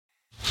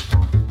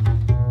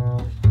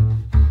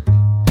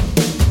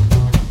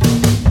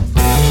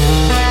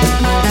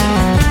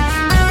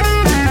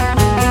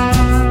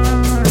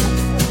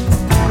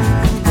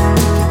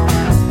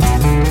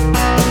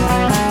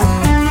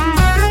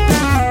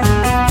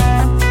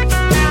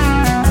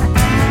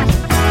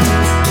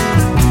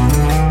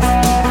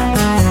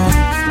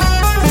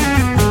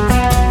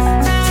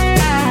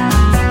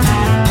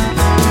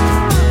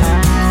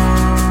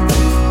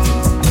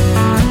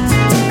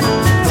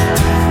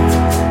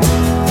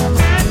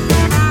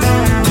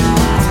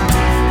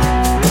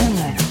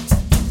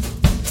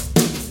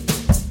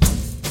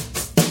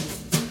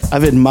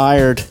I've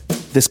admired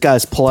this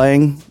guy's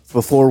playing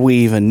before we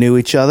even knew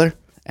each other,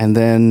 and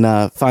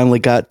then finally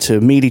got to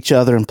meet each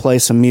other and play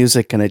some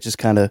music, and it just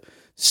kind of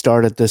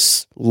started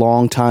this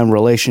long-time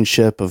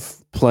relationship of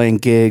playing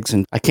gigs.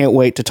 And I can't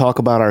wait to talk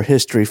about our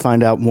history,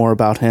 find out more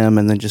about him,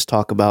 and then just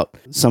talk about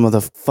some of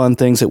the fun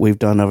things that we've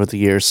done over the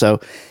years.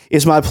 So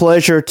it's my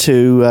pleasure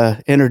to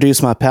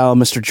introduce my pal,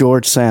 Mr.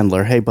 George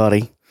Sandler. Hey,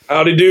 buddy.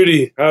 Howdy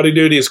doody. Howdy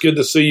doody. It's good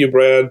to see you,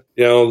 Brad.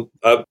 You know,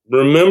 I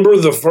remember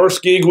the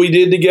first gig we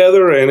did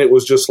together, and it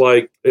was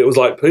like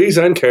peas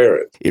and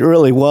carrots. It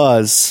really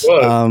was.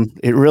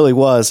 It really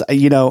was.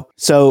 You know,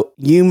 so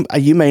you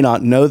may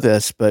not know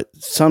this, but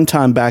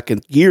sometime back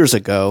years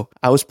ago,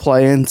 I was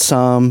playing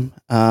some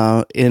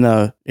in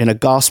a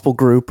gospel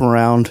group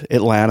around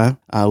Atlanta.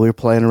 We were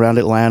playing around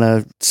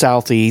Atlanta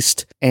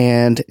Southeast,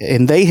 and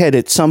they had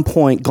at some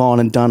point gone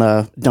and done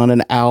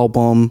an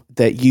album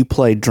that you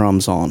played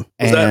drums on.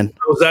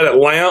 Was that at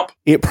Lamp?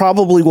 It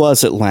probably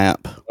was at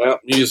Lamp. Lamp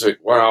Music.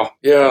 Wow.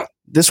 Yeah.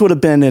 This would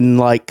have been in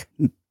like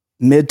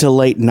mid to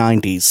late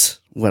 90s.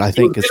 What I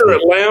think is either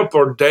at Lamp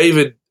or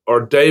David,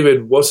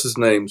 what's his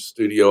name,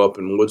 studio up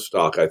in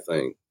Woodstock, I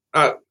think.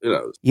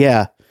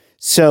 Yeah.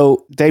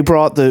 So they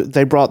brought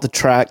the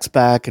tracks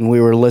back, and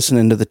we were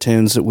listening to the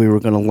tunes that we were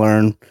going to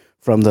learn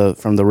from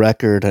the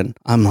record, and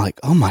I'm like,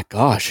 oh my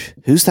gosh,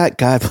 who's that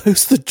guy?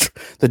 Who's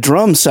the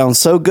drums sound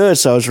so good?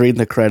 So I was reading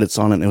the credits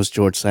on it, and it was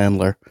George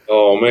Sandler.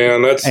 Oh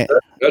man, that's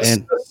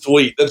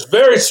sweet. That's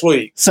very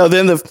sweet. So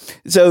then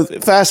so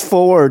fast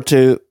forward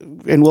to,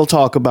 and we'll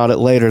talk about it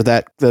later,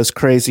 those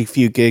crazy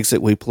few gigs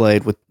that we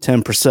played with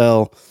Tim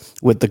Purcell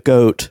with the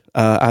GOAT.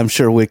 I'm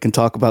sure we can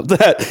talk about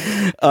that.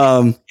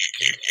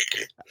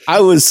 I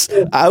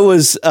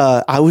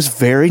was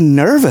very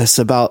nervous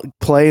about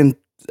playing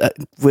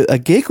with a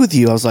gig with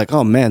you. I was like,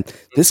 oh man,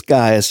 this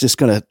guy is he's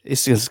gonna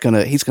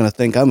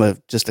think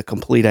I'm just a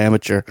complete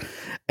amateur.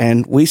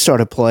 And we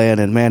started playing,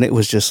 and man, it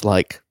was just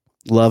like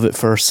love at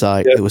first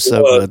sight. Yeah, it was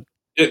so good.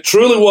 It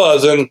truly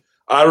was. And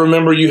I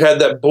remember you had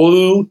the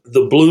Blue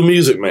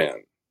Music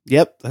Man.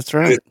 Yep, that's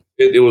right.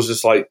 It was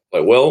just like,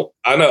 well,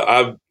 I know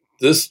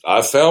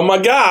I found my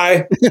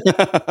guy.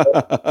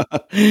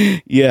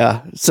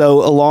 Yeah.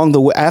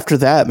 So after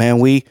that, man,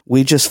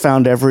 we just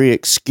found every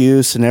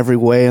excuse and every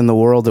way in the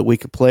world that we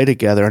could play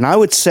together. And I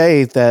would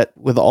say that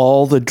with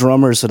all the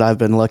drummers that I've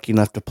been lucky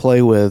enough to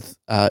play with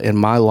in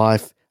my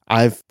life,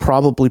 I've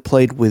probably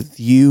played with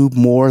you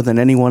more than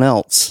anyone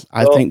else.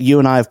 I think you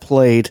and I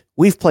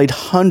we've played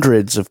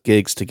hundreds of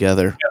gigs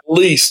together. At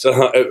least,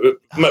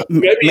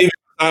 maybe even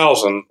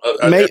 1,000.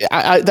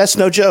 That's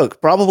no joke.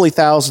 Probably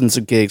thousands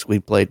of gigs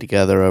we've played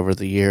together over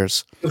the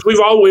years.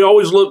 We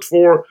always looked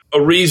for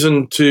a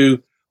reason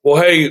to, well,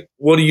 hey,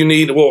 what do you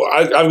need? Well,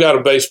 I've got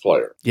a bass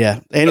player. Yeah,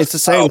 and it's the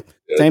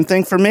same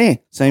thing for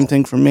me. Same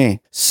thing for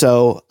me.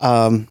 So,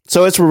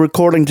 as we're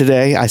recording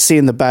today, I see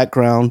in the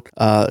background,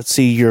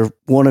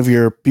 one of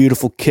your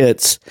beautiful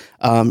kits.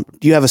 Do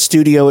you have a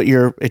studio at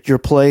your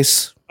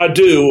place? I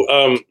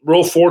do.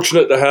 Real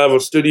fortunate to have a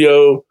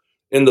studio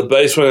in the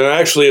basement, and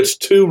actually it's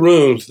two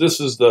rooms. This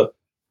is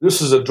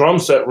a drum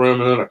set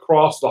room, and then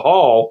across the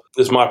hall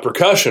is my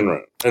percussion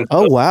room. And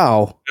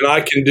wow. And I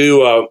can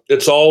do,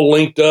 it's all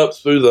linked up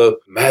through the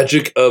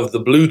magic of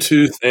the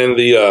Bluetooth and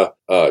the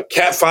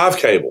Cat 5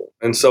 cable.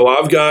 And so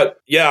I've got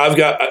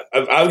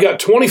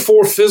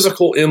 24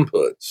 physical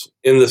inputs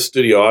in the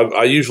studio.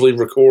 I usually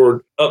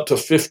record up to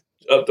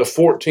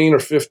 14 or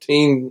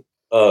 15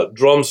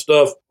 drum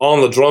stuff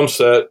on the drum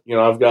set. You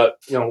know, I've got,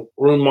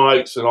 room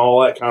mics and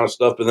all that kind of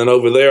stuff. And then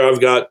over there,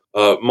 I've got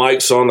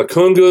mics on the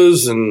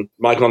congas and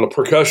mic on the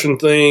percussion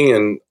thing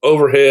and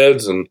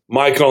overheads and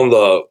mic on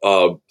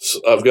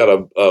I've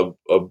got a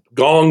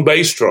gong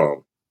bass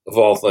drum of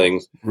all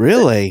things.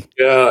 Really?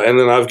 Yeah. And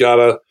then I've got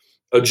a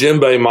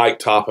djembe mic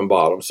top and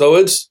bottom. So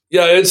it's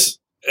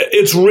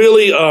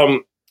really,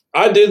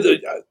 I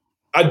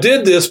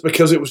did this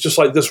because it was just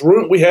like this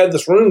room. We had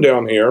this room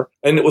down here,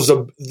 and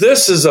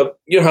this is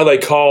how they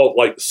call,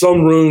 like,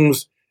 some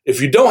rooms, if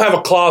you don't have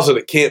a closet,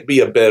 it can't be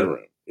a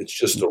bedroom. It's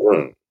just a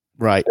room.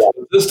 Right.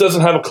 This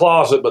doesn't have a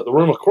closet, but the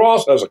room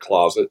across has a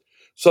closet.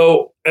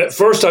 So at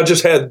first I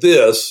just had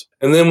this.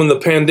 And then when the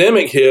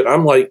pandemic hit,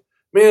 I'm like,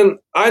 man,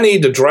 I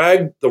need to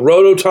drag the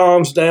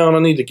rototoms down. I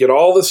need to get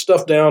all this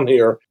stuff down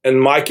here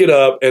and mic it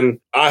up. And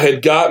I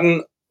had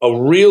gotten a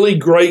really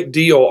great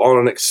deal on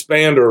an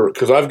expander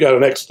because I've got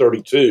an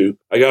X32.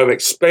 I got an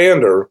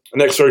expander, an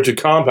X32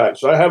 compact.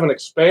 So I have an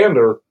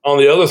expander on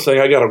the other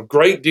thing. I got a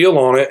great deal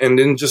on it, and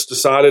then just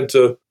decided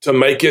to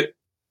make it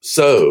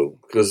so,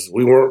 because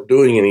we weren't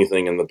doing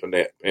anything in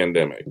the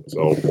pandemic.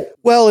 So,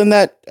 well, in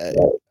that,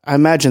 I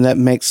imagine that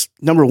makes,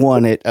 number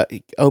one, it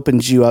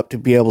opens you up to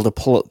be able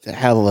to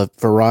have a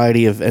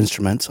variety of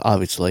instruments,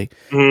 obviously.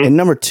 Mm-hmm. And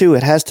number two,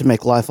 it has to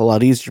make life a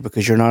lot easier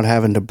because you're not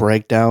having to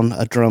break down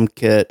a drum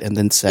kit and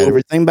then set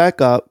everything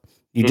back up.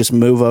 You just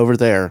move over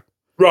there.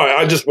 Right.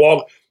 I just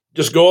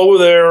go over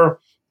there.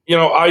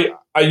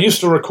 I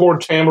used to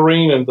record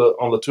tambourine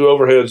on the two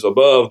overheads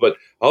above, but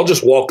I'll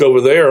just walk over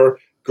there,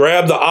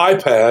 grab the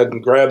iPad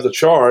and grab the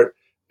chart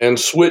and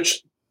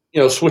switch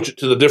switch it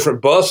to the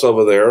different bus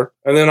over there.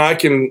 And then I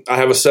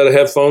have a set of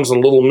headphones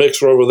and a little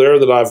mixer over there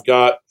that I've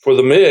got for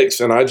the mix.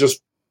 And I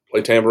just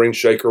play tambourine,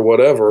 shaker,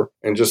 whatever.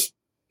 And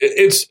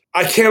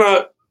I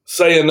cannot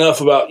say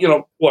enough about,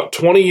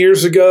 20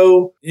 years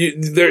ago,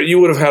 you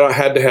would have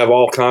had to have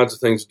all kinds of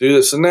things to do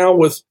this. And now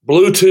with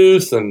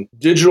Bluetooth and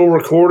digital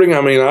recording,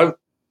 I mean,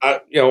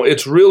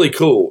 it's really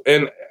cool.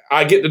 And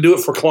I get to do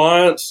it for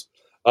clients.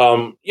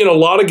 A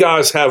lot of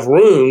guys have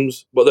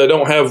rooms, but they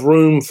don't have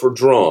room for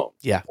drum.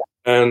 Yeah.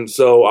 And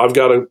so I've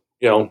got a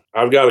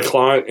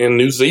client in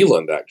New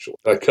Zealand, actually,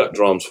 that I cut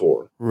drums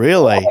for.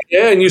 Really?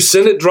 Yeah, and you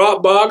send it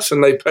Dropbox,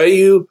 and they pay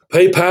you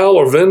PayPal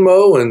or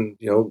Venmo, and,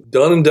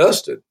 done and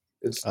dusted.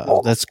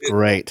 That's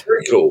great.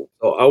 Very cool.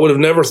 So I would have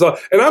never thought,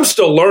 and I'm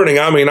still learning.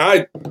 I mean,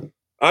 I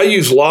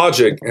use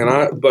Logic,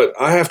 but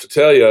I have to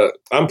tell you,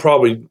 I'm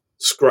probably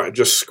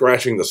just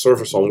scratching the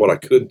surface on what I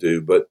could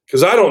do, but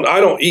because I don't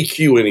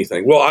EQ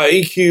anything. Well, I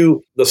EQ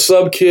the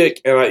sub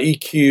kick and I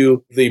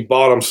EQ the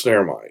bottom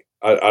snare mic.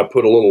 I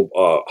put a little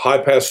high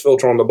pass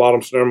filter on the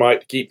bottom snare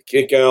mic to keep the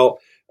kick out.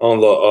 On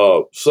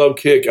the sub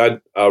kick, I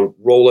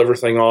roll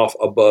everything off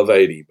above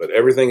 80, but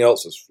everything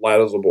else is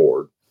flat as a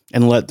board.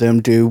 And let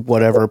them do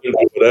whatever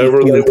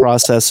they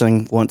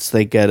processing once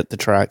they get the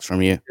tracks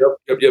from you.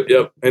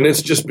 Yep. And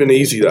it's just been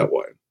easy that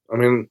way. I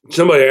mean,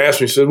 somebody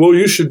asked me, said, "Well,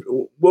 you should.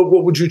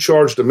 What would you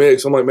charge to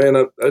mix?" I'm like, "Man,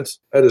 that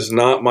is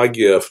not my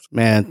gift."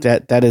 Man,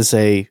 that is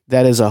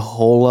a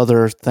whole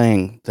other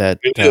thing.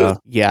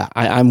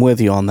 I'm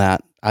with you on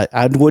that.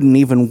 I wouldn't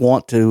even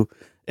want to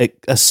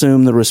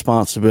assume the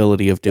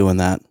responsibility of doing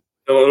that.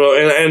 No,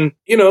 and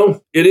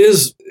it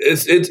is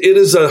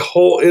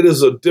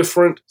a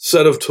different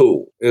set of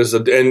tool. And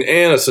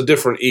it's a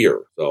different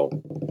ear. So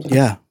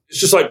yeah, it's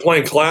just like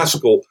playing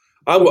classical.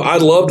 I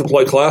love to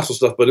play classical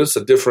stuff, but it's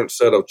a different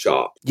set of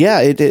chops.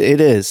 Yeah, it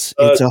is.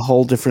 It's a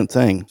whole different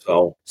thing.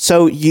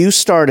 So you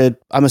started.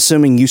 I'm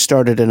assuming you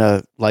started in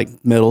a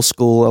middle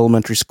school,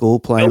 elementary school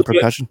playing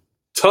percussion.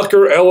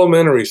 Tucker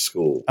Elementary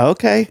School.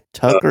 Okay,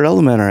 Tucker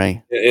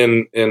Elementary.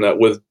 In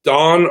with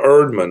Don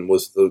Erdman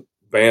was the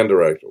band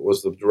director,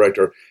 was the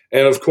director,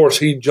 and of course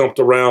he jumped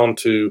around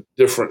to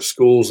different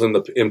schools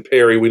in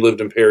Perry. We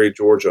lived in Perry,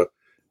 Georgia,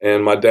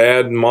 and my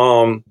dad and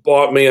mom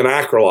bought me an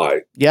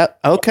Acrolite. Yep.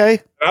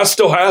 Okay. I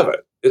still have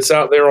it. It's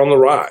out there on the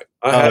right.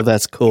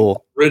 That's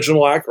cool.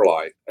 Original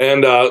Acrolite,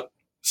 and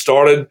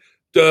started.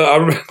 I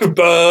remember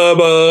ba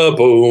ba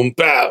boom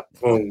ba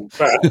boom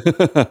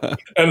ba,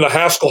 and the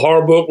Haskell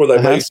Horror book where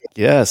they made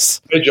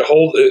you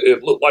hold it.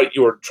 It looked like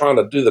you were trying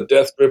to do the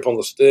death grip on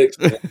the sticks.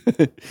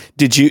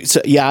 Did you?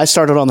 So, yeah, I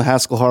started on the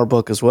Haskell Horror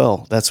book as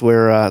well. That's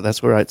where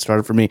it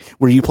started for me.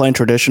 Were you playing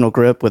traditional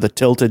grip with a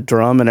tilted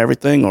drum and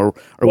everything, or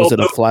was it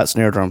a flat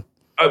snare drum?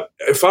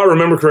 If I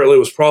remember correctly, it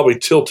was probably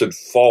tilted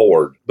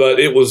forward, but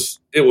it was.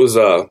 I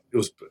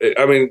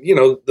mean,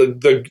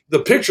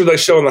 the picture they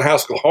show in the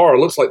Haskell Horror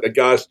looks like the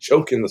guy's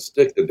choking the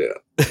stick to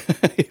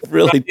death. It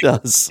really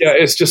does. Yeah,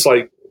 it's just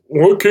like,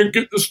 I can't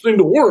get this thing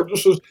to work.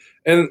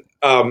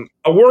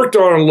 I worked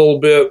on it a little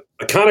bit.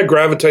 I kind of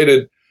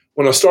gravitated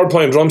when I started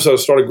playing drum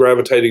sets. I started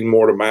gravitating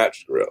more to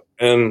match grip,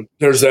 and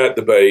there's that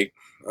debate.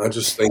 I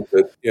just think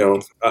that,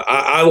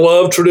 I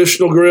love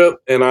traditional grip,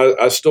 and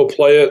I still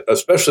play it,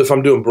 especially if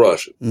I'm doing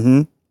brushes.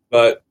 Mm-hmm.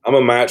 But I'm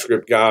a match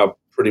grip guy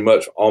pretty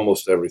much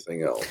almost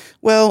everything else.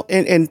 Well,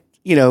 and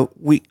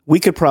we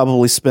could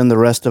probably spend the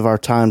rest of our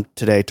time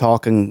today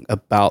talking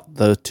about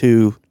the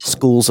two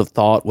schools of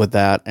thought with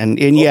that. And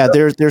yeah,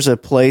 there's a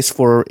place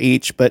for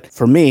each. But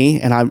for me,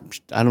 and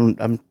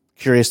I'm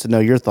curious to know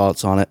your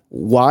thoughts on it.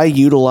 Why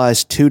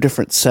utilize two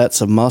different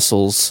sets of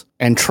muscles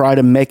and try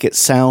to make it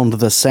sound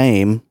the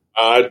same?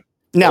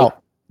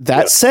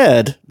 That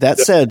said,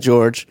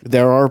 George,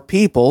 there are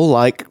people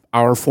like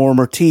our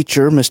former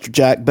teacher, Mr.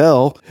 Jack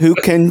Bell, who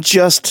can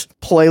just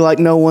play like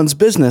no one's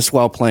business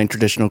while playing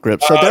traditional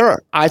grip. So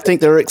I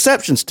think there are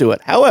exceptions to it.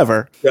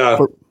 However,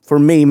 for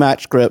me,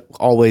 match grip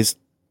always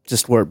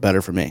just worked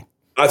better for me.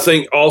 I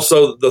think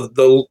also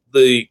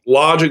the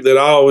logic that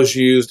I always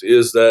used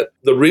is that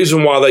the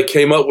reason why they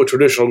came up with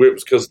traditional grip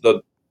is because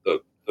the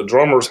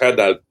drummers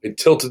they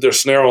tilted their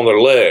snare on their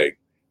leg.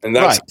 And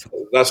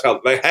that's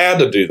how they had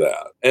to do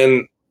that.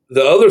 And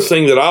the other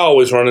thing that I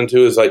always run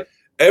into is like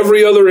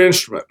every other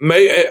instrument,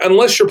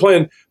 unless you're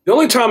playing, the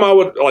only time I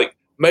would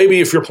maybe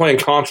if you're playing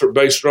concert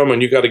bass drum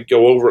and you got to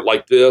go over it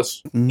like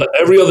this, but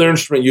every other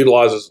instrument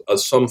utilizes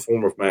some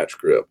form of match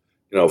grip,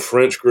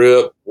 French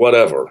grip,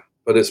 whatever,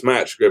 but it's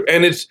match grip.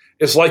 And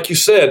it's like you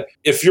said,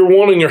 if you're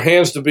wanting your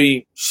hands to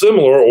be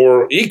similar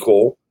or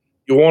equal,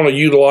 you want to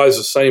utilize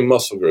the same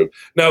muscle group.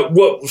 Now,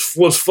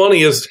 what's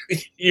funny is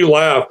you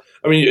laugh.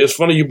 I mean, it's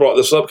funny you brought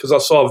this up because I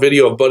saw a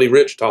video of Buddy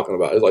Rich talking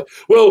about it. He's like,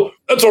 well,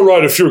 that's all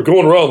right if you're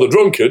going around the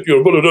drum kit,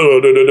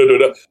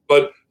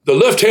 but the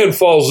left hand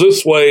falls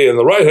this way and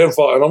the right hand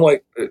falls. And I'm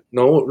like,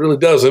 no, it really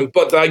doesn't,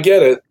 but I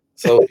get it.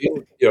 So,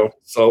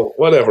 so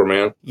whatever,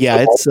 man.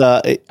 Yeah, it's,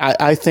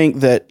 I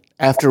think that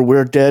after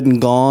we're dead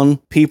and gone,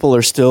 people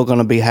are still going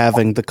to be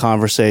having the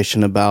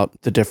conversation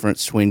about the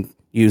difference between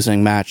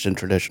using matched and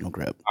traditional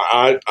grip.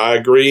 I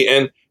agree.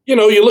 And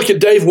you look at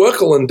Dave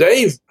Weckel, and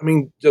Dave, I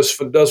mean,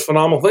 just does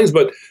phenomenal things.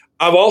 But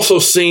I've also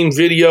seen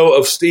video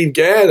of Steve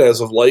Gadd as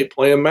of late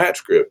playing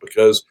match grip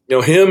because,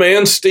 him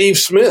and Steve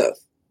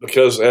Smith,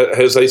 because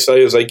as they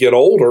say, as they get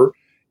older,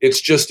 it's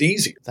just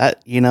easier.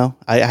 That,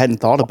 I hadn't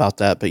thought about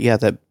that, but yeah,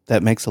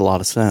 that makes a lot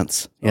of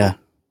sense. Yeah.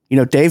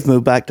 Dave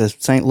moved back to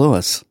St.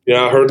 Louis.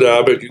 Yeah, I heard that.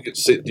 I bet do you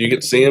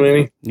get to see him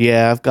any?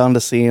 Yeah, I've gone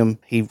to see him.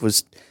 He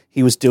was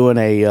doing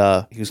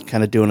he was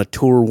kind of doing a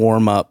tour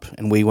warm up,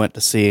 and we went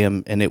to see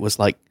him, and it was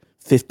like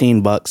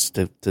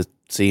 $15 to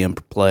see him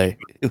play.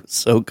 It was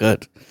so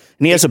good.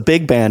 And he has a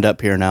big band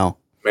up here now.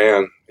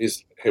 Man,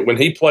 when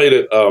he played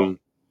at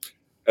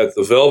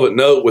the Velvet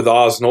Note with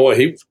Oz Noy,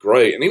 he was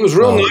great, and he was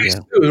real nice.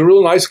 Yeah. He was a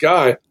real nice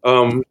guy.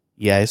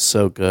 Yeah, he's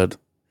so good.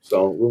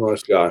 So real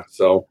nice guy.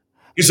 So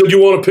he said,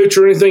 "You want a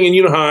picture or anything?" And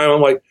you know how I am.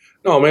 I'm like,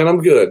 "No, man,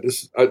 I'm good.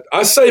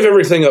 I save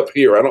everything up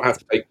here. I don't have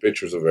to take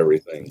pictures of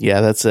everything."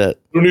 Yeah, that's it.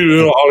 Let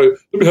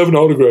me have an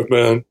autograph,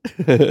 man.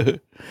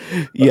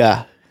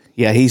 Yeah,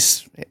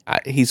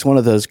 he's one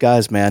of those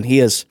guys, man. He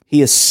is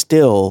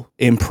still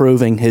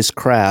improving his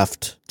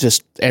craft.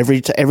 Just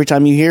every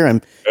time you hear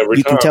him,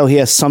 you can tell he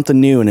has something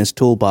new in his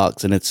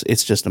toolbox, and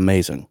it's just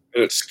amazing.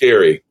 And it's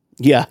scary.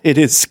 Yeah, it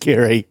is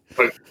scary.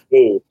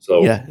 Cool.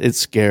 So yeah, it's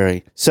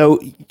scary. So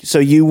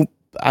you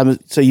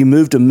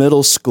moved to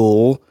middle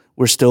school.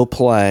 We're still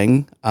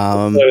playing.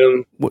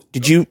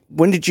 Did you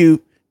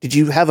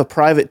have a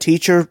private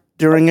teacher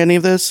during any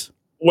of this?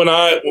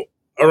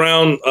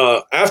 Around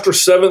after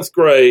seventh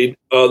grade,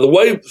 the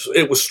way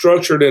it was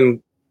structured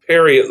in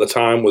Perry at the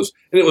time was,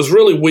 and it was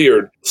really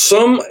weird.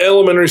 Some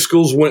elementary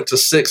schools went to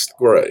sixth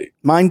grade.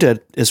 Mine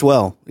did as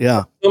well.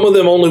 Yeah. Some of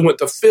them only went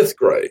to fifth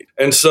grade.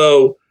 And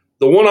so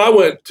the one I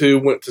went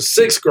to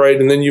sixth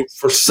grade. And then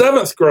for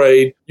seventh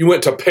grade, you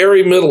went to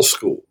Perry Middle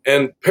School.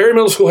 And Perry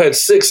Middle School had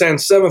sixth and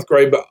seventh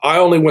grade, but I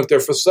only went there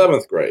for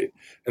seventh grade.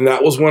 And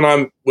that was when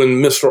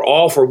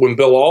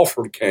Bill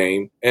Alford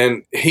came,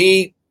 and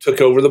he took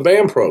over the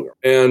band program.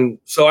 And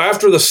so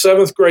after the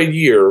seventh grade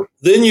year,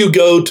 then you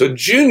go to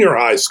junior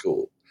high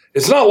school.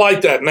 It's not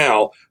like that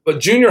now, but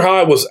junior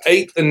high was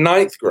 8th and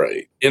 9th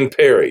grade in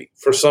Perry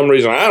for some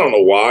reason. I don't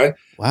know why.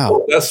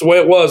 Wow. That's the way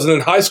it was. And then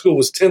high school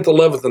was 10th,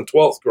 11th, and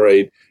 12th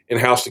grade in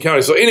Houston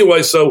County. So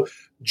anyway,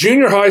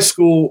 junior high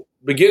school,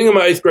 beginning of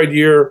my 8th grade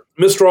year,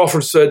 Mr.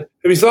 Alford said,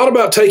 "Have you thought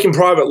about taking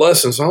private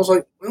lessons?" And I was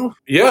like, "Well,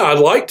 yeah, I'd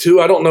like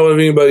to. I don't know of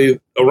anybody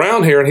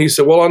around here." And he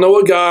said, "Well, I know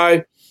a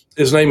guy.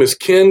 His name is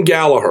Ken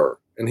Gallagher,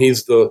 and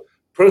he's the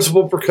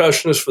principal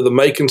percussionist for the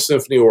Macon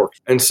Symphony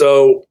Orchestra." And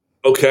so,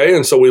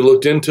 we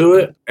looked into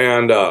it,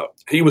 and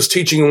he was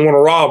teaching in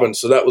Warner Robins,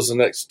 so that was the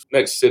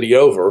next city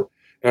over.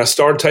 And I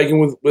started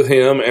taking with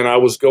him, and I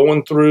was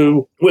went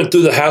through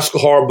the Haskell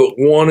Harr book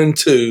 1 and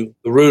 2,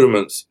 the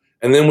rudiments,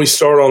 and then we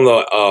started on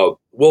the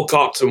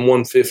Wilcoxon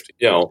 150,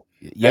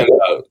 Yep.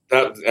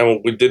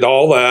 And we did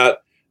all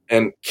that.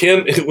 And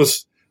Ken,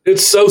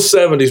 it's so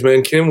 70s,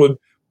 man. Ken would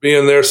be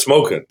in there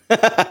smoking.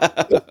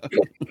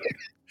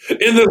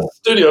 In the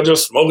studio,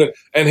 just smoking,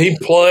 and he'd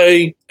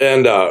play,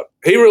 and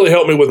he really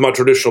helped me with my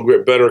traditional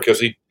grip better because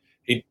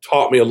he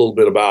taught me a little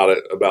bit about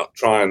it, about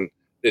trying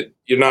it.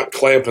 You're not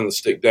clamping the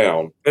stick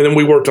down. And then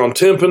we worked on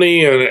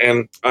timpani,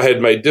 and I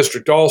had made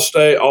district all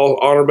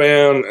honor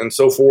band and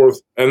so forth.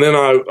 And then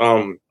I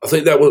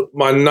think that was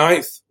my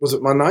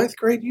ninth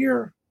grade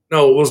year?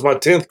 No, it was my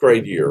 10th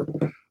grade year.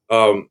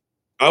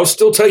 I was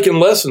still taking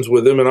lessons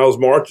with him, and I was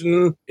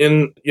marching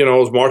in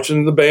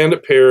the band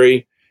at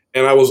Perry.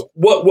 And I was,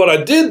 what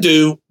I did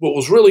do, what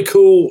was really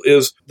cool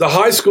is the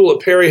high school at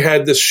Perry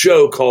had this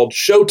show called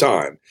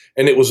Showtime,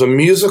 and it was a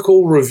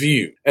musical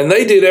review. And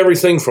they did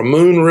everything from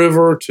Moon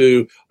River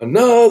to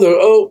Another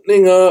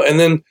Opening Up, and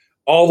then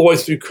all the way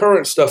through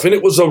current stuff. And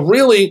it was a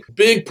really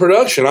big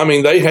production. I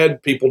mean, they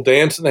had people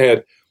dancing.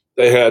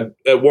 They had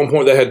at one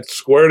point, they had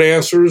square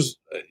dancers,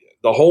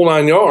 the whole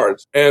 9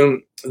 yards.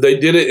 And they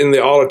did it in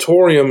the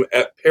auditorium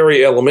at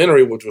Perry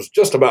Elementary, which was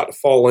just about to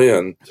fall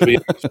in.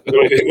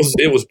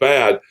 It was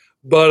bad.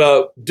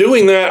 But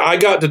doing that, I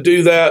got to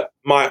do that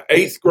my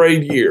 8th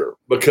grade year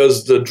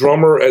because the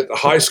drummer at the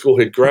high school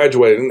had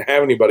graduated, didn't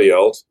have anybody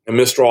else, and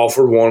Mr.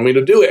 Alford wanted me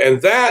to do it.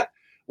 And that,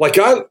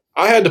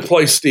 I had to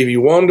play Stevie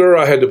Wonder.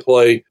 I had to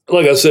play,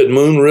 like I said,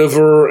 Moon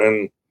River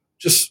and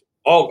just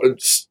all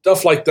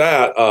stuff like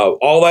that,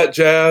 all that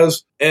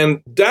jazz.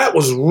 And that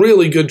was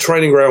really good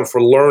training ground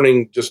for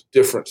learning just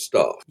different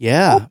stuff.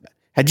 Yeah.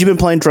 Had you been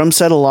playing drum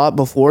set a lot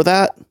before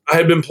that? I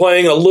had been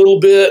playing a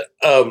little bit.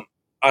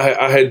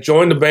 I had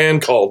joined a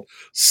band called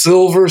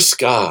Silver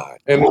Sky,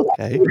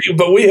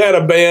 but we had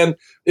a band.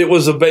 It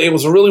was a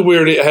really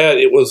weird. We had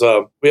a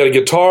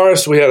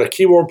guitarist, we had a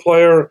keyboard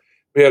player,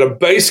 we had a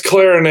bass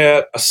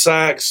clarinet, a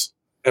sax,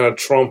 and a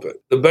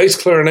trumpet. The bass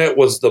clarinet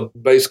was the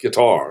bass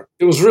guitar.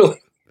 It's really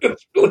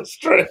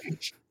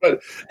strange,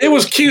 but it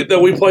was cute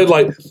that we played.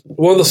 Like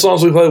one of the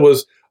songs we played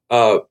was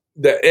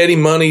the Eddie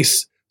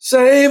Money's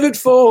 "Save It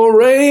for a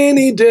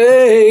Rainy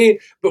Day,"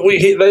 but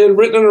they had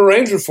written an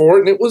arrangement for it,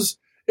 and it was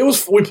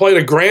we played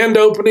a grand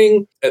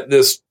opening at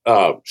this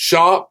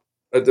shop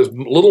at this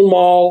little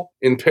mall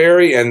in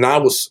Perry, and I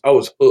was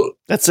hooked.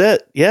 That's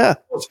it. Yeah.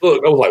 I was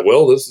hooked. I was like,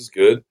 well, this is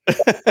good.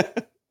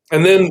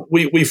 And then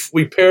we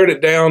pared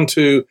it down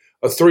to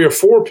a 3 or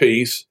 4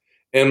 piece.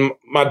 And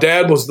my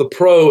dad was the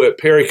pro at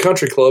Perry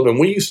Country Club, and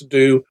we used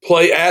to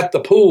play at the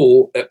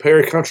pool at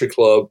Perry Country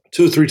Club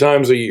 2 or 3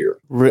 times a year.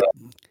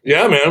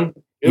 Yeah, man.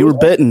 You were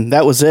bitten.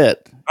 That was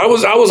it. I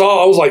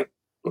was like,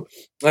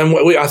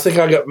 and I think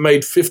I got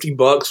made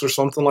 $50 or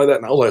something like that,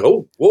 and I was like,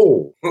 oh,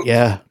 whoa,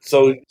 yeah.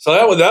 So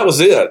that was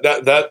it.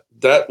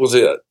 That was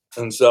it.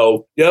 And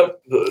so,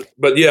 yep.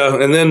 But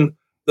yeah, and then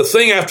the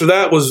thing after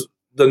that was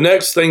the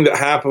next thing that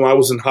happened. I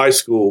was in high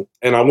school,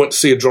 and I went to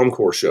see a drum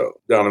corps show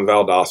down in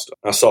Valdosta.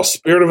 I saw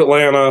Spirit of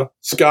Atlanta,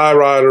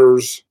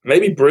 Skyriders,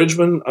 maybe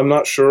Bridgman. I'm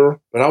not sure,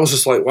 but I was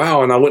just like,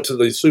 wow. And I went to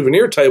the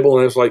souvenir table,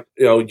 and it was like,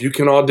 you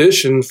can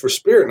audition for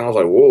Spirit, and I was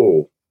like,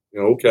 whoa.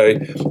 Okay.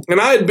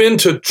 And I had been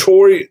to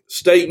Troy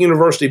State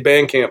University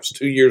band camps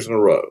 2 years in a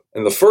row.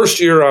 And the first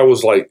year I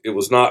was like,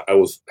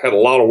 had a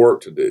lot of work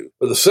to do.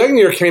 But the second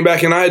year I came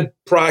back and I had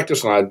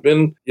practiced and I'd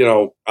been,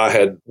 I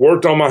had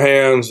worked on my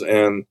hands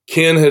and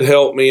Ken had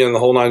helped me in the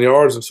whole 9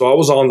 yards. And so I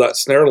was on that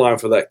snare line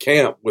for that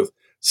camp with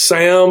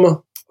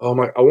Sam.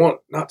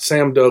 Not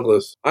Sam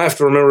Douglas. I have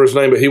to remember his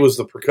name, but he was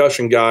the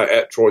percussion guy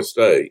at Troy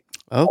State.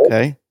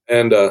 Okay.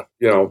 And,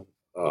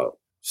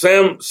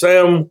 Samuel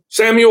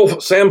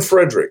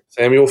Frederick.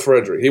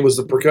 He was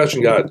the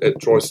percussion guy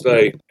at Troy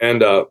State.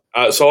 And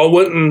so I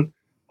went and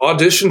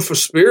auditioned for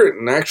Spirit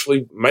and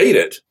actually made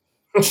it,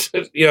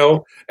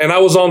 and I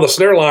was on the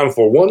snare line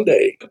for one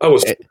day. I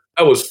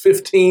was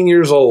 15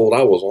 years old.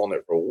 I was on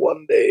it for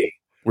one day.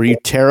 Were you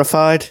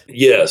terrified?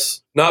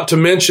 Yes. Not to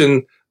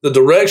mention the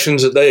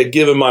directions that they had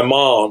given my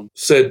mom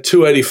said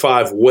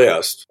 285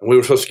 West, and we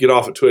were supposed to get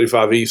off at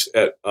 285 East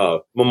at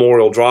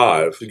Memorial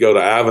Drive to go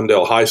to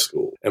Avondale High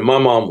School. And my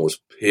mom was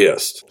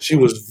pissed. She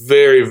was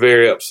very,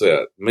 very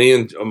upset. Me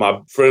and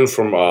my friend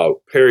from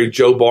Perry,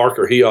 Joe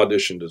Barker, he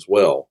auditioned as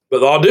well.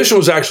 But the audition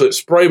was actually at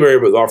Sprayberry,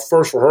 but our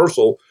first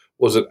rehearsal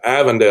was at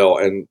Avondale,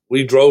 and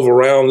we drove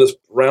around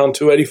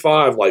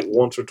 285 like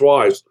once or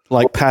twice.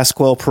 Like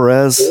Pasquale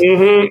Perez?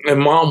 Mm-hmm. And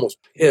Mom was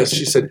pissed.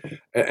 She said,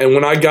 and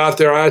when I got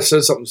there, I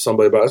said something to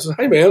somebody about it. I said,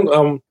 hey, man,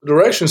 the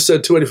directions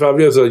said 285.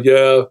 I said,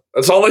 yeah.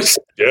 That's all they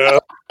said. Yeah.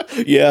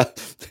 Yeah.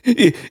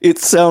 It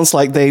sounds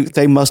like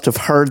they must have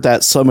heard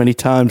that so many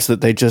times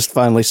that they just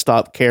finally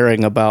stopped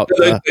caring about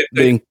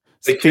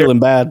feeling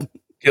bad.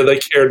 Yeah, they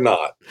cared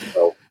not.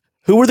 So.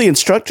 Who were the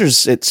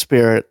instructors at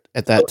Spirit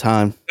at that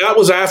time? That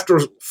was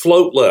after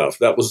Float left.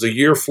 That was the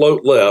year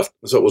Float left.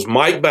 So it was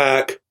Mike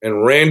Back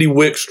and Randy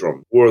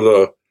Wickstrom.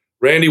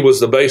 Randy was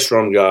the bass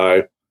drum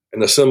guy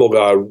and the cymbal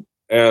guy,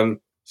 and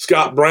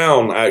Scott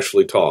Brown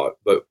actually taught.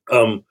 But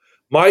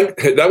Mike,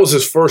 that was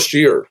his first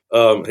year.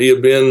 He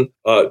had been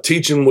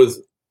teaching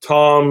with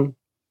Tom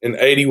in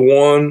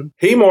 81.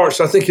 He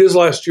marched, I think his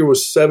last year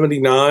was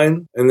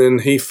 79, and then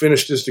he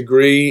finished his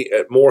degree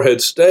at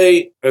Morehead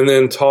State and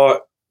then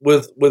taught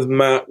with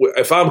Matt.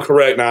 If I'm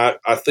correct, now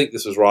I think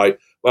this is right,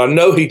 but I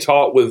know he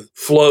taught with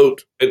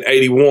Float in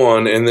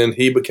 81, and then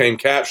he became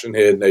caption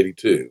head in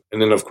 82.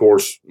 And then, of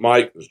course,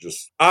 Mike was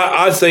just,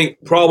 I think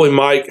probably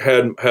Mike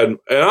had, and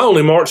I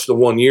only marched the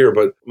 1 year,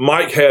 but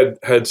Mike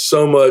had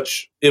so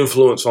much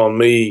influence on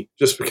me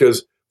just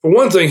because, for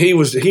one thing, he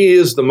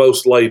is the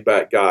most laid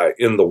back guy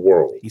in the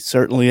world. He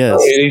certainly is.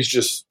 And he's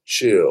just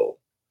chill.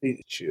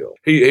 He's chill.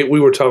 We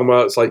were talking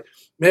about, it's like,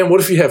 man,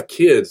 what if you have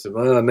kids? And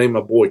I name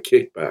my boy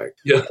Kickback.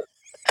 Yeah.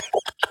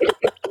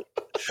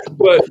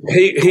 But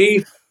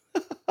he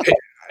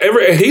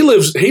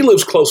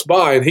lives close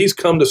by, and he's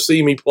come to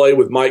see me play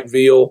with Mike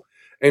Veal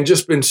and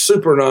just been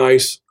super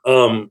nice.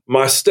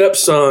 My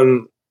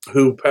stepson,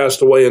 who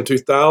passed away in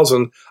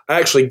 2000, I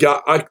actually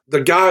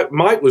the guy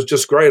Mike was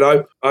just great.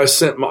 I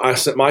sent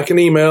Mike an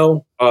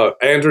email.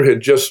 Andrew had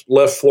just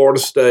left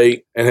Florida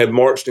State and had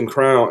marched in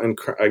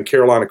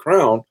Carolina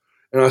Crown.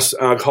 And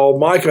I called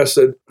Mike. I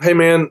said, hey,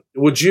 man,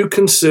 would you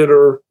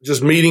consider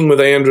just meeting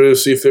with Andrew,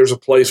 see if there's a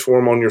place for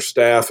him on your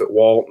staff at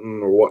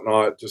Walton or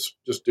whatnot? Just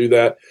do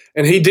that.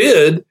 And he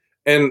did.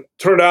 And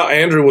turned out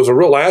Andrew was a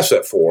real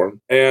asset for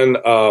him. And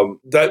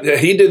that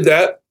he did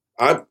that.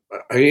 I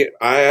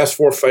asked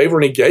for a favor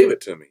and he gave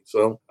it to me.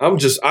 So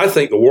I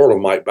think the world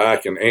of Mike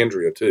Back and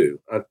Andrea too.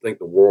 I think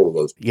the world of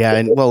those people. Yeah.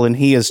 And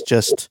he is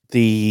just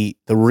the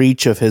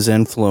reach of his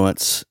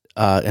influence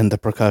in the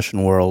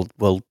percussion world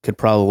could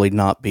probably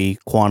not be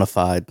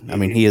quantified. I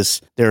mean,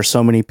 there are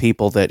so many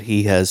people that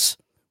he has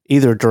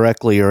either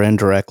directly or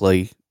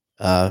indirectly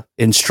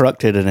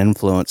instructed and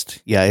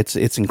influenced. Yeah,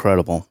 it's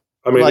incredible.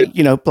 I mean,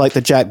 like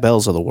the Jack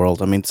Bells of the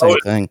world. I mean, same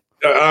thing.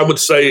 I would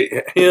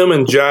say him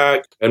and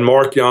Jack and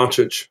Mark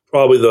Yancich,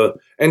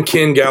 and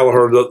Ken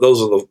Gallagher.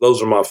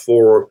 Those are my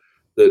four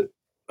that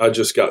I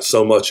just got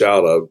so much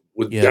out of.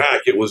 With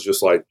Jack, it was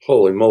just like,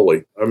 holy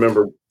moly! I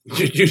remember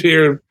you'd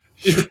hear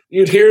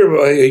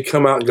he'd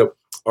come out and go,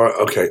 all right,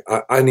 okay,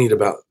 I need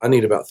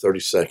about 30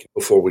 seconds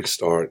before we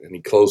start. And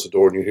he'd close the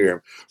door and you hear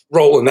him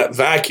rolling that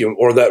vacuum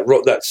or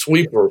that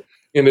sweeper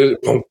in his,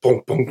 boom,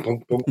 boom, boom,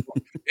 boom, boom,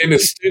 in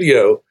his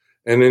studio.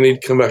 And then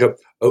he'd come back up.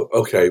 Oh,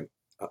 okay.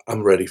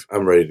 I'm ready.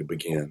 I'm ready to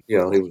begin. He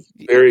was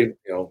very,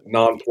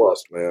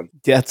 nonplussed, man.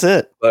 That's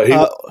it. But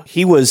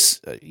he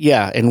was,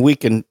 yeah. And we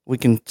could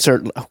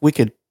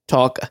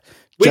talk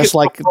we just could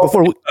like talk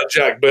before. About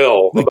Jack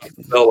Bell, about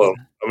Bell.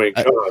 I mean,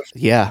 gosh.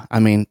 Yeah. I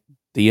mean,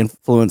 the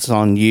influence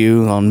on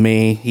you, on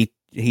me,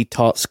 he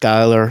taught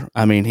Skylar.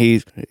 I mean,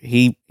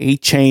 he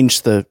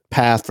changed the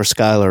path for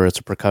Skylar as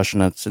a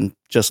percussionist, and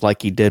just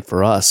like he did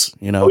for us,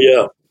 Oh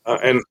yeah,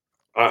 and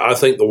I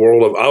think the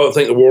world of. I would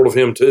think the world of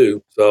him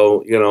too.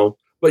 So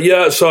but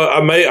yeah. So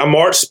I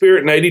marched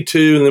Spirit in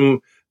 '82,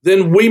 and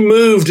then we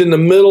moved in the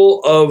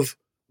middle of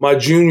my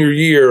junior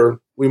year.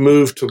 We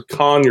moved to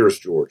Conyers,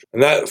 Georgia,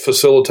 and that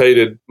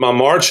facilitated my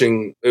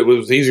marching. It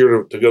was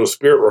easier to go to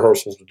Spirit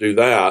rehearsals to do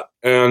that.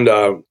 And,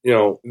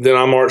 then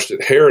I marched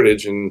at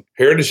Heritage, and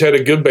Heritage had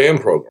a good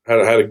band program,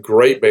 had a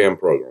great band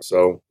program.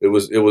 So it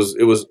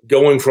was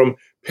going from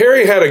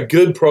Perry had a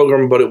good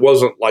program, but it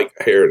wasn't like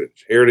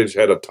Heritage. Heritage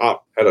had a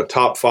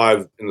top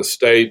 5 in the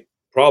state,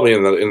 probably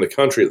in the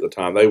country at the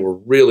time. They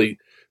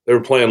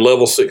were playing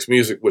level 6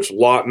 music, which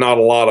not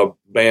a lot of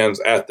bands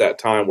at that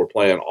time were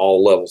playing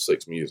all level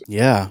 6 music.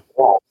 Yeah.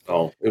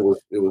 So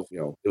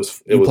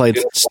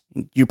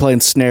you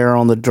played snare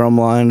on the drum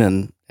line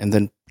and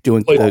then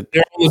doing snare on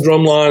the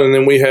drum line. And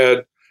then we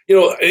had,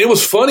 it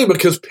was funny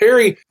because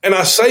Perry, and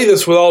I say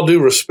this with all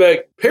due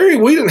respect, Perry,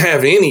 we didn't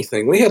have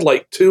anything. We had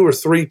like 2 or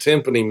 3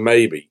 timpani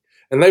maybe,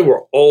 and they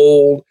were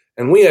old.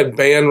 And we had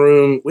band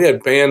room. We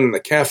had band in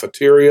the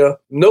cafeteria.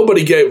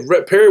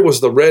 Perry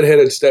was the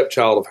redheaded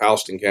stepchild of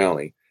Houston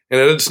County. And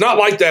it's not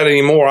like that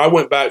anymore. I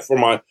went back for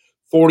my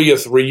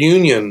 40th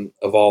reunion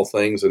of all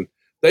things, and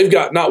they've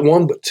got not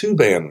 1 but 2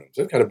 band rooms.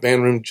 They've got a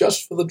band room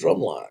just for the drum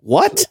line.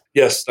 What?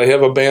 Yes, they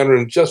have a band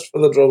room just for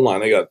the drum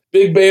line. They got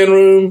big band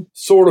room,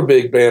 sort of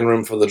big band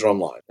room for the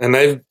drum line. And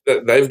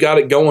they've got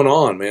it going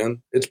on,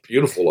 man. It's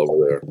beautiful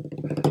over there.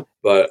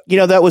 But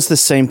that was the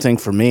same thing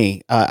for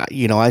me.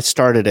 I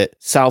started at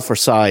South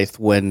Forsyth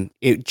when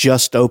it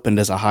just opened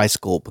as a high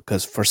school,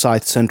 because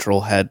Forsyth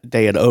Central had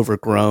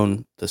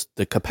overgrown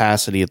the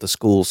capacity of the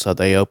school, so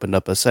they opened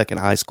up a second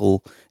high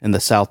school in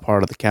the south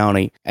part of the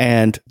county.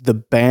 And the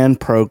band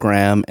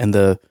program and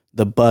the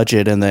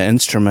budget and the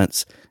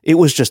instruments, it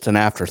was just an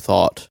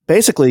afterthought.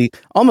 Basically,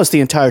 almost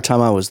the entire time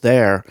I was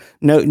there,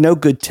 no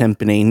good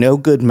timpani, no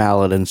good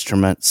mallet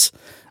instruments.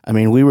 I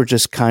mean, we were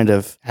just kind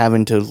of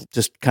having to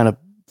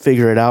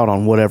figure it out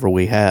on whatever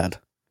we had.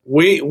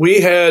 We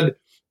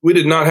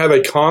did not have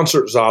a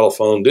concert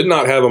xylophone, did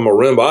not have a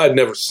marimba. I had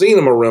never seen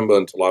a marimba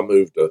until I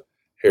moved to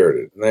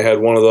Heritage. And they had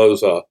one of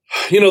those, the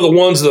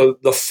ones,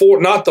 the 4,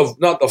 not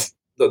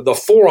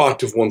the 4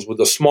 octave ones with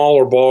the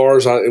smaller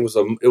bars. It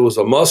was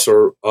a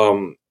Musser,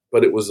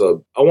 but it was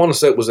I want to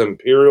say it was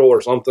Imperial or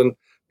something,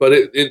 but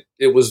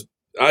it was,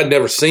 I'd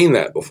never seen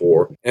that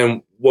before.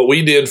 And what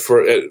we did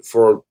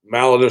for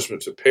mallet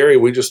instruments at Perry,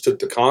 we just took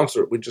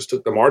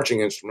the marching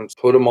instruments,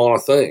 put them on a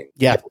thing.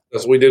 Yeah.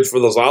 That's what we did for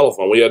the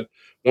xylophone. We had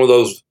one of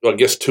those, I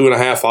guess,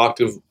 2.5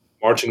 octave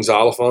marching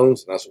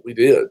xylophones, and that's what we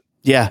did.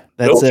 Yeah,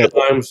 that's it.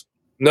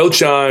 No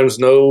chimes,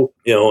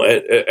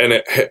 and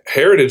at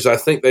Heritage, I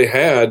think they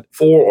had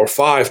 4 or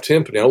 5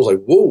 timpani. I was like,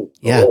 whoa.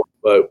 Yeah.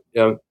 But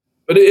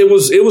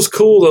it was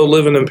cool though,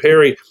 living in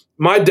Perry.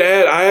 My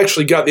dad, I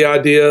actually got the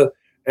idea,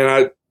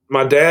 and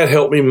my dad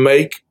helped me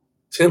make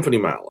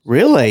timpani mallets.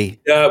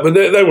 Really? Yeah, but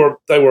they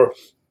were.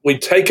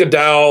 We'd take a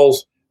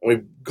dowels and we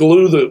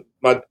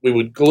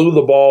would glue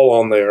the ball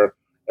on there,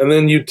 and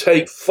then you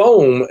take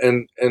foam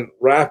and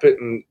wrap it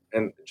and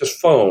just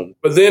foam.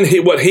 But then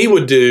what he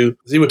would do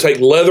is he would take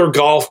leather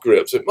golf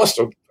grips. It must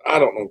have, I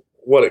don't know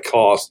what it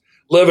cost,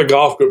 leather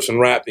golf grips, and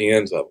wrap the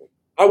ends of them.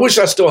 I wish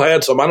I still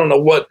had some. I don't know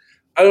what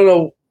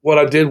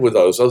I did with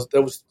those.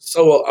 That was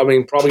so. I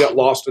mean, probably got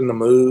lost in the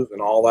move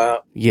and all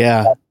that.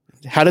 Yeah.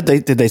 How did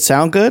they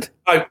sound good?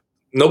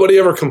 Nobody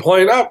ever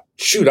complained. I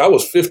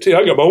was 15.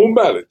 I got my own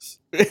ballets.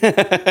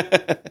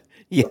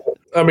 Yeah.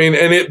 I mean,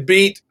 and it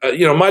beat,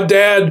 my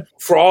dad,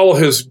 for all of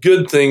his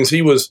good things,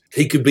 he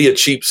could be a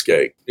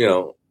cheapskate.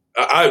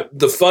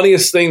 The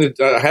funniest thing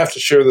that I have to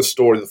share this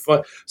story.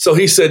 So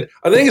he said,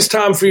 I think it's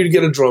time for you to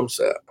get a drum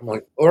set. I'm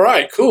like, all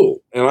right,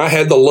 cool. And I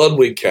had the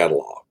Ludwig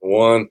catalog.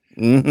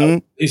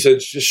 He said,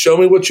 just show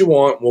me what you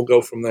want, and we'll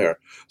go from there.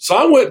 So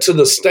I went to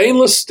the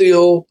stainless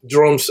steel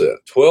drum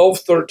set, 12,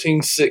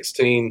 13,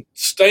 16,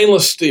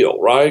 stainless steel,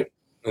 right?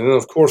 And then,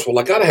 of course,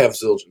 I got to have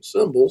Zildjian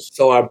cymbals.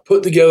 So I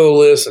put together a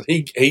list, and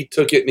he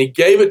took it, and he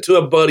gave it to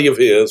a buddy of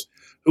his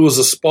who was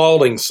a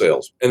Spalding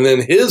salesman. And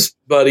then his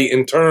buddy,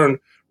 in turn,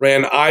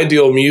 ran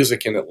Ideal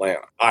Music in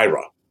Atlanta,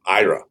 Ira.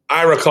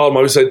 Ira called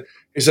him.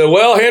 He said,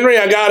 well, Henry,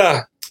 I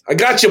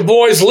got your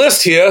boy's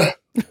list here.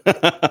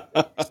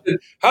 Said,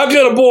 how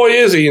good a boy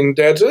is he? And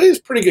Dad said, he's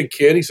a pretty good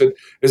kid. He said,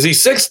 is he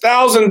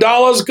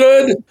 $6,000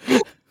 good?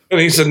 And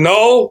he said,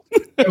 no.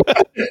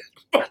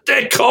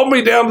 Dad called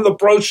me down to the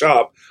pro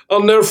shop.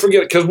 I'll never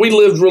forget it, because we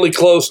lived really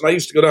close, and I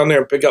used to go down there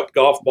and pick up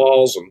golf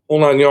balls and whole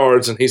 9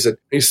 yards. And he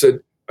said,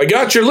 I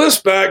got your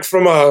list back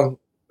from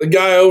the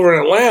guy over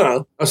in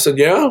Atlanta. I said,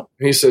 yeah.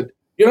 And he said,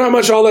 you know how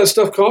much all that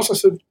stuff costs? I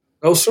said,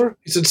 no, sir.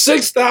 He said,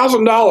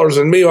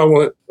 $6,000. And me, I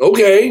went,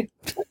 okay.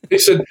 He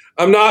said,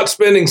 I'm not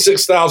spending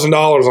 $6,000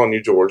 on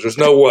you, George. There's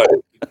no way.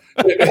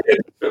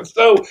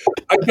 So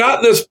I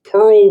got this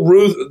Pearl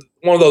Ruth,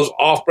 one of those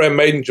off-brand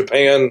made in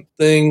Japan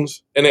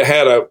things, and it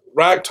had a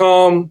rack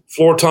tom,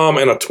 floor tom,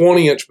 and a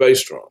 20-inch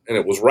bass drum, and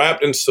it was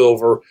wrapped in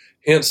silver.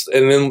 Hence,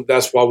 and then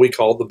that's why we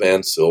called the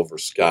band Silver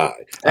Sky.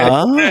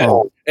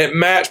 And it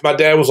matched. My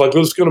dad was like,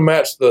 "Well, it's going to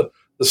match the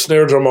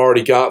snare drum I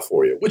already got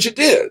for you," which it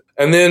did.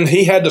 And then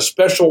he had to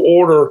special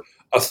order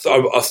a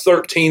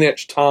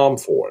 13-inch tom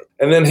for it.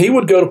 And then he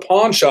would go to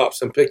pawn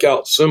shops and pick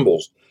out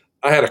cymbals.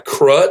 I had a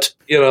crut,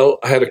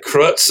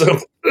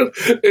 cymbal,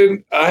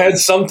 and I had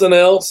something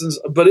else,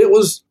 but it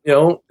was,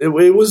 that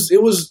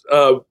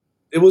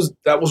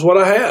was what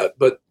I had.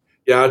 But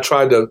yeah,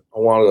 I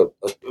wanted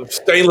a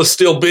stainless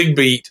steel big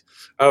beat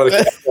out of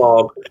the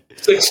catalog,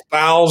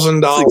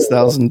 $6,000.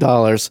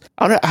 $6,000.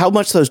 I don't know how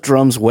much those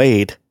drums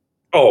weighed.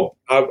 Oh,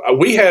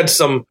 we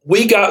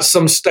got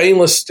some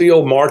stainless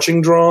steel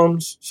marching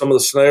drums, some of the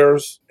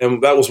snares,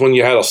 and that was when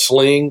you had a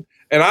sling.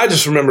 And I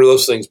just remember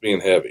those things being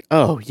heavy.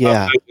 Oh,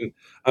 yeah.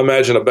 I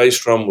imagine a bass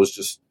drum was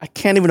just... I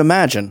can't even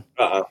imagine.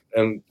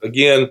 And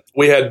again,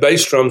 we had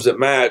bass drums that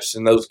matched,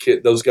 and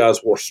those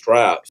guys wore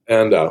straps.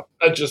 And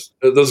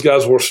those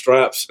guys wore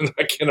straps, and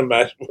I can't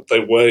imagine what they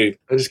weighed.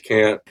 I just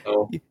can't.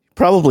 No.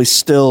 Probably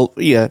still,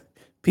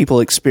 people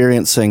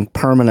experiencing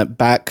permanent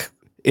back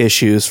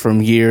issues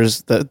from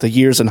years, the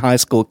years in high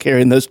school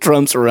carrying those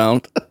drums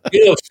around.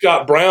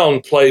 Scott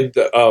Brown played,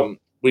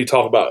 we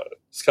talk about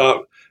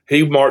Scott...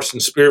 He marched in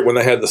Spirit when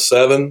they had the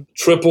 7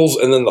 triples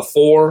and then the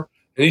 4,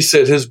 and he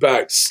said his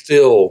back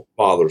still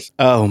bothers him.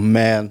 Oh,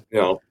 man.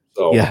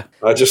 So yeah.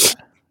 I just,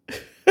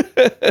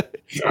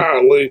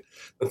 golly,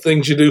 the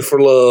things you do for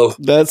love.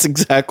 That's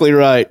exactly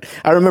right.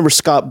 I remember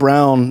Scott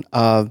Brown,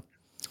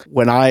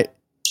 when I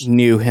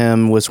knew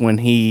him, was when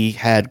he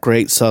had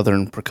Great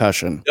Southern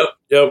Percussion.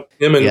 Yep.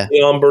 Him and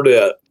Leon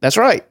Burdett. That's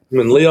right. Him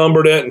and Leon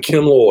Burdett and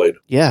Kim Lloyd.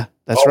 Yeah,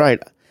 that's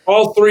right.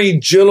 All 3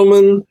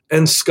 gentlemen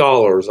and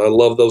scholars. I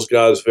love those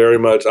guys very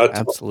much.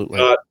 Absolutely.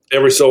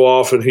 Every so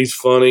often, he's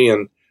funny.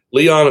 And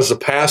Leon is a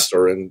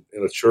pastor in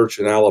a church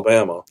in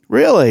Alabama.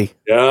 Really?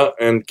 Yeah.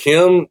 And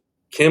Kim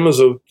and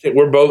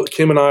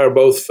I are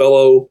both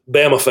fellow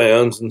Bama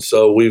fans. And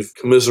so we've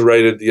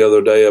commiserated the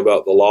other day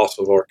about the loss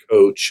of our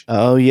coach.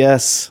 Oh,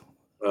 yes.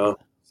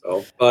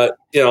 Those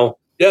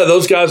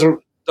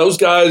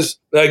guys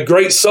had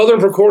great Southern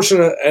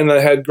percussion and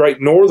they had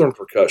great Northern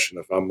percussion,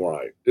 if I'm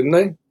right. Didn't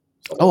they?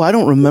 Oh, I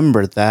don't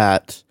remember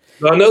that.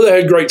 I know they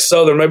had great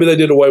Southern. Maybe they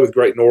did away with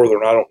great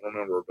Northern. I don't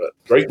remember, but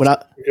great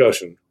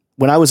percussion.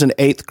 When I was in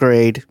 8th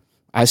grade,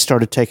 I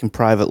started taking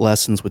private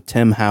lessons with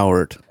Tim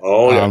Howard.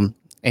 Oh, yeah.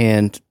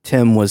 And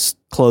Tim was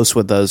close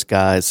with those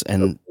guys,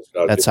 and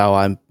that's how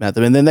I met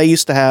them. And then they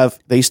used to have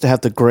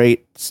the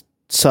Great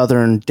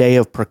Southern Day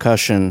of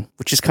Percussion,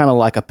 which is kind of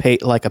like a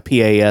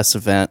PAS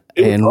event,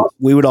 and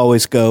we would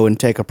always go and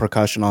take a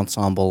percussion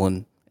ensemble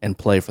and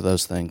play for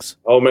those things.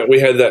 Oh man, we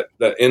had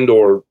that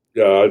indoor.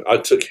 I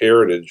took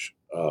Heritage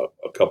a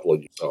couple of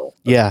years. So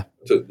yeah,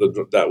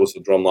 that was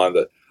the drum line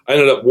that I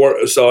ended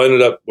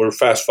up. We're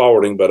fast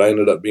forwarding, but I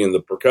ended up being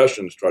the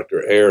percussion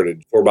instructor at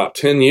Heritage for about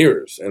 10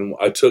 years, and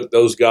I took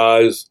those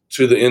guys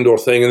to the indoor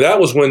thing, and that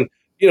was when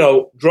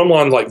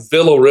drumline like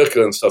Villa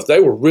Rica and stuff.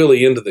 They were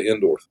really into the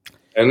indoor thing.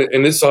 And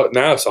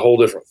now it's a whole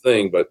different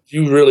thing, but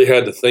you really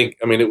had to think.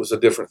 I mean, it was a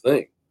different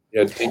thing. You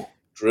had to think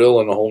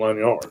drill and the whole 9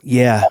 yards.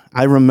 Yeah,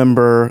 I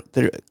remember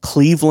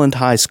Cleveland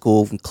High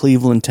School in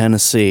Cleveland,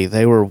 Tennessee.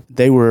 They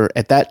were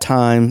at that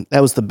time.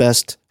 That was the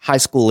best high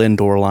school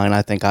indoor line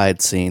I think I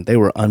had seen. They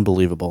were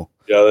unbelievable.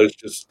 Yeah,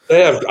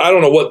 they have. I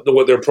don't know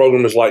what their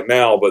program is like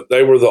now, but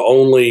they were the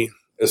only.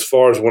 As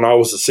far as when I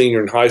was a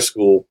senior in high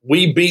school,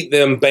 we beat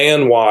them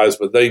band wise,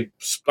 but they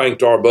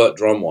spanked our butt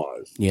drum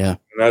wise. Yeah,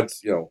 and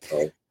that's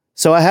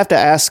So I have to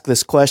ask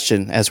this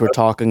question as we're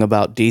talking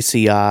about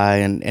DCI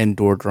and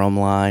indoor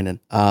drumline,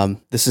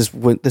 and this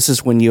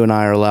is when you and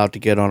I are allowed to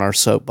get on our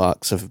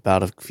soapbox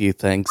about a few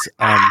things.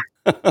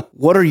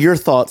 What are your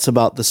thoughts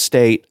about the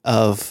state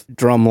of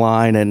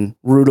drumline and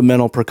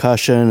rudimental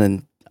percussion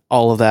and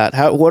all of that?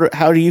 How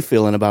are you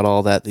feeling about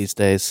all that these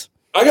days?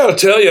 I got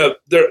to tell you,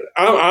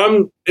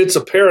 it's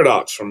a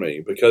paradox for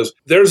me because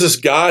there's this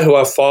guy who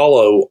I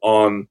follow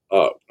on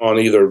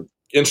either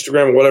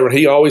Instagram or whatever.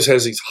 He always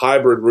has these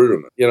hybrid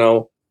rudiments,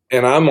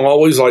 and I'm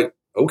always like,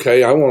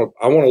 okay, I want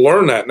to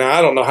learn that. Now,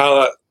 I don't know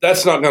how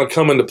that's not going to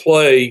come into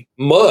play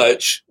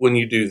much when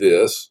you do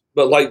this,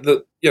 but like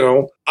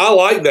I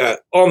like that.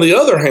 On the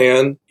other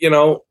hand,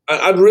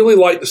 I'd really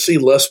like to see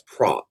less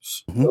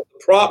props. Mm-hmm. The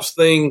props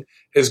thing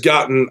has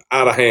gotten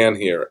out of hand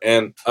here.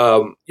 And,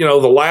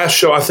 the last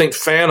show, I think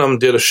Phantom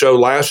did a show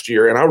last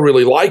year and I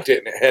really liked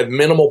it and it had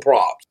minimal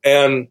props.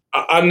 And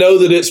I know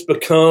that it's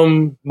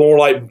become more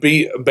like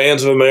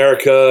Bands of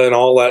America and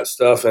all that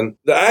stuff. And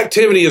the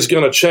activity is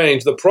going to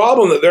change. The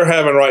problem that they're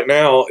having right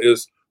now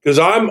is because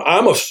I'm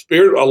a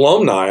Spirit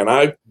alumni and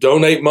I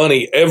donate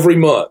money every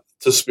month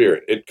to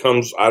Spirit. It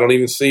comes, I don't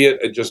even see it.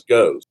 It just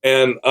goes.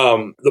 And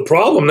the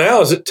problem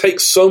now is it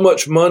takes so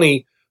much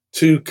money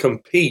to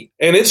compete.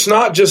 And it's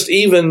not just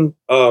even,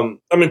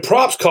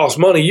 props cost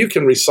money. You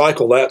can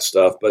recycle that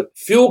stuff, but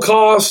fuel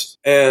costs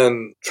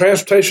and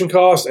transportation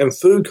costs and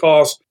food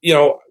costs,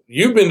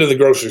 you've been to the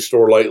grocery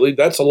store lately.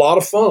 That's a lot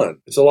of fun.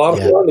 It's a lot of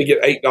fun to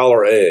get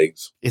 $8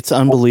 eggs. It's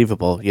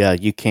unbelievable. Yeah,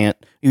 you can't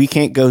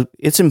go.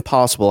 It's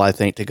impossible, I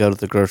think, to go to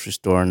the grocery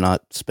store and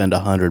not spend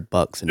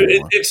 $100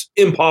 anymore. It's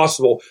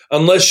impossible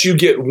unless you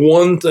get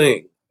one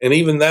thing, and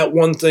even that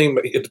one thing,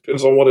 it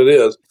depends on what it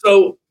is.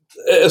 So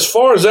as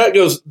far as that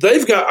goes,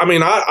 they've got.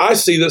 I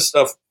see this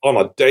stuff on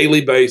a daily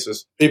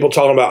basis. People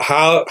talking about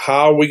how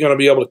are we going to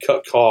be able to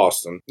cut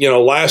costs, and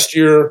last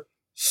year.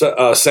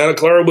 Santa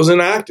Clara was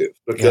inactive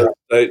because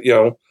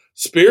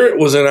Spirit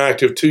was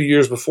inactive 2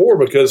 years before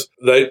because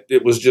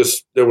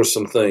there were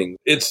some things.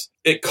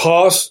 It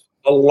costs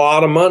a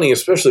lot of money,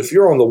 especially if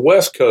you're on the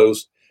West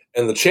Coast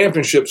and the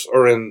championships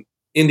are in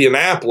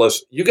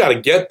Indianapolis. You got to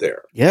get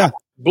there. Yeah,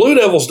 Blue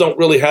Devils don't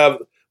really have.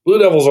 Blue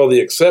Devils are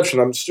the exception.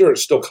 I'm sure it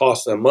still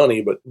costs them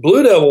money, but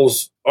Blue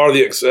Devils are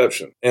the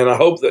exception. And I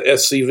hope that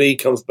SCV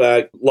comes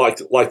back like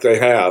they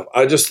have.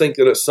 I just think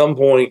that at some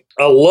point,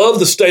 I love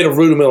the state of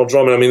rudimental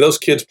drumming. Those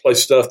kids play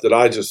stuff that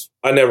I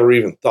never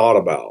even thought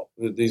about.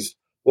 I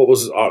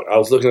was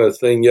looking at a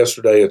thing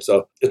yesterday. It's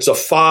a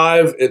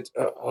 5. It's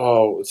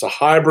a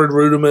hybrid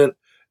rudiment.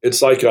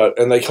 It's like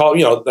and they call,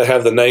 they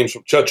have the names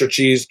from Chutter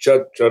Cheese,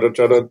 and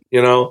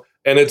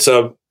it's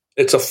a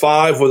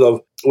 5 with a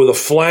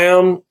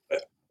flam.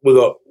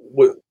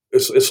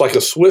 It's like a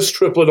Swiss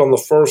triplet on the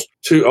first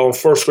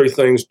 3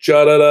 things,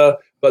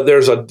 but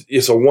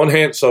it's a one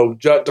hand, so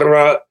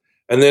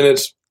and then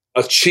it's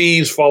a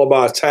cheese followed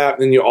by a tap,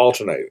 and then you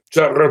alternate.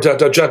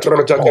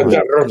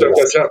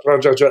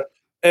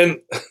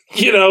 And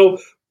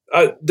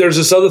there's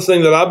this other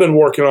thing that I've been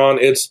working on.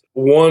 It's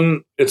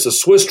a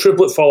Swiss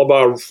triplet followed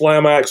by a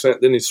flam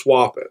accent, then you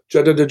swap it.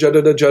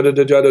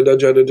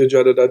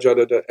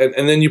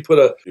 And then you put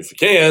a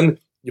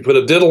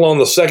diddle on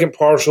the second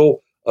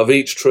partial of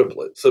each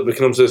triplet, so it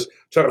becomes this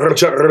like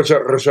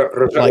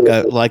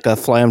a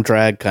flam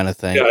drag kind of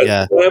thing.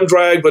 Yeah. Flam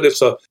drag, but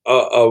it's a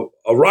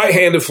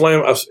right-handed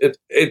flam. I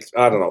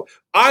don't know.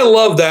 I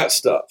love that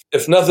stuff.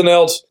 If nothing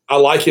else, I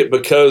like it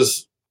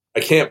because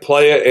I can't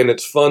play it, and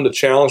it's fun to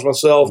challenge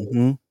myself.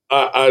 Mm-hmm.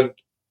 I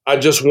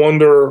just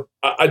wonder.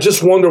 I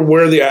just wonder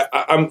where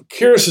I'm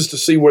curious as to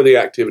see where the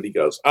activity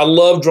goes. I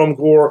love drum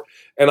corps,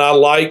 and I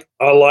like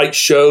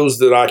shows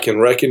that I can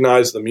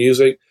recognize the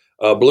music.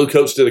 Blue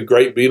Coats did a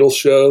great Beatles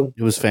show.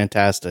 It was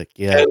fantastic.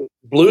 Yeah. And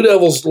Blue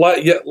Devils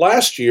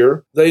last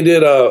year, they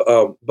did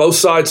Both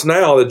Sides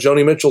Now, the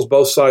Joni Mitchell's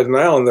Both Sides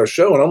Now in their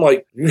show. And I'm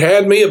like, you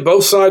had me at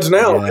Both Sides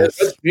Now. Yes.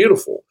 That's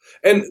beautiful.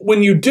 And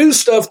when you do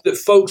stuff that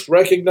folks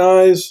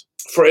recognize,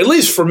 at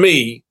least for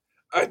me,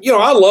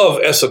 I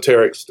love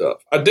esoteric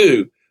stuff. I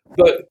do.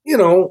 But,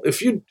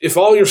 if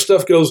all your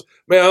stuff goes,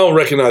 man, I don't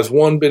recognize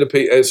one bit of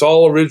it's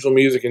all original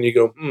music, and you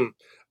go,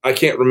 I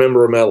can't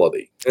remember a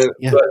melody. And,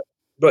 yeah.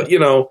 But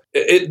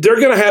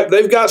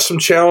they've got some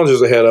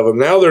challenges ahead of them.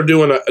 Now they're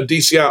doing a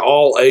DCI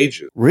all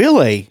ages.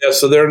 Really? Yeah,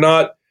 so they're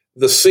not,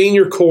 the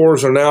senior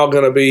corps are now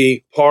going to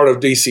be part of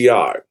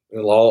DCI.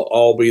 It'll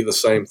all be the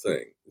same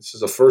thing. This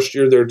is the first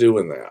year they're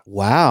doing that.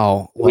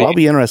 Wow. Well, I'll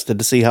be interested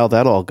to see how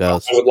that all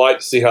goes. I would like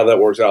to see how that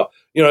works out.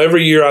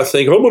 Every year I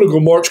think, I'm going to go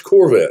march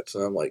Corvettes.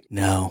 And I'm like,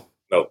 No.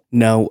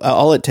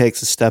 All it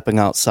takes is stepping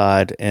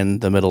outside in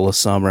the middle of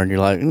summer, and you're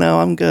like,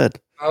 no, I'm good.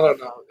 I don't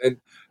know. And,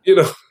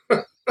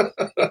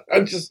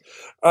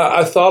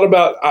 I thought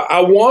about,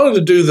 I wanted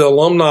to do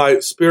the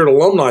Spirit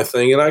alumni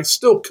thing, and I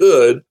still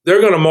could.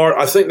 They're going to march,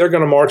 I think they're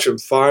going to march in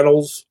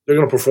finals. They're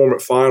going to perform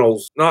at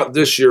finals, not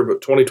this year,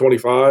 but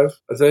 2025,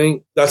 I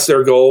think. That's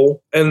their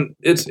goal. And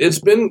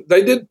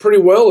they did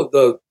pretty well at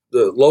the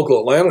local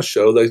Atlanta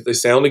show. They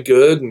sounded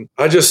good. And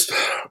I just,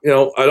 I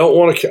don't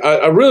want to,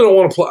 I really don't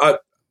want to play.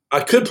 I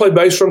could play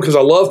bass drum because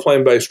I love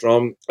playing bass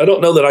drum. I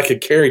don't know that I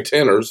could carry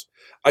tenors.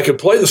 I could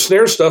play the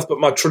snare stuff, but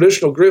my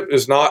traditional grip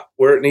is not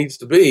where it needs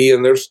to be,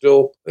 and they're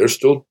still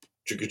chugga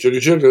chugga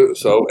chugga.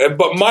 So,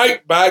 but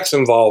Mike Back's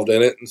involved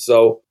in it, and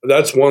so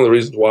that's one of the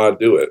reasons why I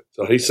do it.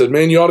 So he said,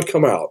 "Man, you ought to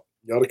come out.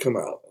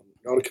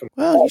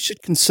 Well, you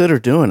should consider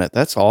doing it.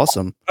 That's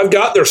awesome. I've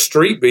got their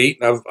street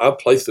beat, and I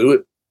play through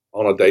it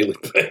on a daily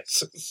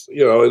basis.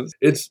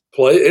 It's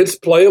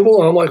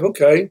playable, and I'm like,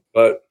 okay,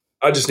 but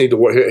I just need to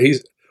work.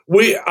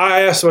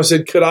 I asked him, I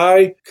said, could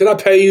I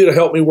pay you to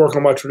help me work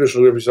on my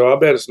traditional grip? So I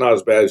bet it's not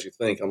as bad as you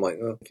think. I'm like,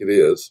 oh, it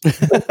is.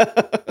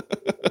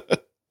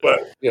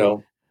 But,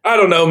 I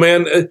don't know,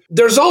 man.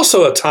 There's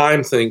also a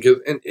time thing.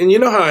 And you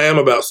know how I am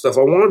about stuff.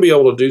 I want to be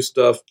able to do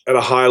stuff at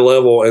a high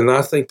level. And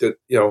I think that,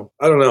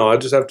 I don't know. I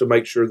just have to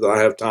make sure that I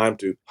have time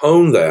to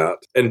hone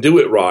that and do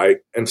it right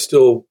and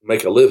still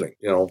make a living,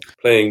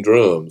 playing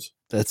drums.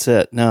 That's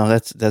it. No,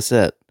 that's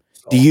it.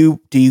 Do you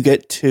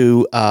get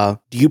to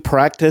do you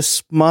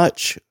practice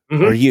much?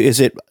 Mm-hmm. Or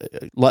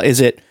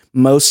is it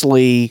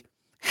mostly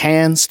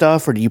hand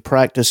stuff, or do you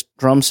practice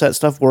drum set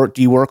stuff?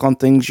 Do you work on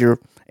things you're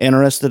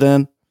interested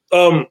in?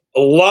 A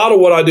lot of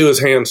what I do is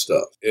hand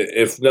stuff.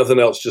 If nothing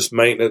else, just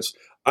maintenance.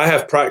 I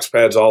have practice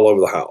pads all over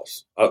the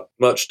house,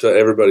 much to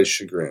everybody's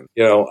chagrin.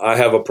 I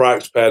have a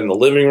practice pad in the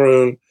living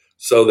room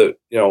so that,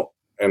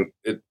 and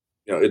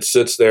it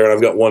sits there, and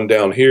I've got one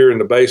down here in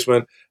the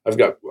basement. I've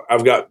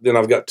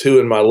got two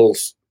in my little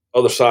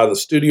other side of the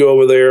studio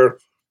over there.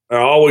 I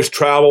always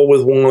travel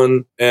with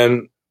one.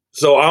 And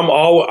so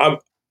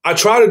I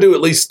try to do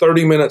at least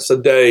 30 minutes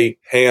a day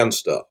hand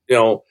stuff.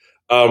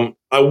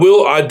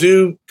 I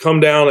do come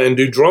down and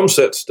do drum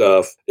set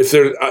stuff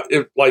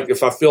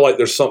if I feel like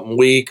there's something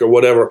weak or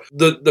whatever.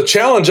 The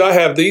challenge I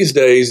have these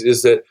days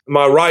is that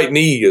my right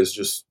knee is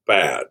just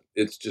bad.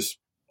 It's just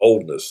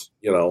oldness,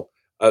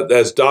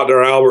 as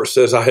Dr. Albert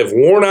says, I have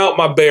worn out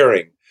my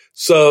bearing.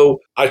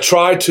 So I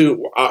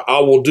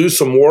will do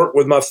some work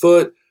with my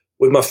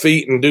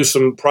feet and do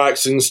some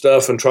practicing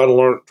stuff and try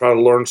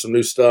to learn some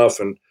new stuff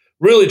and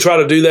really try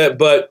to do that.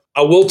 But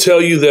I will tell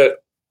you that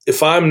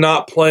if I'm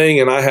not playing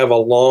and I have a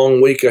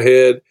long week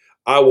ahead,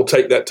 I will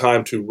take that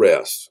time to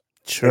rest.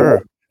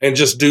 Sure. And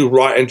just do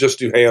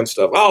hand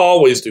stuff. I'll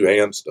always do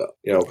hand stuff,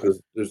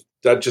 because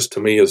that just to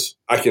me is,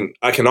 I can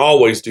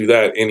always do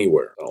that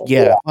anywhere.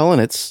 Yeah. Well,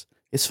 and it's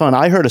fun.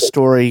 I heard a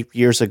story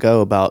years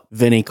ago about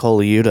Vinny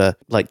Colaiuta,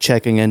 like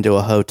checking into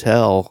a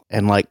hotel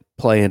and like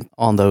playing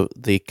on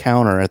the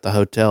counter at the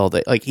hotel.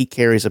 He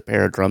carries a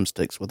pair of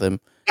drumsticks with him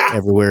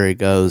everywhere he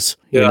goes.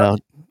 Yeah.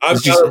 I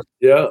don't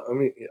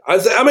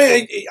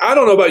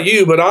know about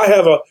you, but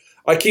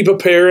I keep a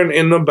pair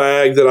in the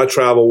bag that I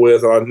travel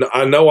with.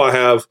 I know I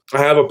have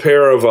a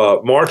pair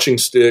of marching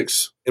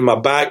sticks in my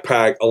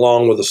backpack,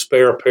 along with a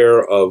spare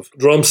pair of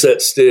drum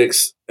set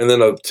sticks, and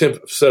then a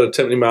set of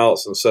timpani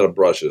mallets and a set of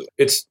brushes.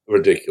 It's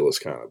ridiculous,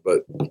 kind of,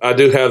 but I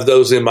do have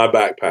those in my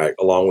backpack,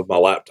 along with my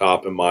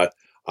laptop and my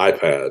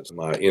iPads and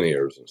my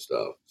in-ears and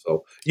stuff.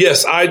 So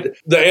yes,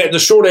 the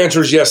short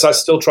answer is yes. I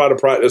still try to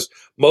practice.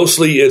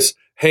 Mostly it's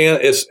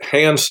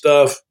hand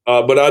stuff.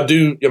 But I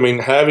do,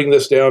 having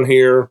this down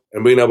here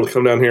and being able to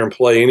come down here and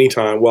play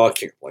anytime. Well, I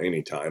can't play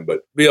anytime,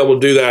 but be able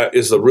to do that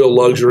is the real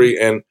luxury.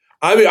 And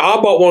I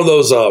bought one of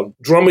those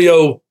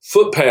Drumeo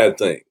foot pad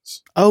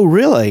things. Oh,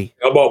 really?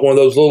 I bought one of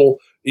those little.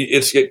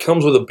 It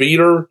comes with a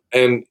beater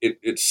and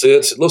it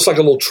sits. It looks like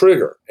a little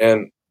trigger.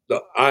 And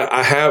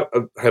I have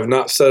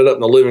not set it up in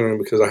the living room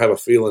because I have a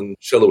feeling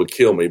Sheila would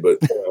kill me. But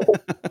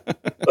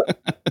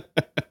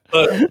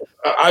but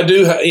I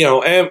do,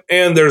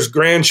 and there's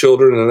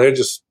grandchildren, and they're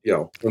just,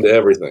 into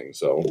everything.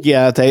 So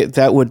yeah,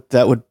 that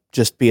would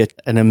just be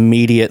an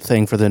immediate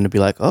thing for them to be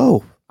like,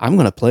 oh, I'm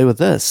going to play with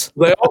this.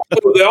 They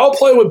all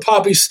play with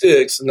poppy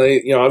sticks, and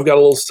I've got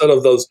a little set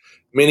of those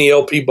mini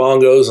LP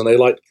bongos, and they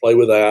like to play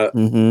with that.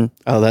 Mm-hmm.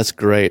 Oh, that's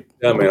great.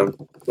 Yeah, man.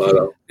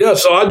 But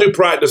so I do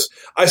practice.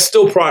 I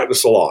still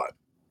practice a lot.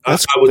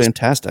 That's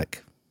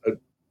fantastic.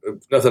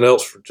 If nothing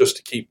else, just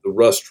to keep the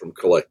rust from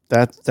collecting.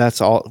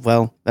 That's all.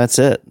 Well, that's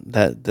it.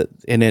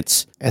 And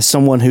it's, as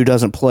someone who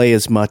doesn't play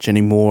as much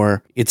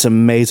anymore, it's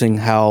amazing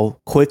how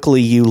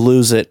quickly you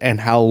lose it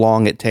and how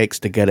long it takes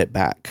to get it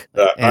back.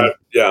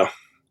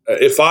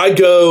 If I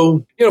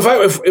go,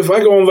 if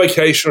I go on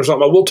vacation or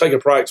something, I will take a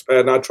practice pad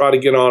and I try to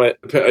get on it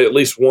at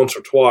least once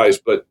or twice.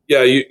 But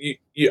yeah,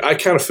 I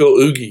kind of feel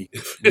oogie.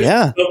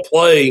 Yeah, I'll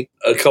play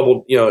a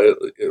couple,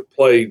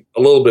 play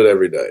a little bit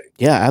every day.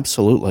 Yeah,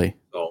 absolutely.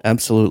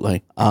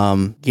 Absolutely.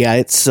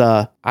 It's,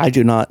 I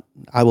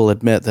will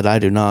admit that I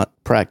do not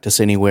practice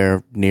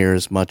anywhere near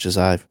as much as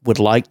I would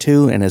like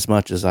to and as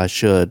much as I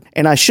should.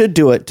 And I should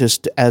do it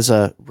just as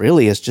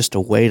just a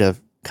way to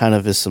kind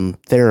of as some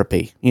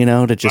therapy,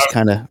 to just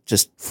kind of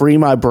just free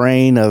my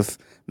brain of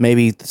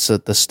maybe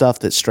the stuff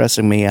that's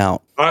stressing me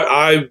out.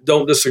 I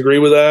don't disagree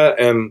with that,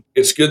 and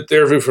it's good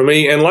therapy for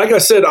me. And like I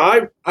said,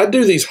 I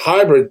do these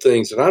hybrid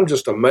things, and I'm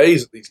just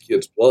amazed that these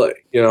kids play.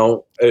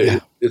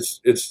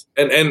 It's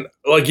and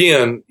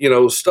again,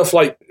 stuff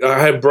like I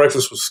had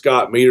breakfast with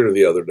Scott Meter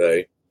the other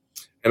day,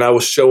 and I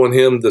was showing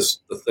him the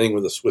thing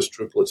with the Swiss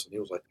triplets, and he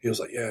was like,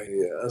 yeah.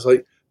 I was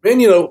like, man,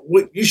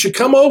 you should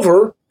come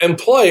over and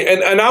play.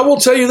 And I will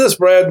tell you this,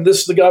 Brad, and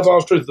this is the God's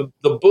honest truth.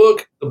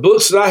 The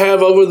books that I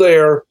have over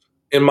there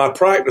in my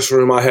practice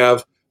room, I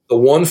have the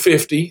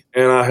 150,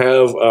 and I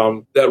have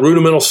that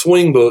rudimental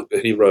swing book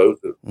that he wrote,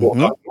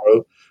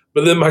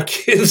 But then my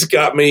kids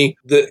got me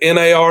the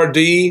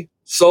NARD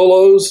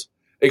solos,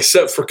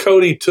 except for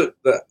Cody took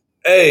the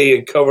A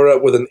and covered it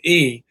up with an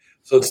E,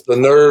 so it's the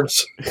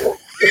Nerds.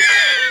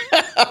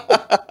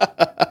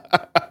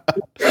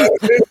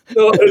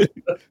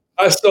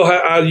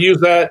 I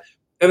use that.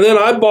 And then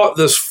I bought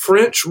this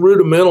French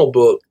rudimental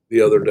book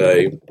the other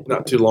day,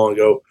 not too long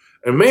ago.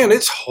 And man,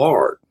 it's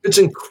hard. It's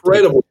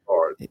incredibly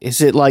hard.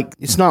 Is it like,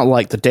 it's not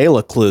like the De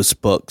La Cluse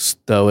books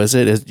though, is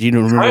it? Do you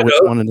remember which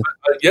one?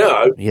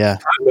 Yeah.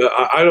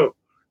 I don't,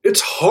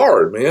 it's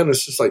hard, man.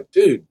 It's just like,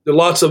 dude, there are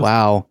lots of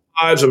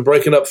fives and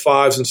breaking up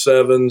fives and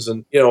sevens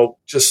and,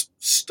 just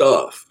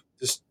stuff,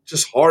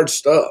 just hard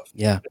stuff.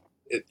 Yeah.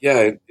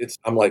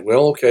 I'm like,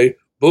 well, okay,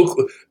 book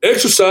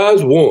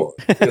exercise 1.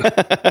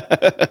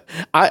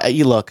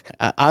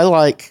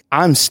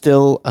 I'm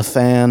still a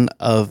fan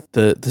of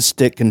the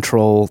stick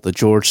control, the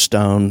George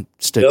Stone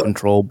stick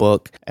control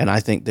book. And I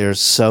think there's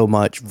so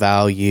much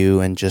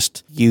value in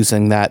just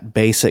using that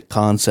basic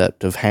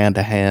concept of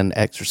hand-to-hand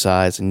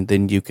exercise. And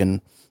then you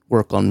can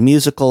work on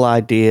musical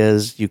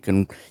ideas. You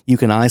can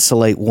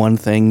isolate one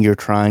thing you're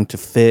trying to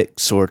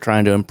fix or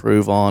trying to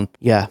improve on.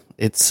 Yeah.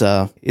 It's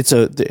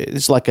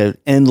like an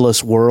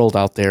endless world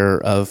out there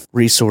of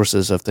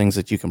resources of things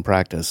that you can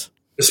practice.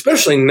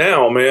 Especially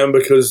now, man,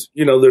 because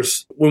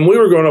when we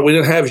were growing up, we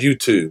didn't have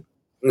YouTube,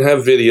 we didn't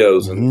have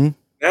videos, and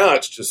now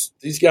it's just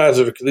these kids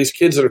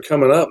that are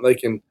coming up.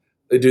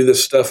 They do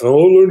this stuff, and I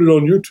learned it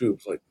on YouTube.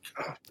 It's like,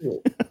 God,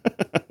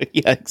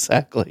 yeah,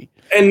 exactly.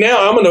 And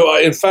now I'm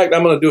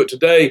gonna do it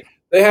today.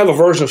 They have a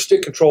version of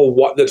stick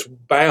control that's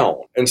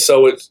bound, and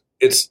so it's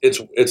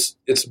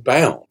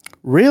bound.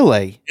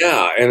 Really?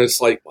 Yeah, and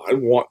it's like, I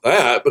want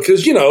that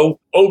because,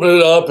 open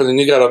it up and then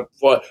you got to,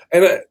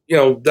 and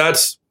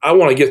I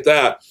want to get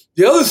that.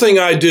 The other thing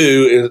I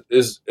do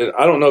is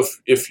I don't know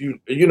if you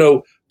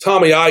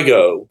Tommy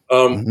Igoe,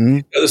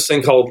 he's got this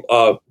thing called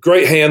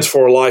Great Hands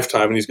for a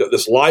Lifetime, and he's got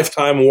this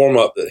lifetime warm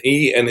up that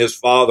he and his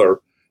father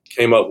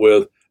came up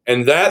with,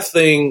 and that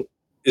thing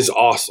is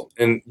awesome.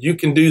 And you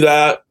can do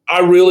that.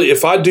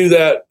 If I do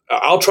that,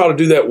 I'll try to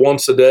do that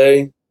once a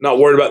day. Not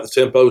worried about the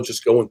tempo,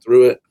 just going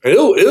through it. And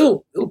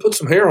it'll put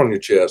some hair on your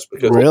chest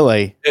because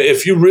really,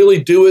 if you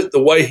really do it the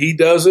way he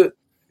does it,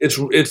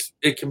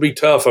 it can be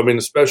tough. I mean,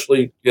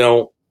 especially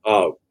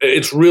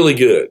it's really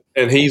good.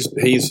 And he's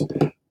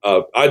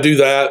I do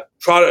that.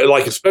 Try to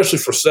especially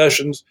for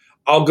sessions.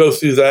 I'll go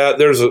through that.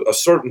 There's a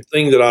certain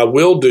thing that I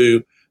will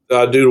do that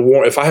I do to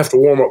warm. If I have to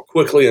warm up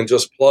quickly and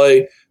just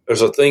play,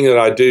 there's a thing that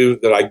I do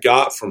that I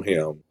got from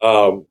him.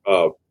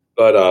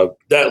 But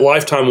that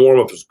lifetime warm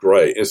up is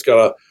great. It's got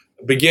a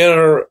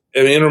beginner,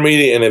 an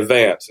intermediate, and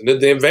advanced.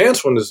 And the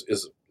advanced one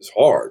is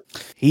hard.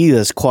 He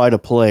is quite a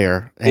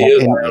player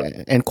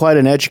and quite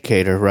an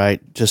educator, right?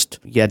 Just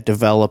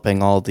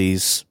developing all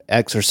these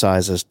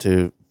exercises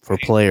for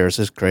players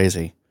is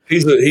crazy.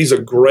 He's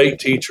a great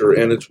teacher,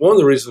 and it's one of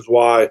the reasons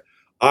why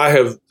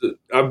I've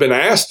been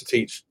asked to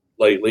teach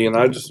lately, and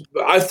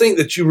I think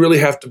that you really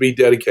have to be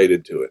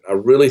dedicated to it. I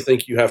really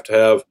think you have to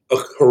have a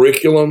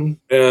curriculum,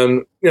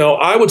 and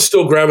I would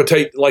still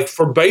gravitate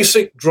for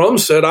basic drum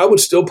set. I would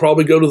still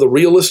probably go to the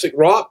Realistic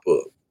Rock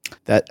book.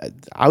 That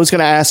I was going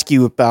to ask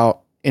you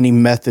about any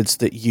methods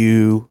that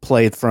you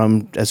played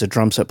from as a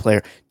drum set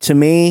player. To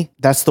me,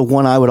 that's the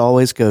one I would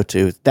always go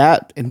to.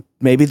 That and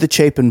maybe the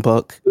Chapin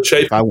book. The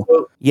Chapin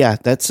book. Yeah,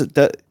 that's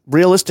the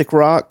Realistic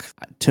Rock.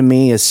 To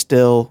me, is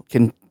still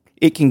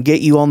It can get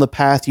you on the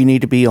path you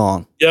need to be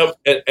on. Yep,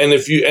 and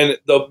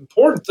the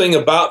important thing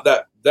about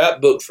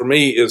that book for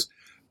me is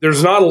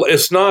it's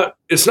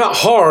not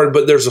hard,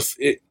 but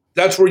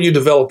that's where you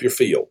develop your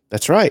feel.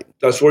 That's right.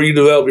 That's where you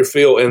develop your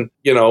feel, and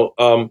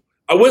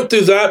I went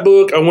through that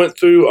book. I went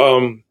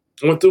through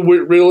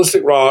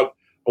Realistic Rock.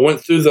 I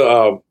went through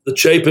the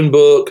Chapin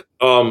book.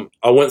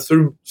 I went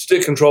through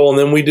stick control, and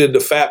then we did the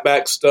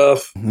fatback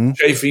stuff,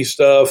 Chafee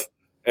stuff,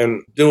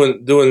 and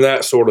doing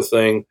that sort of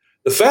thing.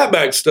 The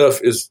fatback stuff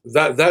is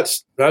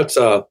that's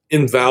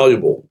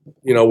invaluable.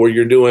 Where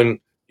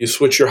you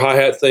switch your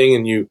hi-hat thing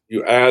and you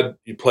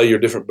play your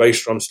different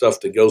bass drum stuff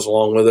that goes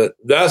along with it.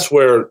 That's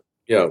where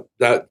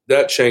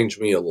that changed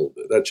me a little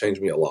bit. That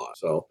changed me a lot.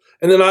 So,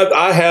 and then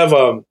I have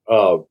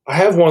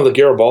one of the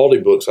Garibaldi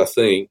books. I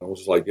think I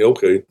was like,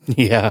 okay,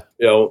 yeah,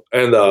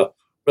 and but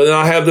then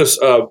I have this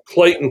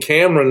Clayton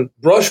Cameron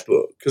brush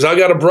book because I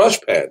got a brush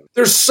pad.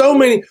 There's so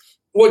many.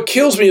 What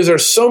kills me is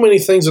there's so many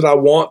things that I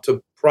want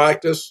to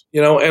practice,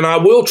 and I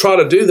will try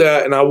to do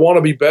that, and I want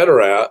to be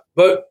better at.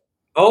 But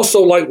I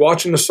also like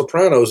watching The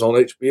Sopranos on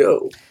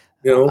HBO.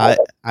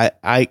 I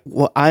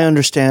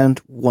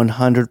understand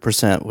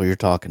 100% what you're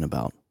talking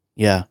about.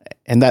 Yeah,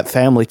 and that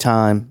family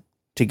time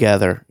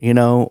together,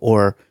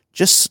 or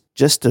just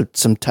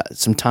some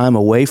time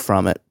away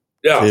from it.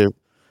 Yeah,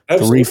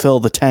 to refill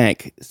the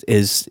tank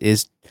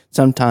is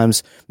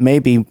sometimes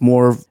maybe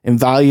more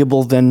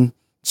invaluable than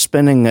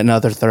spending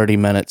another 30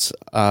 minutes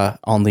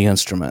on the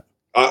instrument.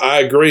 I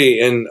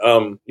agree, and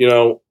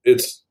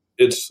it's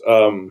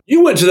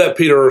you went to that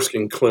Peter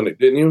Erskine clinic,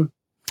 didn't you?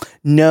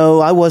 No,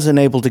 I wasn't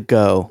able to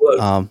go.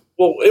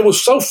 Well, it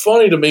was so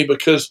funny to me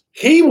because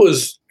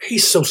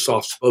he's so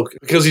soft spoken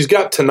because he's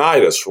got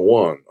tinnitus for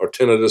one, or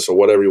tinnitus, or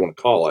whatever you want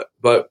to call it.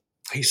 But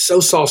he's so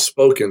soft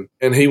spoken,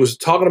 and he was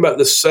talking about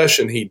this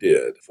session he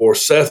did for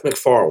Seth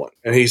MacFarlane,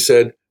 and he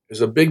said it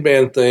was a big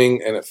band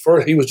thing, and at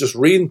first he was just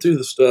reading through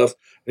the stuff,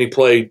 and he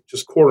played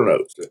just quarter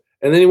notes.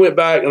 And then he went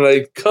back and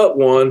they cut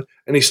one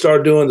and he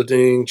started doing the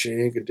ding,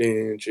 ching, a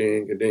ding,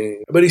 ching, a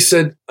ding. But he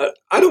said, I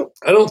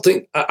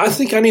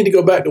think I need to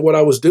go back to what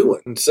I was doing.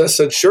 And Seth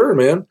said, sure,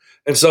 man.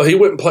 And so he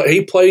went and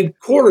he played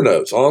quarter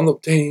notes on the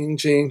ding,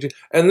 ching, ching.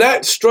 And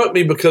that struck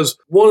me because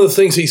one of the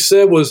things he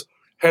said was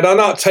had I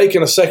not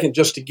taken a second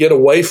just to get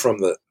away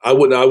from it, I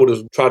would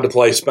have tried to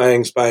play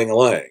Spang,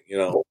 Spang-a-lang,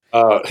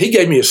 he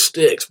gave me his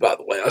sticks, by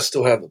the way. I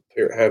still have the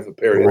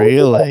pair.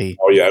 Really?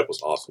 Oh yeah, it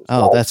was awesome.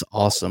 That's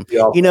awesome.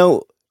 Yeah.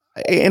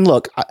 And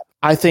look,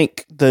 I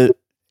think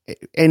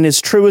and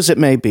as true as it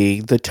may be,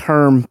 the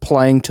term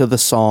playing to the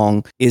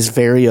song is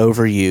very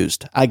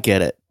overused. I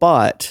get it.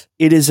 But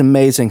it is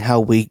amazing how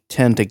we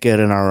tend to get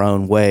in our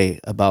own way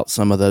about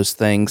some of those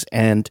things.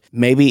 And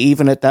maybe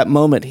even at that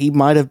moment, he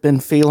might have been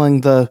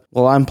feeling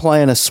I'm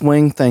playing a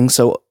swing thing.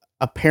 So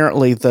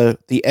apparently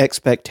the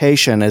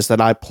expectation is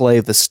that I play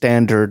the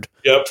standard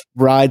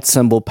ride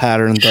cymbal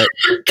pattern that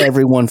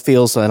everyone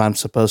feels that I'm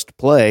supposed to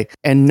play.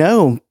 And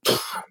no,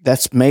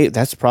 that's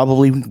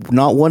probably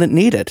not what it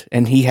needed.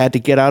 And he had to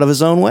get out of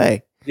his own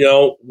way.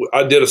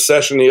 I did a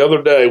session the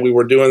other day. We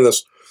were doing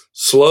this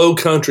slow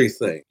country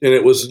thing, and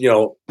it was,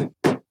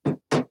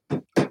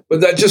 but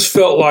that just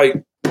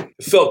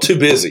felt too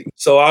busy.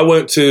 So I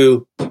went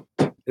to, and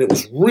it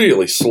was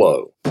really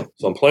slow.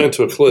 So I'm playing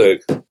to a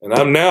click, and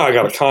I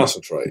got to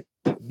concentrate.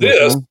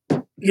 This,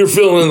 you're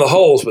filling in the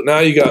holes, but now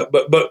you got,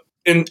 but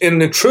in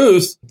the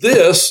truth,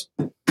 this,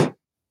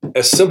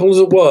 as simple as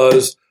it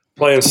was,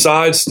 playing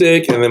side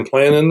stick and then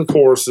playing in the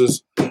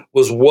choruses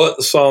was what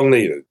the song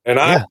needed. And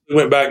I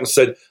went back and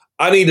said,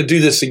 I need to do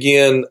this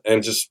again,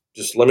 and just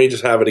let me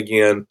just have it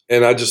again.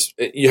 And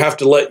you have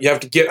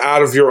to get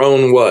out of your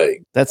own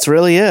way. That's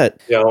really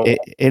it.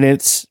 And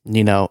it's,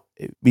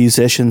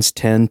 musicians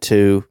tend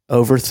to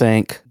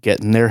overthink, get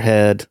in their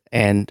head.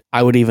 And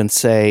I would even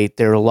say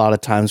there are a lot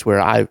of times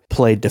where I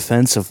play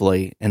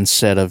defensively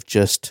instead of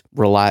just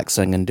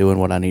relaxing and doing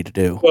what I need to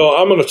do. Well,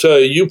 I'm going to tell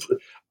you,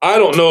 I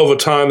don't know of a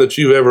time that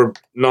you've ever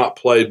not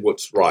played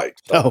what's right.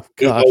 Oh,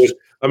 gosh.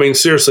 I mean,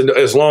 seriously,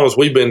 as long as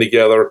we've been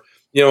together,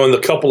 in the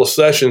couple of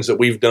sessions that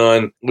we've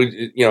done,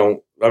 I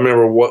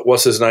remember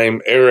what's his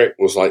name? Eric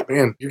was like,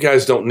 man, you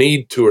guys don't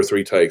need 2 or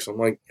 3 takes. I'm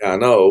like, yeah, I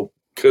know,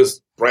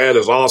 because Brad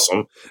is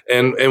awesome.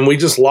 And we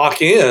just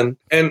lock in,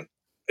 and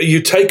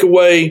you take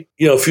away,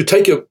 if you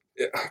take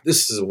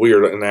this is a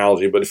weird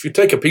analogy, but if you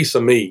take a piece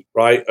of meat,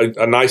 right,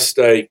 a nice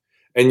steak,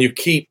 and you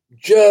keep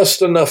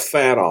just enough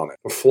fat on it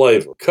for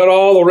flavor, cut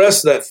all the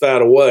rest of that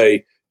fat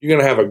away, you're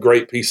going to have a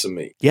great piece of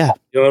meat. Yeah.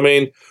 You know what I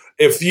mean?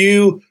 If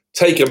you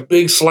take a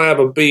big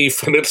slab of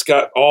beef and it's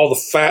got all the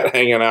fat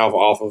hanging out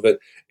off of it,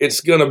 it's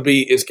going to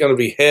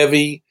be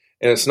heavy,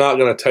 and it's not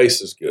going to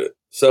taste as good.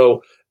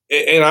 So,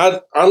 and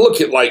I look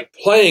at like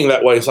playing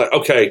that way. It's like,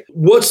 okay,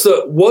 what's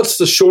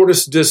the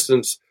shortest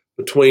distance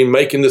between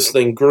making this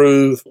thing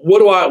groove?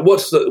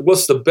 What's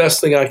the best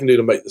thing I can do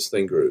to make this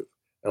thing groove?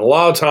 And a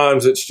lot of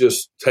times it's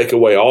just take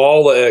away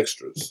all the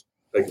extras.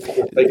 Take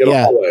it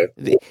all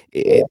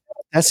away.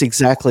 That's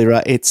exactly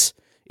right.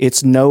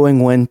 It's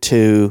knowing when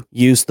to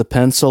use the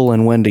pencil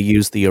and when to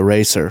use the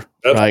eraser.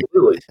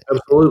 Absolutely. Right?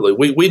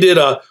 Absolutely. We did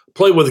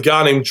play with a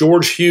guy named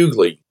George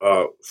Hughley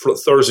for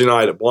Thursday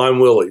night at Blind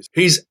Willie's.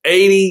 He's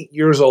 80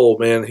 years old,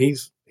 man.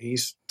 He's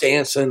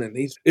dancing, and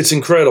it's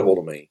incredible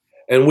to me.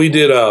 And we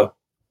did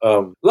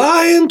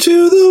Lying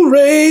to the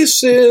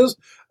Races.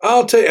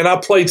 And I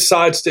played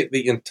side stick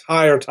the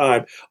entire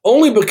time,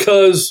 only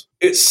because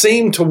it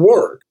seemed to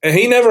work. And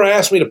he never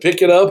asked me to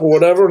pick it up or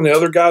whatever, and the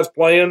other guys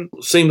playing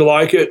seemed to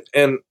like it,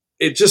 and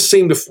it just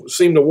seemed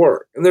to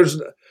work. And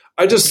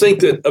I just think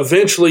that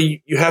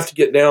eventually you have to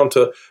get down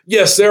to,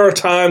 yes, there are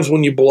times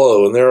when you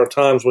blow, and there are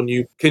times when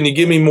can you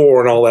give me more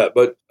and all that.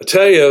 But I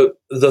tell you,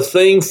 the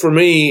thing for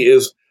me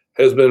has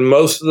been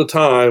most of the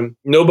time,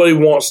 nobody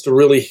wants to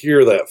really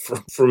hear that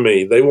from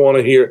me. They want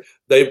to hear,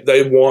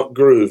 they want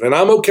groove, and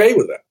I'm okay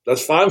with that.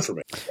 That's fine for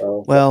me.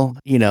 Well,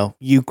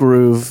 you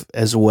groove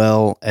as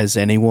well as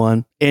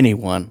anyone.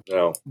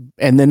 No.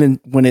 And then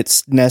when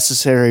it's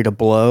necessary to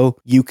blow,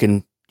 you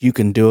can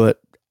do it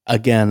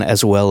again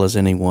as well as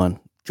anyone,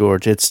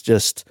 George. It's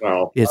just,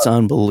 it's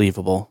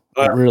unbelievable.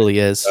 It really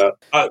is.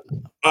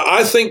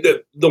 I think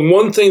that the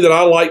one thing that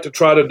I like to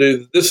try to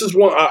do, this is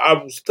one I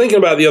was thinking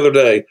about the other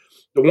day.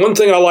 The one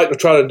thing I like to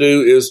try to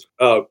do is,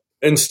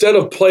 instead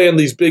of playing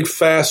these big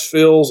fast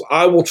fills,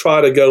 I will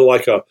try to go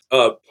like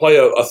play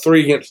a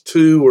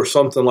 3-2 or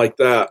something like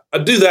that. I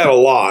do that a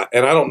lot,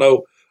 and I don't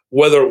know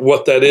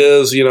what that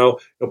is,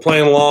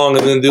 playing along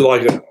and then do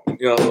like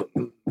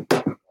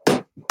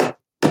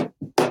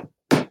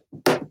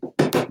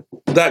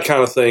that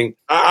kind of thing.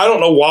 I don't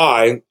know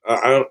why.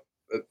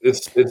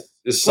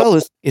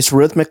 It's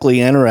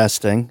rhythmically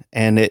interesting,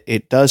 and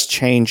it does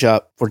change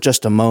up for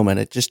just a moment.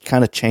 It just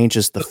kind of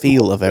changes the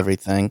feel of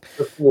everything.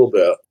 Just a little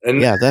bit. And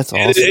yeah, that's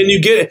awesome. And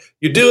you do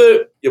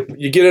it,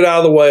 you get it out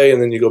of the way,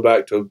 and then you go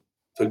back to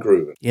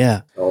grooving.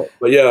 Yeah.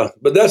 But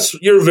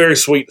you're very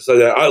sweet to say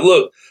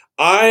that.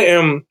 I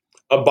am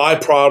a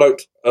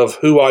byproduct of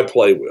who I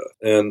play with.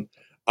 And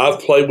I've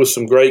played with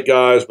some great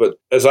guys, but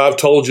as I've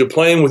told you,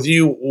 playing with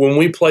you, when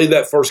we played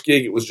that first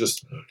gig, it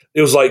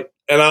was like,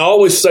 and I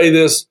always say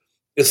this,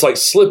 it's like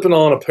slipping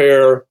on a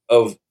pair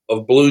of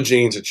blue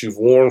jeans that you've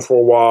worn for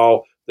a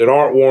while that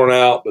aren't worn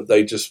out, but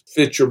they just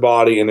fit your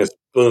body, and it's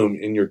boom,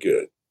 and you're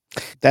good.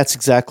 That's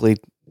exactly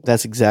it.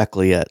 That's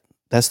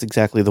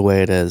exactly the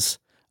way it is.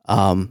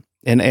 And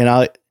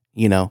I,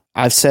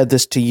 I've said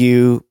this to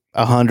you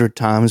 100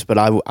 times, but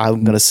I'm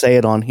going to say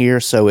it on here.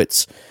 So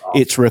it's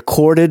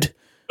recorded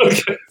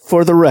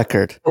for the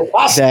record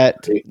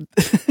that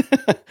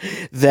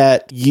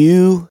that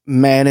you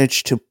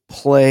managed to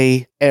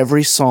play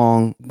every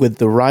song with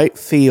the right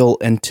feel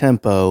and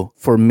tempo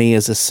for me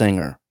as a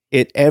singer.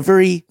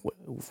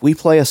 We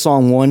play a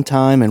song one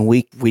time and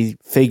we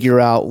figure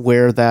out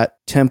where that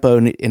tempo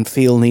and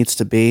feel needs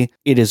to be.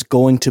 It is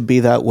going to be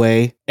that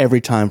way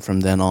every time from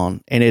then on.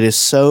 And it is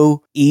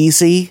so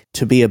easy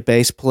to be a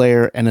bass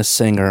player and a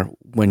singer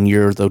when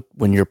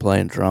you're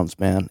playing drums,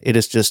 man. It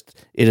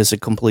is a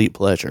complete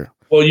pleasure.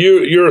 Well,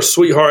 you're a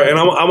sweetheart, and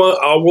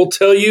I will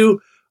tell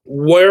you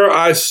where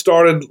I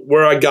started,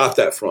 where I got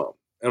that from,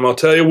 and I'll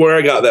tell you where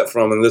I got that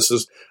from. And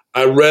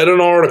I read an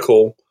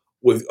article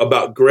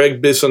about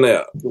Greg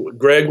Bissonette.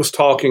 Greg was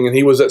talking, and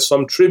he was at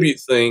some tribute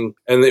thing,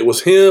 and it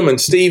was him and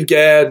Steve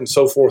Gadd and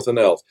so forth and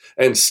else.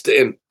 And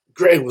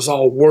Greg was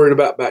all worried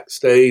about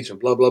backstage and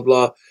blah, blah,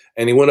 blah.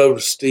 And he went over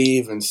to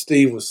Steve, and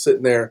Steve was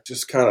sitting there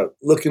just kind of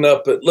looking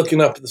up at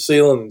the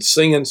ceiling and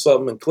singing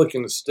something and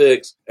clicking the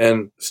sticks.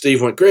 And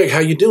Steve went, "Greg, how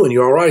you doing?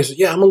 You all right?" He said,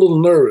 "Yeah, I'm a little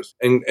nervous."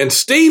 And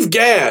Steve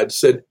Gadd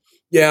said,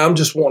 "Yeah, I'm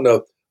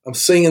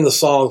singing the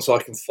song so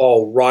I can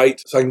fall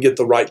right, so I can get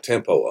the right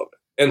tempo of it."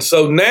 And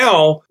so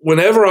now,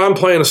 whenever I'm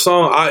playing a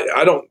song,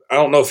 I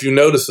don't know if you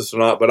notice this or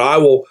not, but I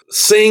will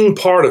sing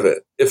part of it.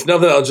 If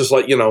nothing, I'll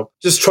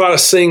just try to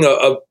sing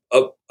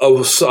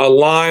a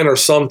line or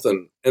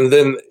something. And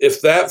then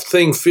if that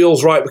thing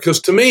feels right,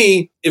 because to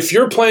me, if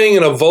you're playing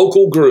in a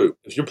vocal group,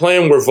 if you're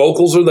playing where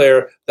vocals are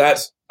there, I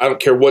don't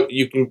care what,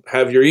 you can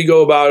have your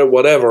ego about it,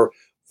 whatever.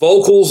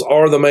 Vocals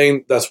are the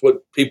main, that's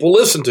what people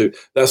listen to.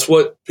 That's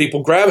what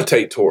people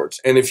gravitate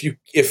towards. And if you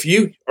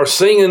are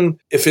singing,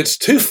 if it's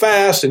too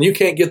fast and you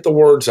can't get the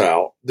words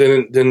out,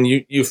 then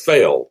you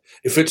failed.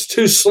 If it's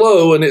too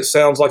slow and it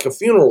sounds like a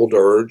funeral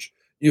dirge,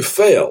 you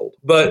failed.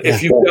 But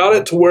if you've got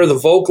it to where the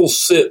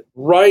vocals sit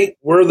right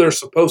where they're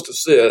supposed to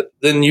sit,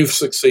 then you've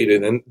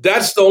succeeded. And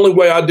that's the only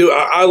way I do it.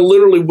 I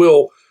literally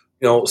will,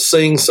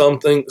 sing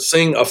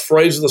a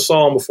phrase of the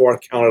song before I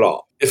count it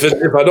off. If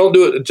I don't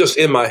do it just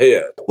in my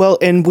head. Well,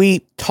 and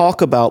we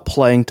talk about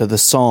playing to the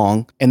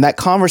song, and that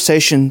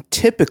conversation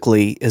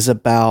typically is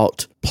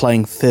about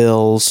playing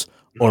fills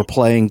or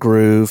playing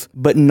groove,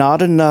 but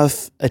not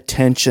enough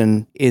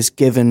attention is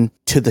given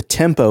to the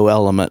tempo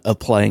element of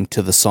playing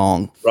to the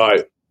song.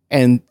 Right.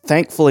 And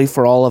thankfully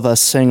for all of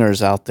us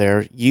singers out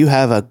there, you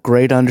have a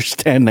great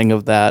understanding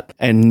of that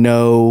and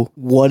know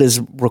what is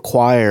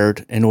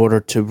required in order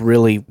to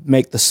really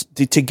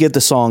to give the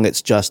song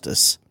its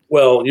justice.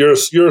 Well, you're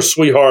a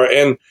sweetheart.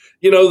 And,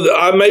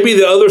 maybe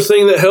the other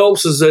thing that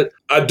helps is that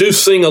I do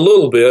sing a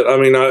little bit. I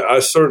mean, I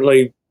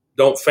certainly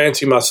don't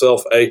fancy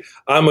myself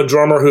I'm a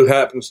drummer who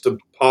happens to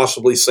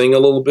possibly sing a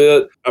little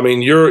bit. I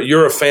mean,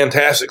 you're a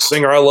fantastic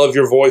singer. I love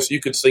your voice. You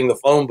could sing the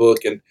phone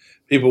book and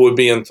people would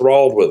be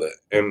enthralled with it.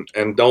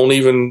 And don't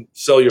even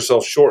sell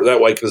yourself short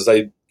that way because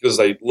they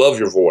love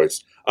your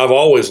voice. I've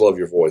always loved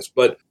your voice.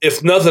 But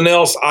if nothing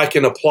else, I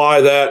can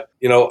apply that.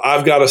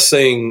 I've got to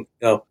sing,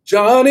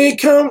 Johnny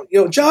come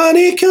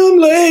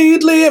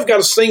lately. I've got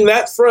to sing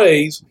that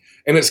phrase.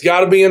 And it's got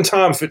to be in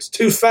time. If it's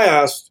too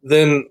fast,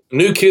 then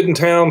New Kid in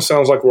Town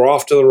sounds like we're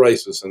off to the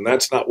races, and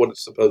that's not what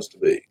it's supposed to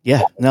be.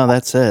 Yeah, no,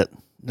 that's it.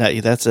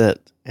 That's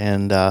it.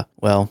 And,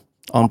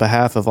 on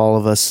behalf of all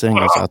of us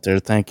singers out there,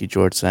 thank you,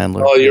 George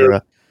Sandler. Oh,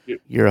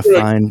 you're a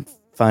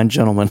fine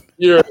gentleman.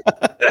 You're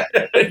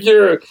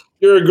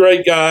a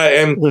great guy.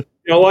 And,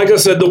 like I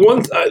said, one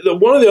of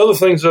the other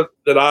things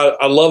that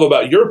I love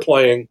about your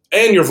playing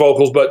and your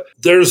vocals, but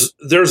there's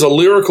a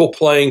lyrical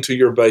playing to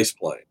your bass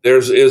playing.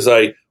 Is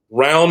a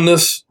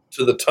roundness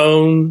to the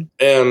tone,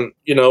 and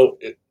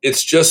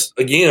it's just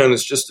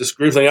this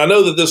groove thing. I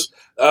know that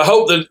I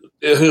hope that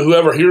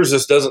whoever hears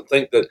this doesn't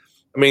think that.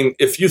 I mean,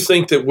 if you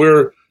think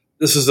that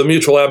this is a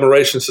mutual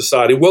admiration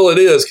society, well, it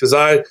is, because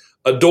I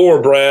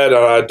adore Brad.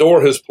 I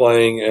adore his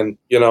playing, and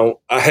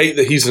I hate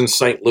that he's in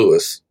St.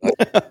 Louis.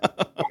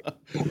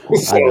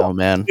 I know,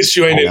 man.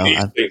 You ain't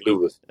in St.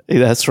 Louis.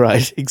 That's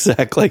right,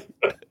 exactly.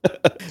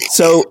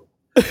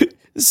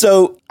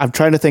 So I'm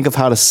trying to think of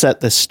how to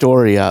set this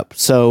story up.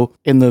 So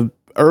in the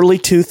early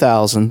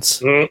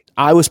 2000s,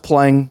 I was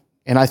playing,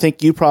 and I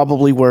think you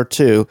probably were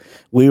too.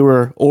 We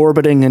were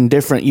orbiting in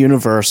different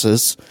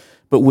universes,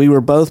 but we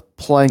were both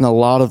playing a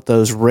lot of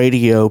those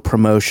radio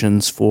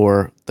promotions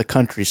for the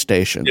country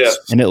stations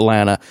in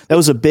Atlanta. That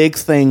was a big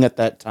thing at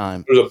that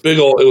time.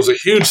 It was a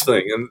huge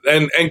thing.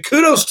 And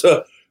kudos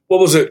to, what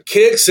was it,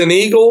 Kicks and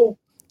Eagle?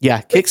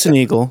 Yeah, Kicks and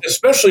Eagle.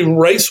 Especially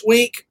race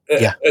week.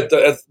 Yeah.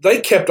 They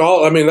kept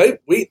all, I mean,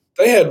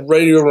 they had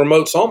radio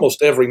remotes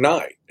almost every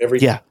night.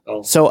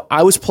 So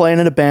I was playing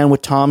in a band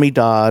with Tommy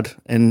Dodd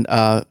and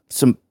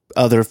some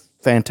other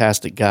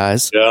fantastic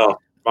guys. Yeah.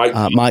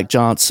 Mike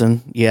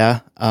Johnson.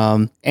 Yeah.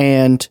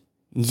 And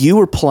you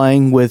were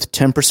playing with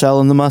Tim Purcell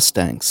and the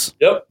Mustangs.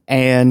 Yep.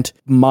 And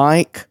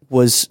Mike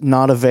was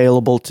not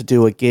available to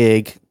do a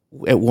gig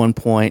at one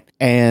point,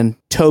 and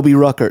Toby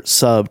Ruckert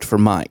subbed for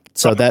Mike.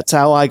 So that's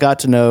how I got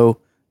to know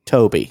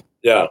Toby.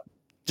 Yeah.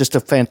 Just a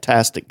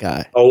fantastic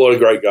guy. Oh, what a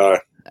great guy.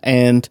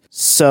 And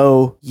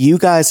so you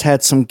guys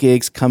had some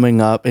gigs coming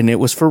up, and it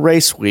was for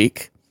Race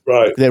Week.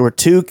 Right.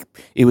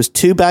 It was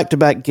two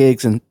back-to-back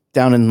gigs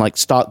down in like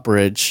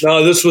Stockbridge.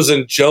 No, this was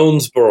in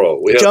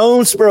Jonesboro.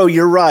 Jonesboro,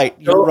 you're right.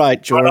 You're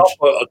right, George.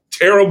 A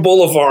Terra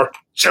Boulevard.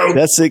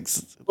 That's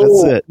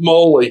it.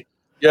 Moly.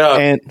 Yeah.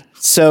 And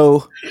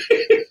so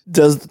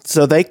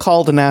they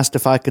called and asked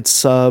if I could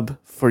sub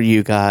for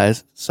you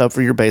guys, sub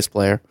for your bass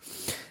player.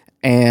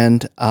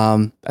 And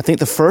I think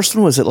the first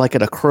one was at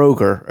a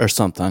Kroger or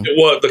something. It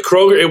was the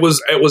Kroger. It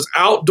was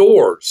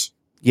outdoors.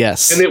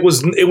 Yes. And it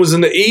was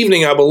in the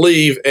evening, I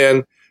believe,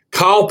 and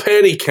Kyle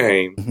Petty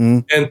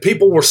came, and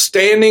people were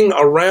standing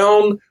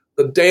around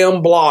the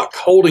damn block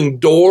holding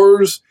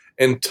doors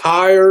and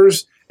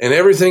tires and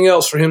everything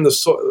else for him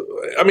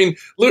to. I mean,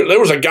 there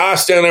was a guy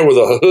standing there with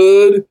a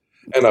hood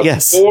and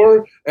a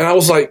door, and I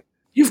was like,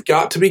 "You've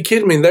got to be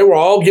kidding me!" And they were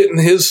all getting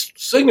his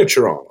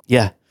signature on them.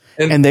 Yeah,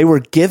 and they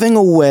were giving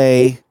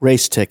away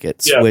race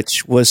tickets,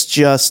 which was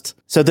just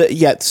so.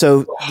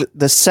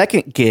 The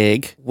second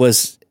gig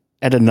was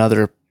at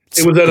another.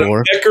 It was at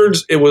an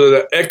Eckerd's. It was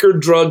at an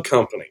Eckerd drug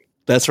company.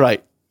 That's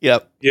right.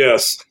 Yep.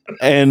 Yes.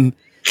 And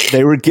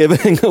they were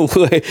giving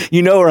away.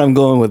 You know where I'm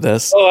going with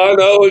this. Oh, I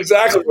know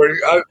exactly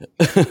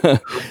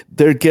where.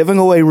 They're giving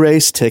away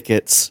race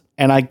tickets,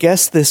 and I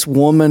guess this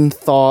woman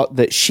thought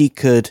that she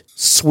could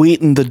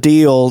sweeten the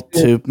deal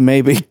to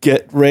maybe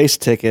get race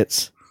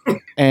tickets.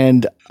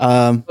 And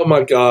oh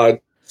my God.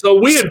 So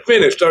we had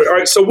finished. All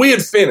right. So we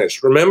had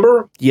finished.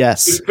 Remember?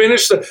 Yes. We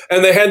finished,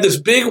 and they had this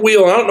big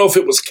wheel. And I don't know if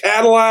it was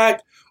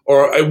Cadillac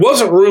or it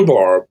wasn't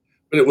Rhubarb,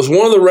 but it was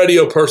one of the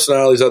radio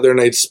personalities out there, and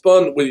they'd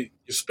spun. You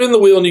spin the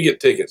wheel and you get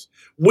tickets.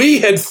 We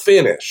had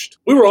finished.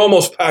 We were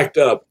almost packed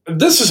up.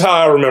 This is how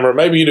I remember it.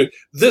 Maybe you do.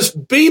 This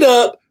beat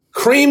up,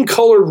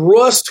 cream-colored,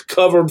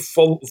 rust-covered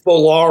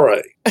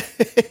Volare.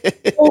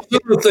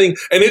 Thing,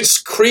 and it's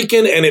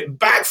creaking, and it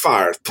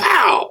backfires.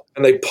 Pow!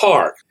 And they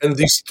park. And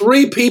these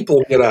three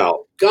people get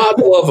out.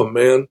 God love them,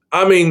 man.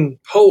 I mean,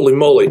 holy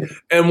moly.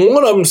 And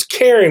one of them's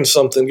carrying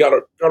something, got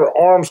her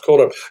arms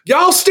curled up.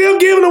 Y'all still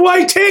giving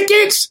away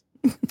tickets?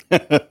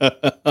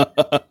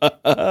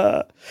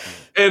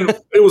 And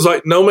it was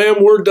like, no, ma'am,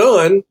 we're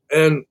done.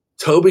 And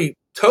Toby,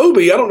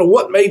 I don't know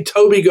what made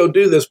Toby go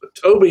do this, but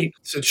Toby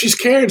said, she's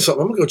carrying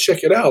something. I'm going to go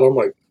check it out. I'm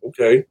like,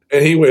 okay.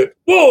 And he went,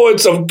 whoa,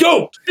 it's a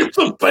goat. It's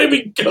a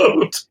baby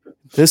goat.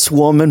 This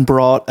woman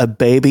brought a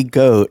baby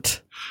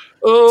goat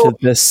to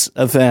this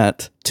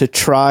event to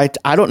try.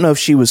 I don't know if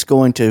she was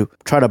going to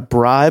try to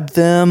bribe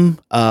them.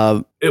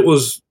 It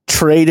was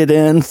traded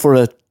in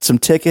for some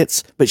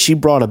tickets, but she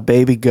brought a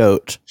baby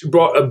goat. She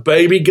brought a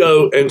baby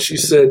goat, and she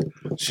said,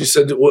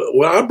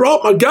 well, I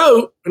brought my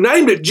goat. I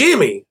named it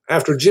Jimmy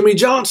after Jimmy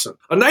Johnson.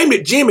 I named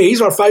it Jimmy.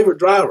 He's our favorite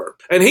driver.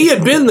 And he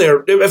had been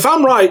there. If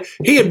I'm right,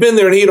 he had been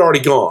there and he had already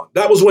gone.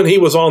 That was when he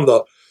was on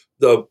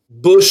the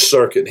Bush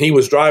circuit. He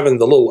was driving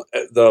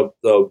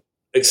the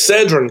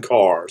Excedrin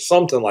car,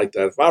 something like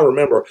that, if I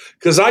remember.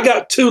 Because I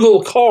got two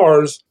little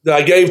cars that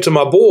I gave to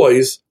my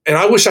boys, and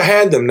I wish I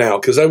had them now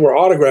because they were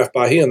autographed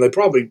by him. They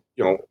probably,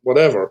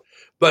 whatever.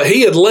 But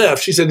he had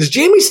left. She said, is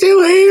Jimmy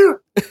still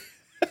here?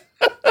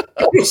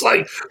 I was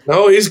like,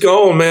 no, he's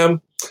gone,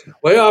 man.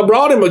 Well, I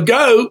brought him a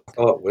goat.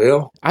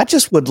 I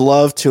just would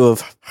love to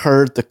have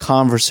heard the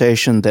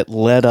conversation that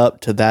led up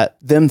to that,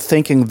 them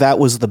thinking that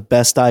was the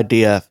best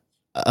idea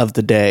of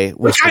the day.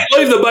 We can't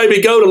leave the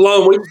baby goat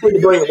alone. We need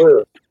to bring it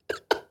with us.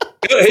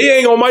 He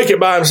ain't gonna make it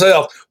by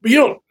himself. But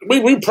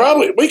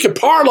we could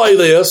parlay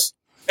this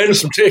into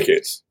some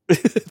tickets.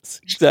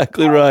 That's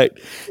exactly right.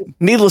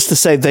 Needless to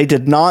say, they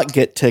did not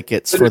get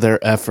tickets for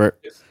their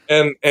effort.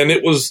 And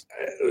it was,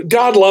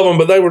 God love them,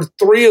 but they were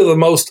three of the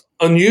most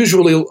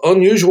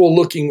unusual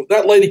looking.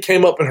 That lady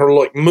came up in her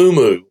like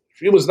muumuu.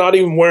 She was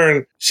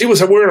wearing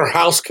her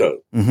house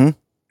coat. Mm-hmm.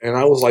 And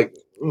I was like,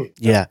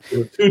 yeah.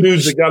 The two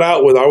dudes that got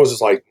out with, I was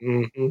just like,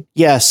 mm-hmm.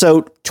 Yeah.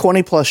 So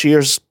 20 plus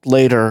years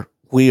later,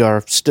 we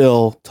are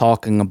still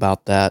talking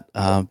about that,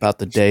 about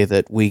the day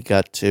that we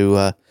got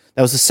to,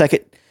 it was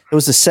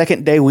the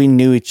second day we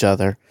knew each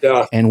other.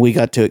 Yeah. And we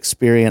got to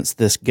experience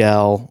this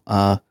gal,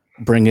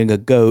 bringing a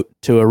goat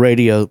to a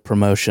radio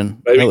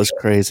promotion. That was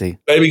crazy.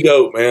 Baby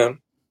goat, man.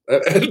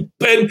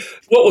 And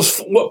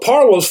what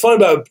part was fun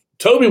about it,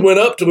 Toby went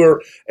up to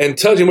her and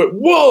touched him, went,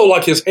 whoa,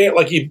 like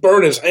he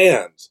burned his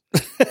hands.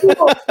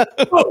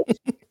 Whoa.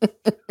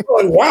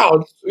 Like,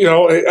 wow.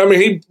 I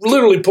mean, he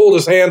literally pulled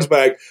his hands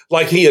back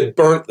like he had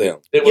burnt them.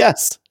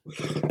 Yes.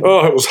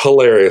 Oh, it was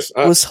hilarious.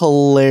 It was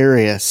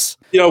hilarious.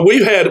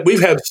 We've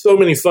had so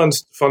many fun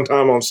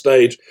time on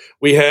stage.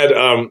 We had,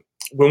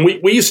 when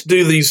we used to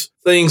do these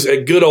things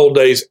at Good Old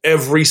Days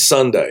every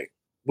Sunday.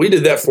 We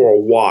did that for a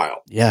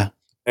while. Yeah.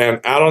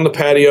 And out on the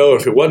patio.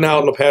 If it wasn't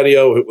out on the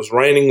patio, if it was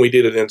raining, we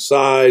did it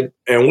inside.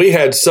 And we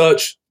had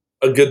such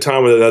a good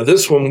time with it. Now,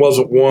 this one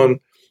wasn't one.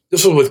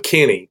 This was with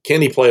Kenny.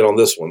 Kenny played on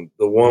this one,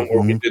 the one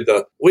where we did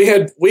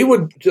we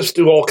would just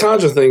do all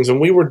kinds of things. And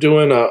we were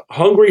doing a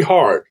Hungry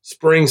Heart,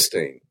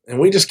 Springsteen. And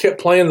we just kept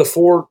playing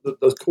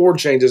the chord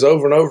changes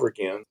over and over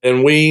again.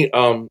 And we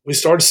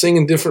started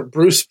singing different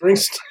Bruce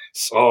Springsteen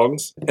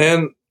songs.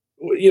 And,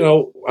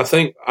 I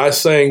think I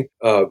sang,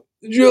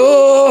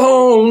 your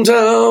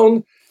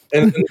hometown.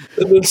 And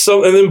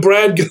then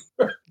Brad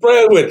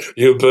went,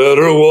 you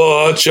better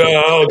watch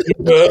out, you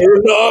better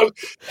not.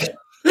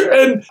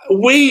 And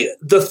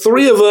the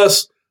three of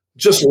us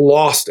just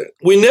lost it.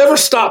 We never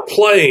stopped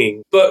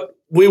playing, but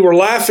we were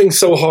laughing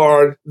so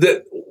hard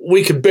that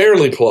we could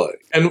barely play.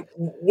 And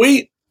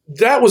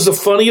that was the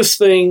funniest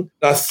thing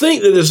I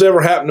think that has ever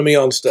happened to me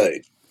on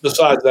stage.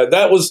 Besides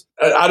that was,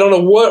 I don't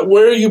know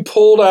where you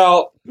pulled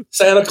out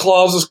Santa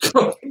Claus is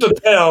coming to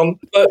town,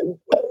 but,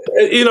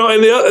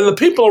 and the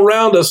people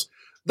around us,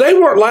 they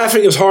weren't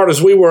laughing as hard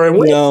as we were, and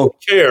we didn't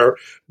care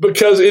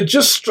because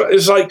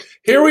it's like,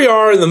 here we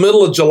are in the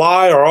middle of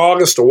July or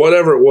August or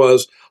whatever it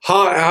was,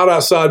 hot out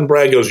outside, and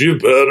Brad goes, you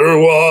better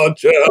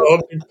watch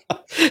out.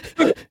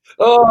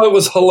 Oh, it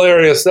was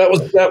hilarious.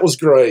 That was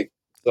great.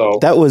 So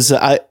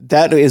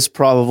that is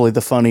probably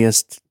the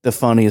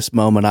funniest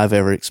moment I've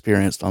ever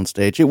experienced on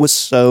stage. It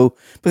was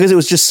because it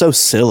was just so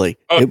silly.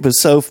 It was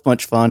so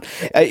much fun.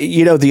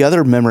 The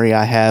other memory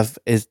I have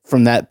is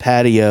from that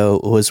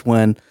patio was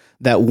when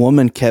that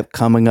woman kept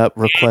coming up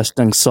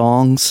requesting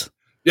songs.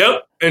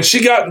 Yep. And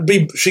she got to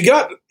be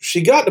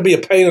a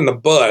pain in the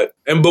butt.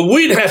 But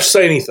we didn't have to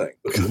say anything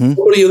because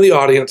nobody in the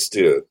audience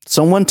did.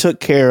 Someone took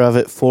care of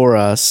it for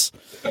us.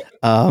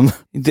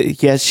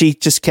 She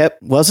just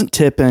wasn't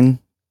tipping.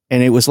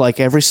 And it was like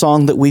every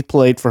song that we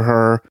played for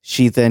her,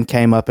 she then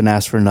came up and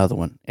asked for another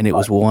one. And it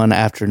was one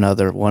after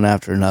another, one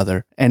after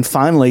another. And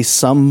finally,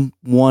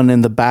 someone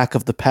in the back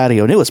of the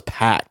patio, and it was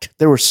packed.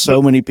 There were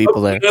so many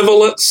people there.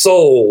 Benevolent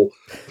soul.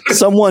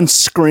 Someone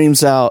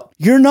screams out,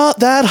 "You're not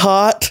that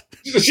hot."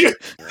 Sit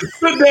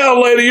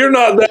down, lady. You're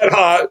not that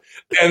hot.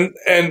 And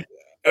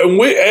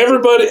we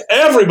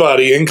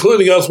everybody,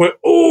 including us, went,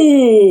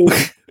 ooh.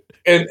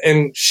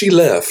 And she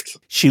left.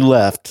 She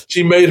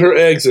made her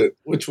exit,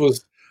 which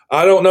was,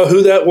 I don't know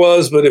who that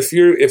was, but if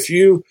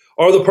you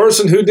are the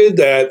person who did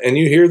that and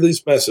you hear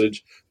this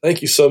message,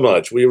 thank you so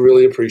much. We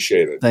really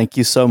appreciate it. Thank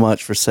you so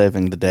much for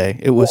saving the day.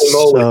 It was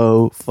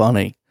so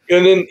funny.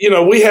 And then,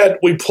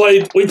 we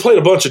played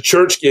a bunch of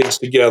church gigs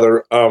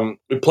together.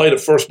 We played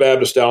at First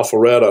Baptist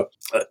Alpharetta.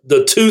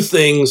 The two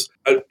things,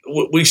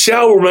 we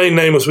shall remain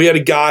nameless. We had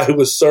a guy who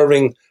was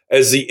serving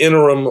as the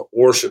interim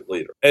worship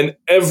leader, and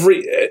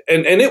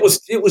it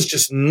was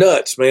just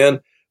nuts,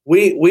 man.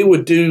 We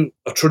would do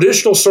a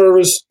traditional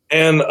service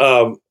and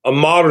a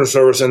modern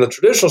service. And the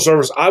traditional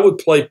service, I would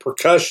play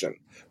percussion.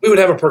 We would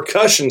have a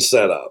percussion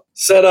set up,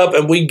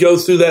 and we'd go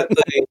through that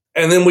thing,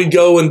 and then we'd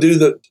go and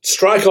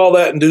strike all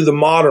that and do the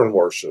modern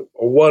worship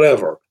or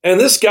whatever. And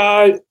this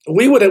guy,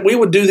 we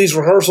would do these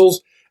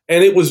rehearsals,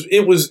 and it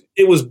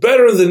was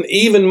better than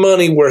even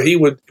money, where he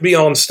would be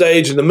on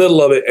stage in the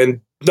middle of it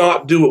and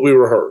not do what we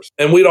rehearsed.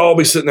 And we'd all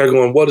be sitting there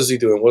going, "What is he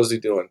doing? What is he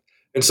doing?"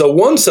 And so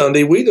one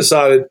Sunday we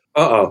decided,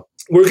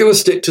 we're going to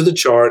stick to the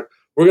chart.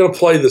 We're going to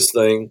play this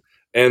thing.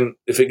 And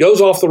if it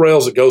goes off the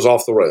rails, it goes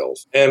off the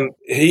rails. And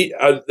it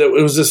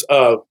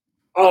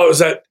was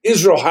that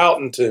Israel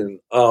Houghton tune.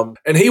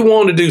 And he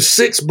wanted to do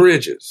 6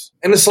 bridges.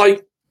 And it's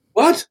like,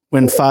 what?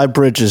 When 5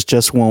 bridges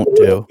just won't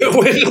do.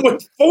 When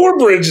 4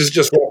 bridges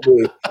just won't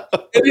do.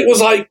 And it was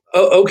like,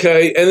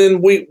 okay. And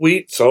then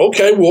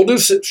we'll do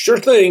sure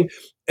thing.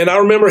 And I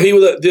remember he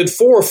did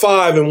 4 or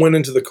 5 and went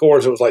into the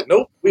chorus. It was like,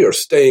 nope, we are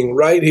staying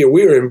right here.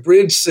 We are in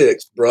bridge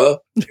 6, bruh.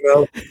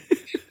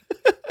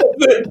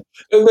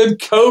 and then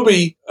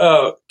Kobe,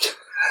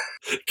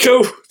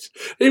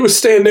 he was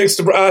standing next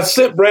to Brad. I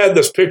sent Brad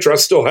this picture. I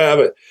still have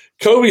it.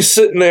 Kobe's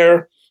sitting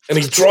there and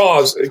he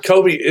draws.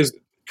 Kobe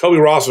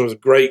Rossman was a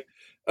great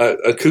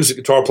acoustic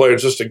guitar player,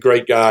 just a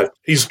great guy.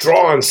 He's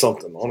drawing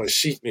something on his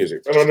sheet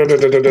music,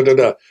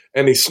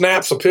 and he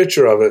snaps a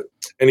picture of it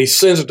and he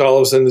sends it to all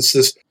of us. And it's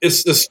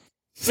this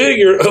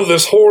figure of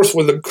this horse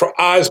with the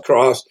eyes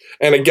crossed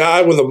and a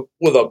guy with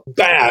a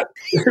bat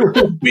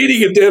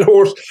beating a dead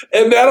horse,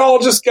 and that all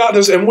just got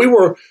us. And we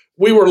were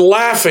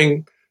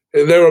laughing.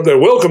 And they're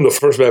welcome to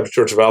First Baptist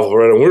Church of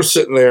Alpharetta, and we're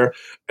sitting there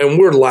and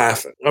we're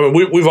laughing. I mean,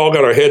 we've all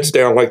got our heads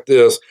down like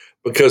this,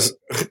 because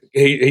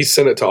he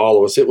sent it to all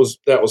of us.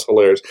 That was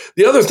hilarious.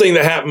 The other thing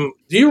that happened,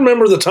 do you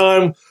remember the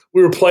time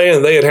we were playing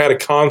and they had a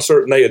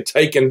concert and they had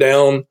taken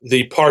down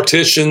the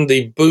partition,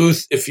 the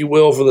booth, if you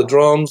will, for the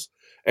drums?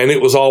 And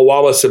it was all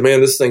wild. I said, man,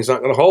 this thing's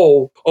not going to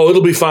hold. Oh,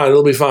 it'll be fine.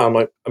 It'll be fine. I'm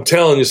like, I'm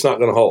telling you, it's not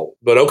going to hold.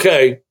 But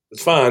okay,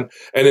 it's fine.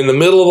 And in the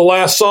middle of the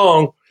last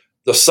song,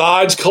 the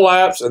sides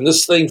collapsed and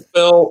this thing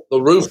fell.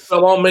 The roof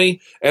fell on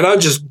me and I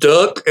just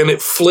ducked and it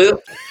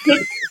flipped.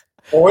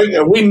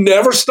 And we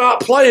never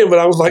stopped playing, but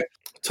I was like,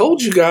 I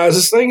told you guys,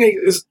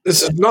 this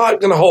is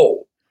not going to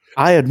hold.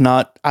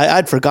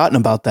 I'd forgotten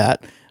about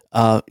that.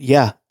 And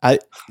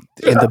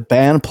the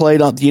band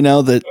played on,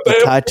 the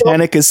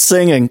Titanic is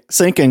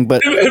sinking,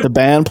 but the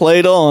band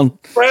played on.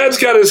 Brad's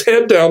got his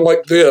head down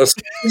like this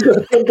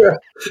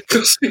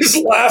because he's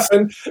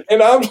laughing,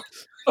 and I'm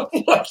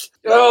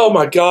Oh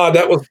my God,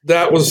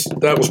 that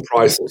was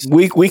priceless.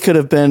 We could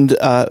have been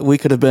a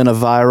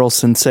viral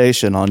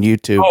sensation on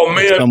YouTube. Oh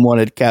man, if someone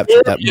had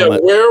captured that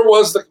moment. Where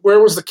was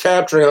the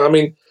capturing? I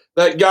mean,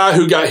 that guy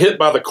who got hit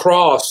by the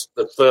cross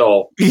that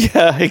fell.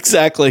 Yeah,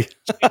 exactly.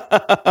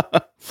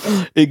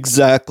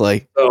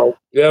 Exactly. So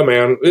yeah,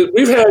 man,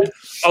 we've had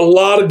a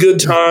lot of good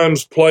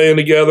times playing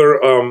together.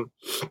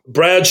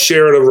 Brad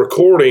shared a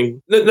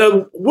recording.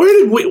 Now,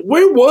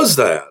 where was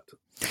that?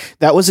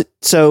 That was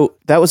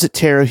at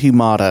Terra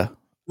Humata.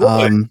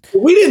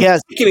 We didn't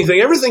think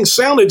anything. Everything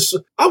sounded.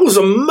 I was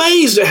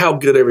amazed at how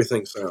good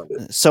everything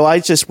sounded. So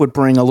I just would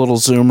bring a little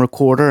Zoom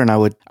recorder, and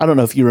I don't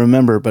know if you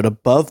remember, but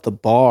above the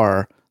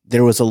bar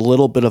there was a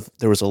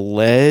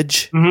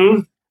ledge,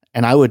 mm-hmm.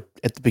 and I would,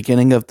 at the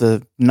beginning of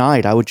the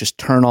night, I would just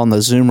turn on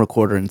the Zoom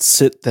recorder and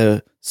sit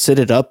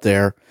it up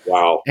there.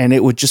 Wow! And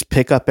it would just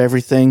pick up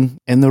everything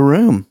in the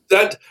room.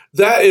 That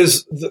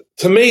is,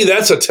 to me,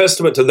 that's a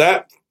testament to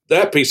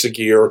that piece of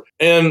gear.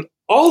 And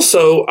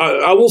also,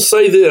 I will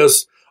say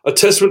this, a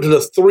testament to the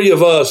three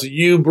of us,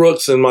 you,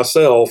 Brooks, and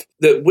myself,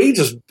 that we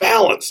just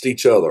balanced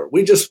each other.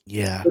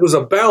 It was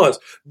a balance.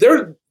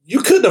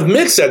 You couldn't have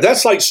mixed that.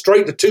 That's like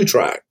straight to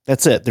 2-track.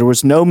 That's it. There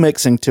was no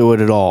mixing to it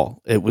at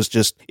all. It was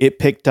just, it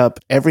picked up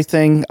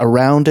everything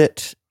around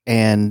it,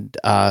 and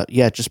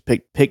just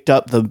picked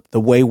up the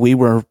way we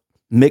were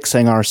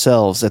mixing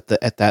ourselves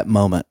at that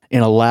moment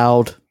in a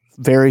loud,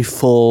 very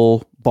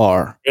full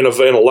bar. In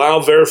a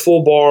loud, very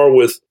full bar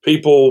with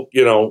people,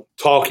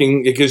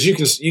 talking, because you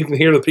can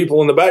hear the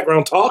people in the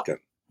background talking.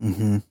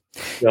 Mm-hmm.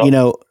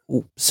 Yep.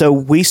 So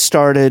we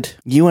started,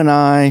 you and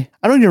I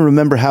don't even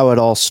remember how it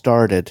all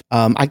started.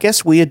 I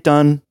guess we had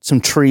done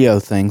some trio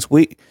things.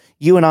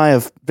 You and I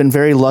have been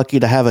very lucky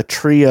to have a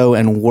trio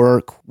and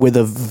work with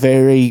a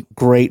very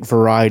great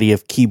variety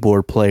of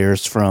keyboard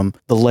players, from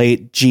the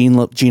late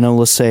Gino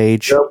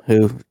Lesage, yep,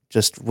 who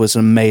just was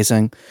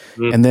amazing.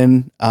 Mm. And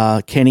then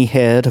Kenny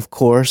Head, of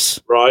course.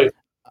 Right.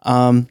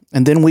 And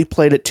then we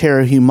played at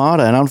Terra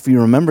Humata, and I don't know if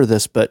you remember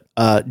this, but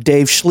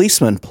Dave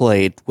Schlesman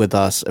played with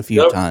us a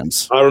few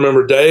times. I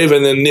remember Dave,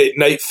 and then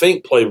Nate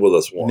Fink played with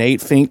us once. Nate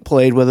Fink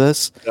played with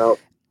us. Yep.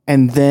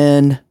 And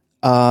then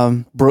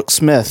Brooke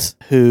Smith,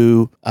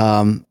 who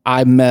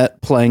I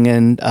met playing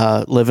in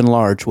Living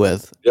Large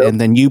with, yep,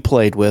 and then you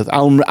played with.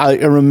 I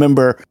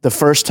remember the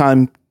first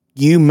time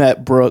you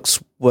met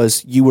Brooks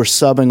was you were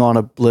subbing on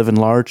a Living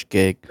Large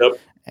gig. Yep.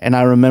 And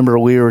I remember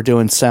we were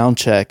doing sound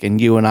check,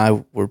 and you and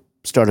I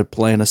started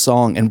playing a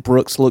song, and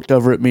Brooks looked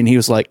over at me and he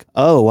was like,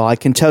 "Oh, well, I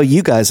can tell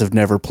you guys have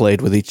never played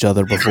with each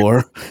other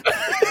before."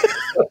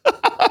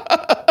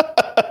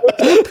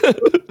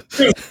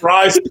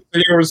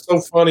 It was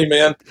so funny,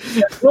 man.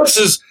 Brooks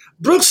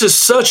is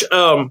such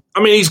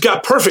he's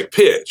got perfect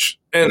pitch,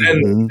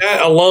 and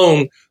that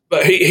alone,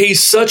 but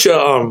he's such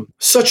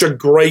a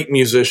great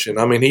musician.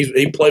 I mean,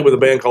 he played with a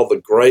band called the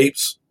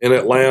Grapes in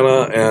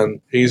Atlanta,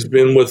 and he's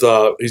been with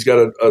he's got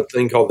a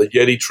thing called the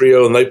Yeti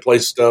Trio, and they play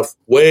stuff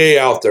way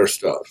out there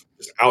stuff,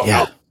 just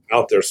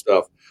out there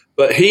stuff.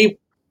 But he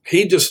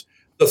just,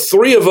 the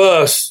three of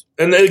us,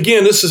 and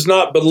again, this is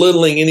not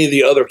belittling any of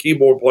the other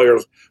keyboard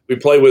players we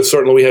played with.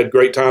 Certainly, we had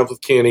great times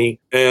with Kenny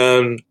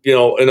and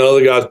and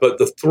other guys, but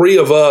the three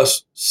of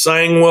us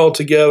sang well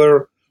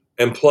together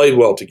and played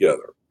well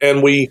together,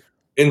 and we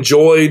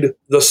enjoyed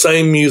the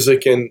same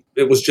music, and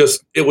it was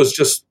just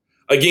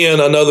again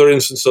another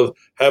instance of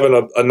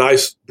having a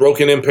nice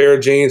broken in pair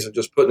of jeans and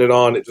just putting it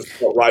on. It just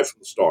felt right from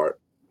the start.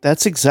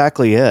 That's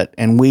exactly it.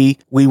 And we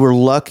were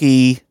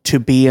lucky to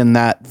be in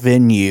that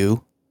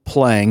venue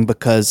playing,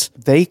 because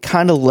they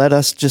kind of let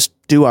us just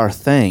do our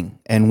thing,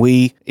 and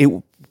we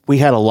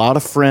had a lot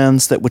of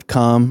friends that would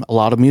come, a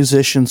lot of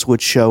musicians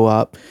would show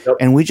up, yep,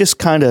 and we just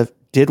kind of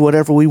did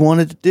whatever we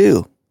wanted to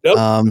do.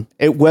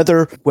 Yep.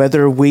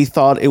 Whether we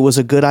thought it was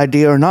a good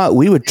idea or not,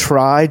 we would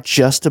try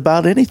just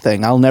about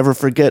anything. I'll never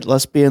forget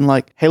us being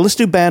like, "Hey, let's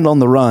do Band on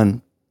the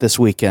Run this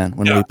weekend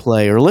when we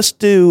play," or let's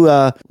do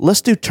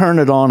Turn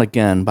It On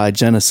Again by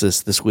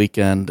Genesis this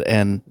weekend,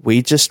 and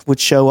we just would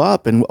show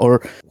up,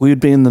 or we would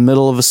be in the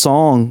middle of a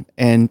song,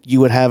 and you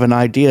would have an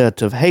idea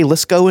to, "Hey,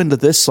 let's go into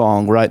this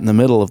song right in the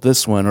middle of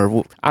this one,"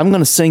 or "I'm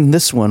going to sing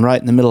this one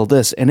right in the middle of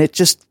this," and it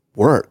just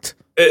worked.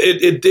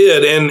 It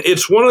did, and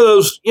it's one of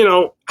those, I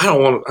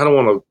don't want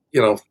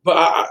to,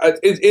 but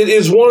it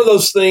is one of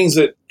those things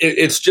that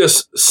it's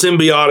just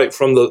symbiotic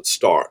from the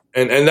start,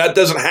 and that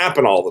doesn't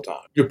happen all the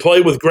time. You play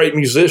with great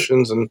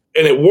musicians, and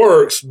it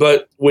works,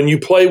 but when you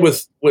play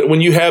when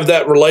you have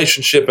that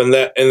relationship and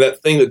that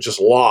thing that just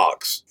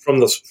locks from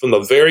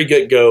the very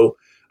get go.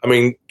 I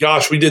mean,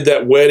 gosh, we did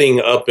that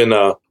wedding up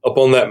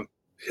on that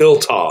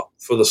hilltop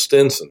for the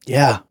Stinson.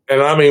 Yeah.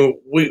 And I mean,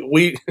 we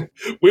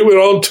went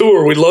on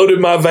tour. We loaded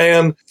my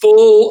van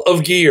full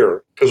of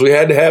gear because we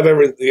had to have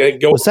everything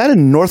go. Was that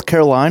in North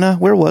Carolina?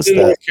 Where was that?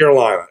 North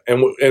Carolina.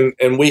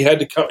 And we had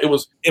to come. It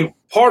was in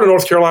part of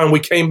North Carolina. We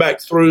came back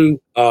through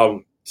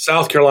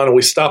South Carolina.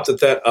 We stopped at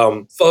that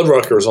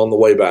Fuddruckers on the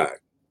way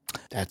back.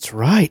 That's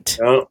right.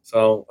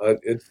 So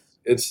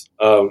it's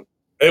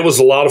It was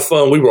a lot of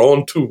fun. We were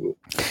on tour.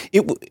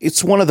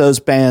 It's one of those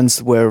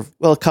bands where,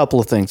 well, a couple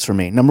of things for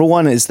me. Number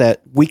one is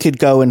that you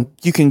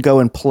can go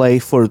and play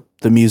for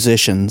the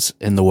musicians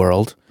in the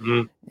world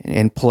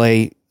and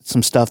play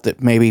some stuff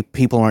that maybe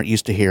people aren't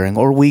used to hearing,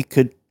 or we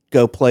could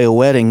go play a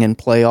wedding and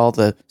play all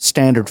the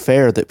standard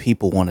fare that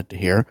people wanted to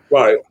hear.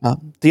 Right.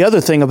 The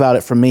other thing about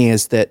it for me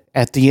is that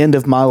at the end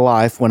of my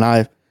life, when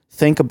I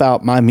think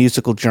about my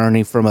musical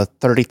journey from a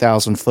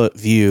 30,000-foot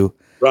view,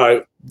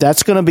 right,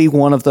 that's going to be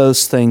one of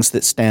those things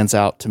that stands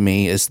out to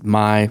me is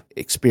my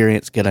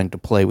experience getting to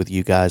play with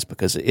you guys,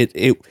 because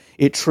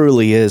it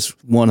truly is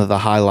one of the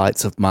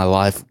highlights of my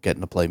life,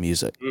 getting to play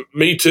music.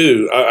 Me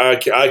too.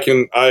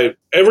 I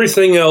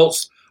everything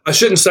else, I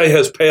shouldn't say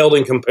has paled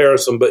in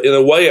comparison, but in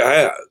a way it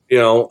has. You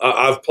know,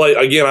 I've played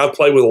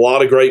with a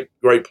lot of great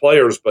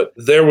players, but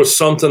there was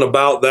something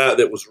about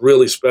that was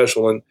really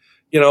special. And,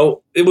 you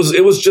know, it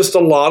was just a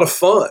lot of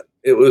fun.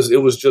 It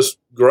was just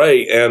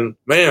great. And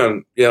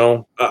man, you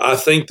know, I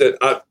think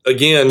that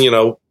again, you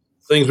know,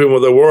 things being what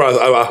they were,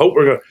 I hope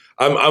we're going to,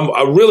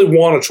 I really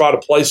want to try to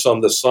play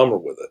some this summer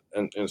with it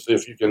and see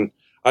if you can.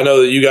 I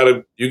know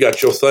that you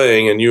got your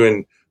thing and you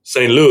in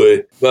St.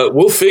 Louis, but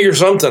we'll figure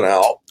something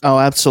out. Oh,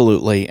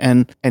 absolutely.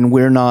 And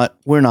we're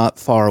not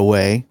far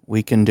away.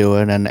 We can do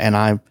it.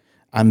 And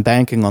I'm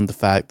banking on the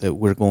fact that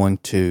we're going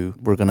to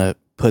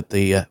put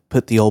the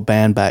old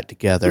band back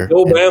together.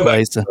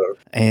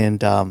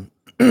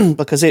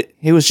 Because it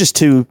was just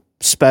too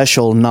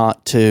special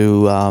not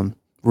to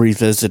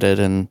revisit it,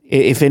 and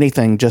if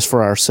anything, just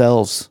for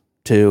ourselves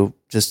to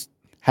just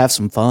have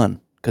some fun,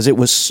 because it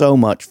was so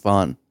much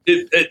fun.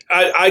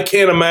 I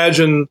can't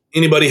imagine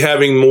anybody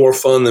having more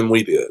fun than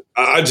we did.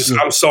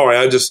 I'm sorry.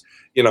 I just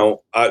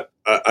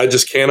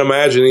can't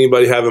imagine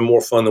anybody having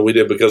more fun than we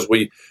did, because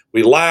we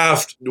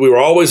laughed. We were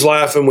always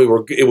laughing. We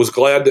were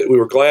glad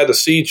to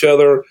see each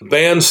other. The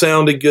band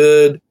sounded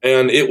good,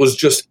 and it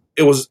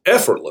was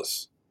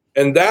effortless.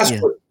 And that's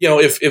what, you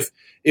know,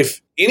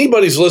 if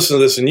anybody's listening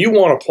to this and you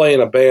want to play in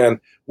a band,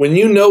 when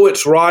you know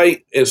it's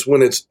right, is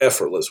when it's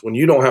effortless. When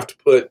you don't have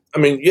to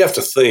you have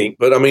to think,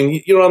 but I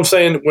mean, you know what I'm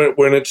saying?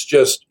 When it's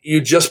just, you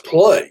just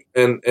play,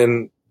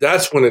 and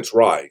that's when it's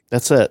right.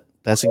 That's it.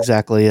 That's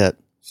exactly it.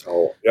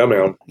 So, yeah,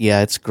 man.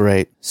 Yeah, it's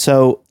great.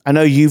 So I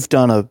know you've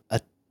done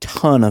a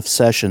ton of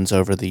sessions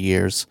over the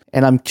years,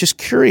 and I'm just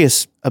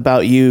curious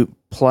about you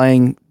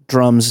playing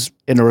drums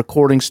in a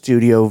recording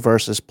studio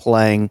versus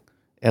playing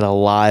in a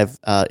live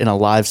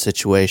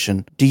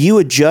situation. Do you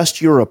adjust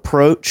your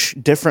approach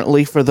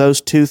differently for those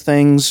two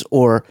things,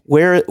 or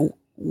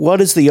what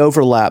is the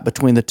overlap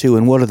between the two,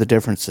 and what are the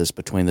differences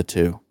between the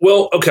two?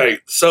 Well, okay,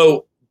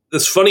 so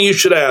it's funny you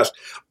should ask.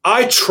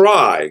 I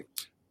try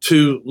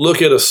to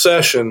look at a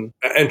session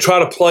and try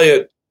to play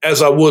it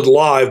as I would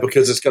live,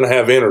 because it's going to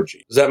have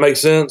energy. Does that make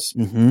sense?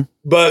 Mm-hmm.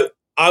 But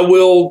I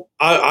will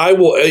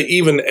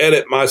even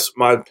edit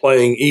my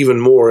playing even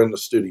more in the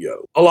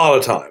studio a lot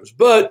of times.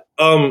 But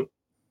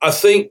I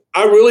think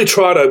I really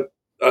try to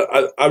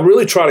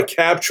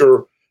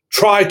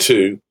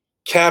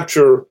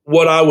capture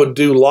what I would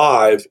do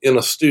live in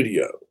a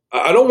studio.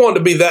 I don't want it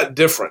to be that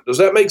different. Does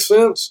that make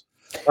sense?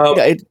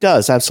 Yeah, it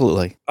does.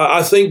 Absolutely.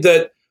 I think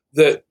that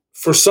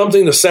for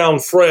something to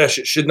sound fresh,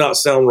 it should not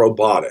sound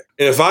robotic.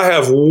 And if I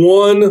have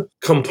one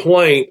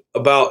complaint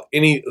about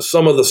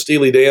some of the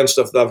Steely Dan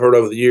stuff that I've heard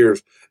over the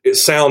years, it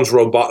sounds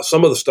robot.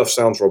 Some of the stuff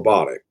sounds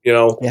robotic, you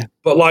know? Yeah.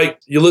 But like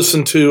you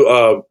listen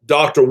to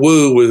Dr.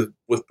 Wu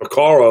with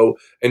Picaro,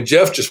 and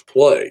Jeff just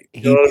played.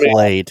 He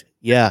played.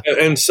 Yeah.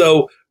 And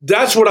so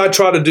that's what I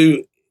try to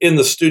do in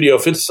the studio.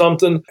 If it's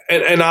something,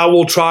 and I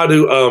will try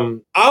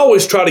to, I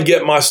always try to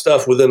get my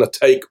stuff within a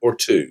take or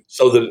two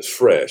so that it's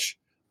fresh.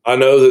 I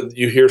know that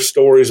you hear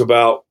stories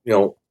about, you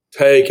know,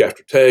 take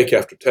after take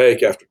after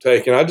take after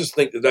take. And I just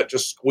think that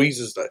just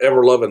squeezes the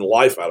ever-loving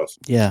life out of us.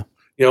 Yeah.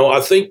 You know,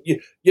 I think,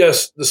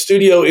 yes, the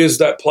studio is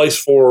that place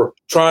for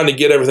trying to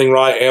get everything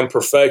right and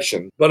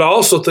perfection. But I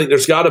also think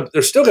there's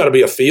still got to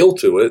be a feel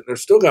to it.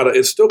 It's still got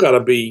to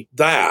be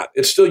that.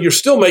 You're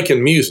still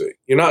making music.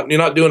 You're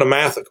not doing a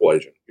math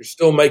equation. You're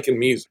still making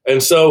music.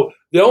 And so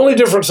the only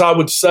difference I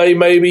would say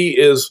maybe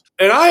is,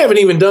 and I haven't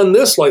even done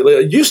this lately.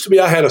 It used to be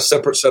I had a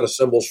separate set of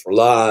cymbals for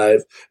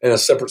live and a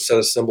separate set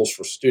of cymbals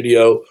for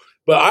studio.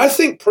 But I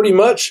think pretty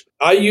much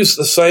I use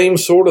the same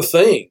sort of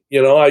thing.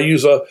 You know, I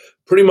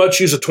pretty much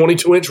use a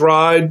 22-inch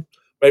ride,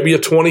 maybe a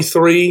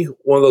 23,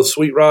 one of those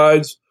sweet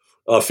rides,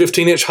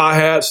 15-inch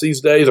hi-hats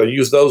these days. I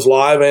use those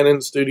live and in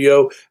the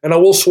studio, and I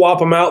will swap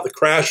them out. The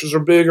crashes are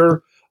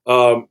bigger.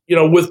 You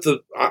know,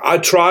 I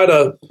try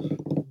to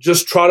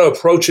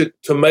approach it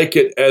to make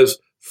it as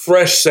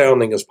fresh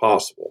sounding as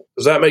possible.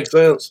 Does that make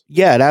sense?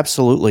 Yeah, it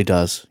absolutely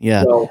does.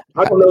 Yeah. Well,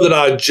 I don't know that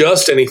I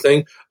adjust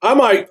anything. I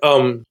might,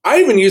 I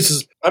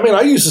use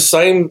the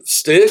same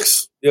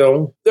sticks. You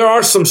know, there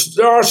are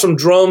some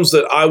drums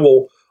that I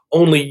will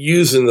only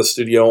use in the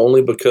studio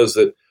only because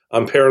that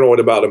I'm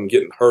paranoid about them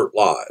getting hurt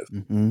live.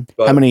 Mm-hmm.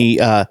 But,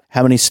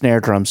 how many snare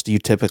drums do you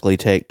typically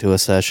take to a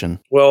session?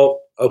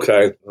 Well,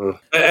 okay.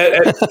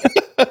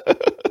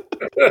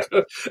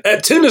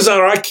 At Tune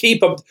Designer, I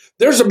keep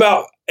there's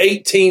about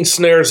 18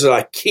 snares that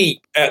I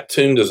keep at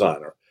Tune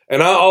Designer.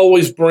 And I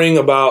always bring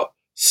about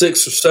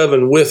 6 or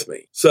 7 with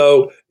me.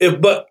 So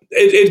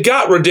it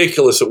got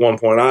ridiculous at one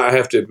point. I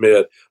have to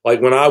admit,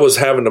 like when I was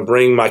having to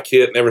bring my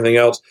kit and everything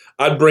else,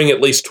 I'd bring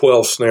at least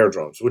 12 snare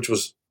drums, which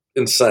was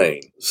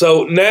insane.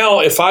 So now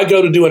if I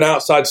go to do an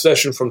outside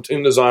session from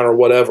Tune Design or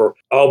whatever,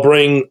 I'll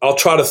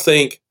try to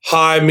think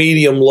high,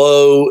 medium,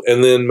 low,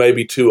 and then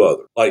maybe 2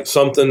 other, like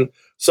something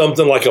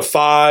like a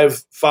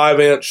 5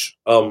 inch,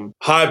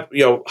 high,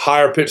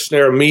 higher pitch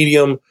snare,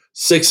 medium,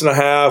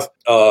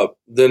 6.5.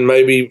 Then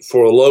maybe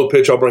for a low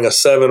pitch, I'll bring a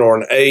 7 or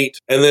an 8,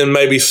 and then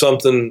maybe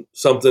something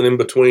in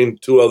between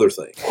 2 other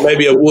things,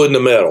 maybe a wood and a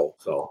metal.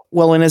 So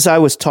well, and as I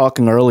was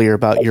talking earlier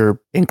about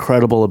your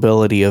incredible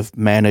ability of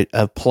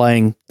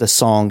playing the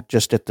song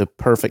just at the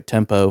perfect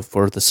tempo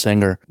for the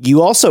singer,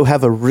 you also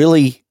have a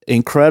really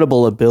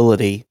incredible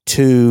ability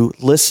to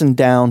listen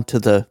down to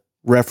the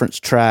reference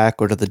track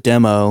or to the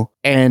demo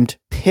and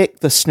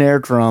pick the snare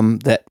drum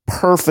that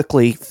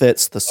perfectly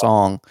fits the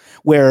song,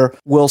 where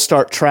we'll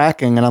start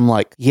tracking and I'm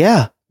like,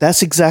 yeah,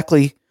 that's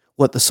exactly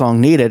what the song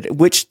needed,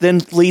 which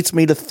then leads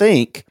me to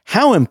think,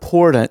 how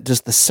important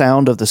does the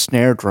sound of the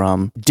snare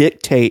drum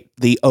dictate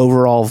the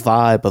overall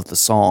vibe of the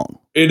song?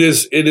 It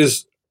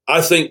is.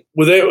 I think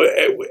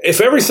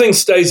if everything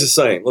stays the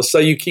same, let's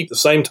say you keep the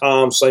same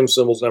toms, same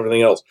cymbals, and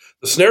everything else,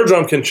 the snare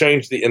drum can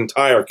change the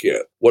entire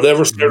kit.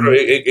 Whatever snare drum,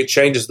 it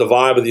changes the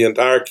vibe of the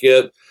entire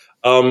kit.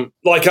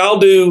 Like I'll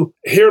do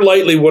here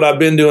lately, what I've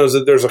been doing is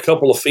that there's a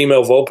couple of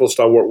female vocalists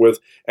I work with,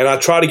 and I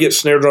try to get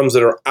snare drums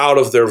that are out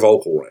of their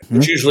vocal range,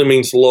 which usually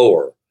means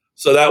lower.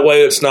 So that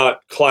way it's not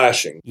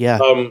clashing. Yeah.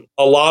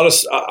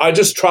 I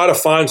just try to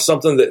find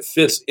something that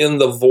fits in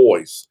the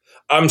voice.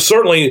 I'm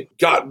certainly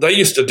they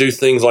used to do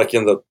things like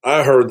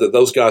I heard that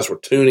those guys were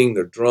tuning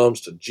their drums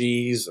to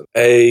G's and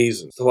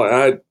A's and stuff like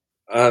that.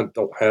 I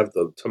don't have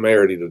the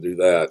temerity to do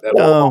that.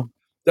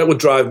 That would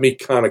drive me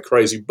kind of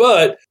crazy,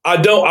 but I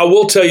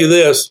will tell you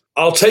this.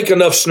 I'll take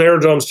enough snare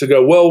drums to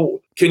go, well,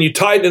 can you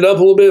tighten it up a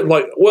little bit? I'm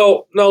like,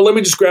 well, no, let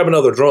me just grab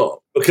another drum,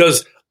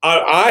 because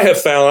I have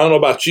found, I don't know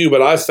about you,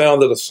 but I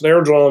found that a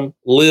snare drum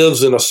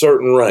lives in a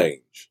certain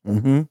range.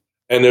 Mm-hmm.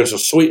 And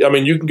there's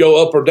you can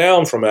go up or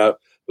down from that,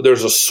 but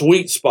there's a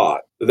sweet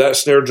spot that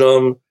snare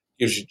drum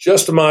gives you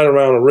just a amount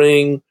around a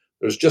ring.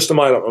 There's just a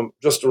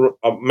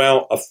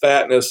amount of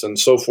fatness and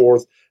so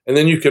forth. And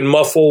then you can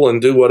muffle and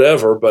do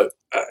whatever. But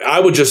I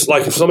would just,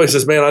 like, if somebody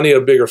says, man, I need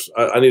a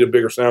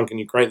bigger sound, can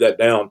you crank that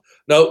down?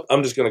 No,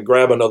 I'm just going to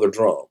grab another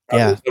drum.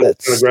 Yeah, I'm going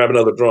to grab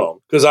another drum,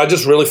 because I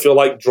just really feel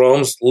like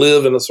drums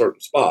live in a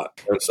certain spot.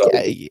 And so,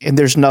 and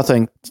there's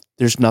nothing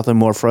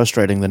more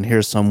frustrating than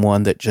here's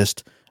someone that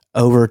just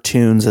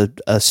overtunes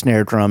a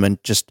snare drum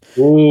and just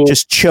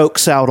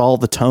chokes out all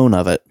the tone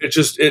of it.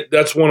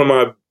 That's one of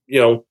my,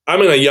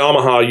 I'm in a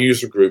Yamaha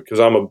user group because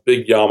I'm a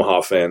big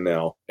Yamaha fan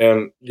now.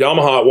 And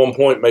Yamaha at one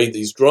point made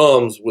these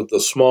drums with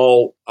the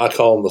small, I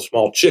call them the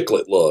small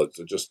chiclet lugs,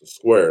 or just the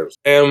squares.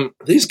 And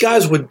these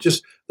guys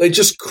they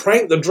just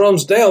crank the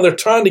drums down. They're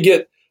trying to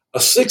get a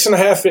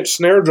 6.5 inch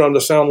snare drum to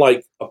sound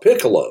like a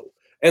piccolo.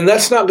 And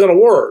that's not going to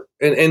work.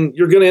 And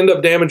you're going to end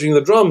up damaging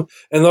the drum.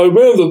 And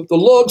the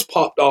lugs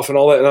popped off and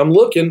all that. And I'm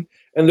looking,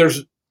 and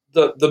there's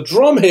the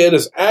drum head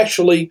is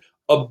actually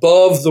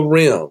above the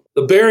rim.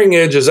 The bearing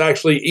edge is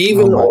actually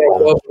even more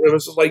above the rim.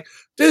 It's just like,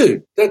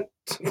 dude,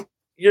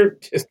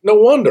 no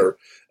wonder.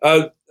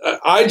 I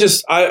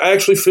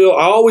actually feel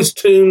I always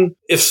tune,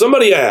 if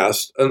somebody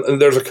asked, and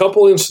there's a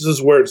couple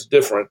instances where it's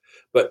different,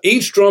 but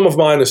each drum of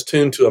mine is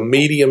tuned to a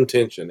medium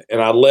tension, and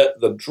I let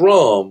the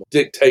drum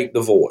dictate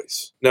the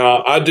voice.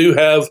 Now, I do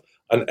have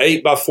an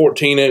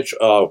 8x14 inch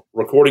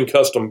recording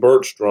custom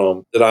birch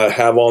drum that I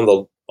have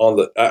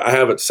I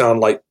have it sound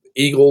like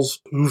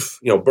Eagles,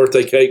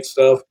 birthday cake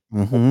stuff.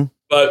 Mm-hmm.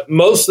 But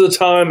most of the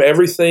time,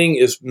 everything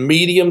is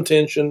medium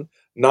tension,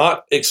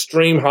 not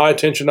extreme high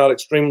tension, not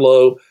extreme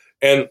low.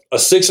 And a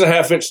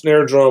 6.5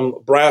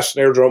 inch brass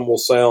snare drum will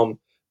sound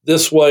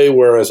this way,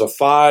 whereas a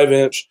 5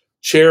 inch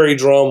cherry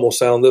drum will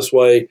sound this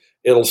way.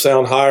 It'll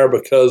sound higher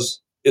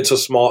because it's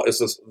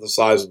the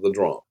size of the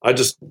drum. I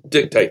just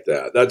dictate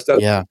that.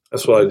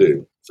 That's what I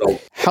do. So,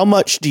 how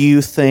much do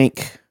you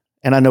think?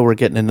 And I know we're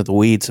getting into the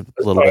weeds a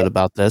little bit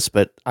about this,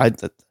 but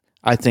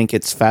I think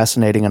it's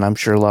fascinating, and I'm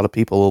sure a lot of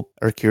people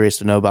are curious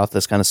to know about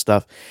this kind of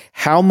stuff.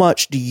 How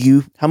much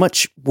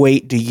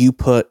weight do you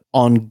put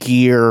on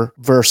gear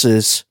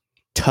versus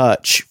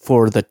touch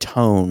for the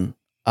tone?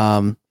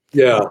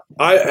 Yeah,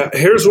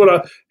 here's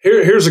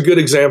a good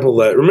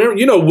example of that.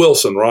 Remember,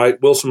 Wilson, right?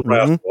 Wilson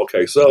Rascal. Mm-hmm.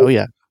 Okay, so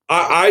yeah,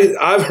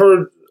 I've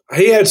heard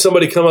he had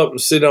somebody come up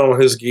and sit down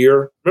on his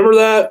gear. Remember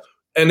that?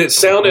 And it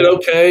sounded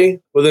okay,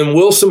 but then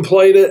Wilson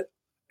played it,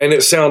 and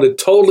it sounded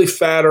totally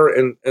fatter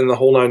and the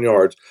whole 9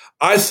 yards.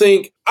 I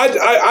think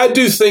I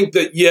do think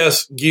that,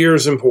 yes, gear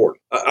is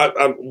important.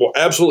 I will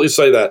absolutely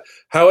say that.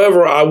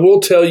 However, I will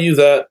tell you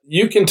that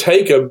you can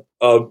take a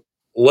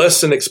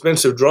less than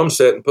expensive drum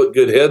set and put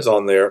good heads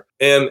on there,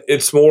 and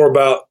it's more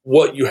about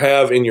what you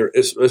have in your.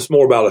 It's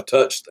more about a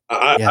touch.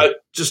 I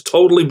just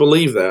totally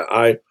believe that.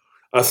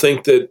 I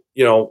think that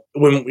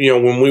when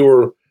we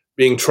were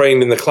being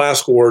trained in the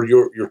classical world,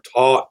 you're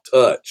taught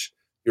touch.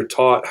 You're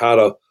taught how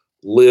to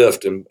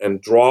lift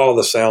and draw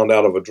the sound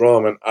out of a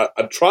drum. And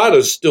I try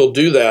to still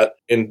do that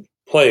in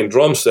playing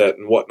drum set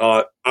and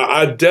whatnot.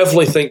 I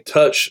definitely think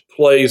touch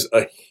plays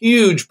a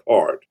huge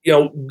part.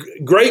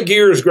 Great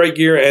gear is great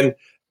gear, and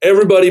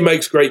everybody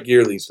makes great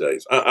gear these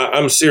days.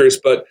 I'm serious,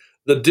 but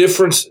the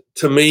difference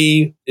to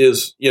me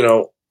is,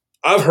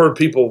 I've heard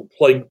people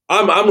play.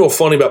 I'm real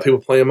funny about people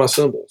playing my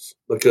cymbals,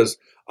 because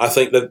I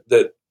think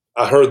that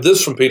I heard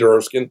this from Peter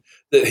Erskine,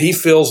 that he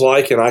feels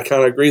like, and I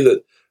kind of agree,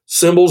 that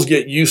cymbals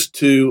get used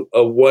to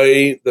a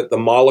way that the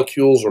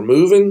molecules are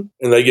moving,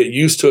 and they get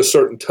used to a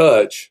certain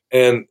touch.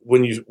 And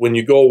when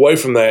you go away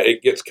from that,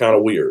 it gets kind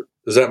of weird.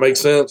 Does that make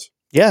sense?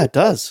 Yeah, it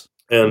does.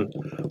 And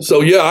so,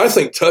 yeah, I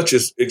think touch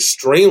is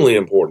extremely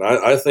important.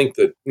 I think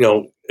that,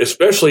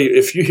 especially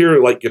if you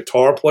hear like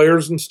guitar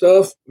players and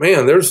stuff,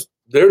 man, there's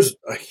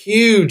a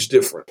huge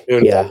difference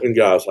in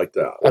guys like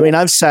that. I mean,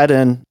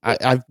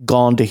 I've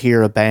gone to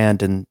hear a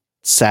band and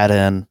sat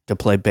in to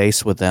play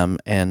bass with them,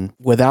 and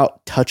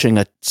without touching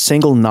a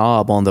single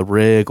knob on the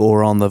rig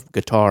or on the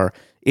guitar,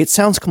 it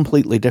sounds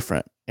completely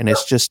different. And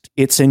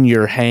it's in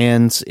your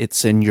hands,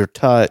 it's in your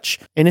touch,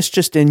 and it's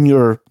just in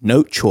your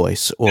note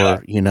choice,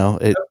 or,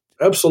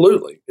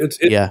 Absolutely. If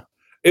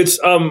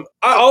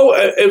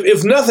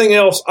nothing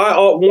else,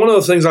 one of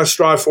the things I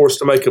strive for is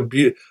to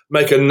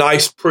make a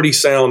nice, pretty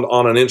sound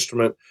on an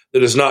instrument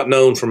that is not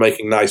known for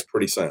making nice,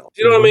 pretty sounds.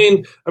 You know what I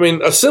mean? I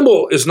mean, a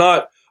cymbal is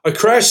not. A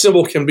crash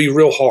cymbal can be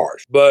real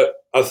harsh, but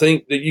I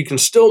think that you can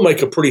still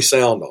make a pretty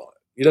sound on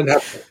it. You don't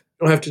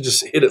have to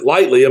just hit it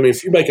lightly. I mean,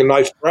 if you make a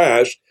nice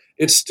crash,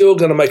 it's still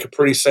going to make a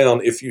pretty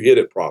sound if you hit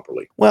it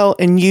properly. Well,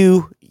 and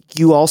you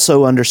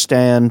also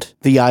understand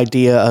the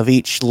idea of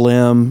each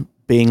limb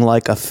being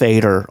like a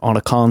fader on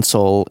a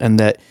console,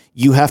 and that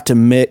you have to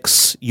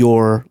mix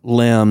your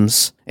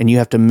limbs and you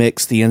have to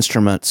mix the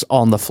instruments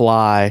on the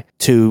fly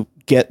to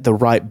get the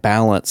right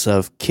balance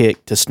of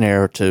kick to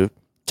snare to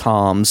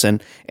toms,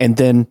 and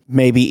then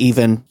maybe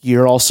even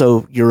you're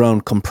also your own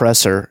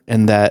compressor,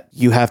 and that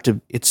you have to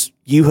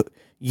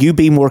you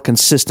be more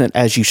consistent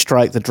as you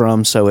strike the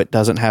drum, so it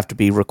doesn't have to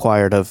be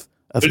required of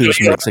who's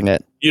mixing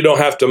it. You don't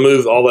have to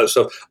move all that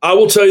stuff. I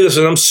will tell you this,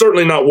 and I'm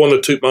certainly not one to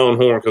toot my own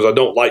horn because I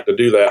don't like to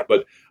do that,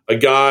 but a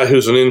guy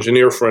who's an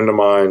engineer friend of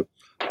mine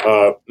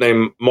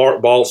named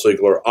Mark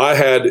Balsigler,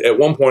 at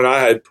one point I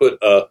had put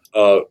a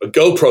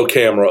GoPro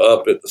camera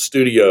up at the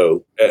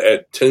studio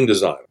at Tune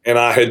Design, and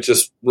I had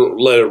just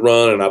let it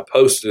run, and I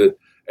posted it,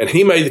 and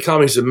he made the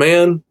comment, he said,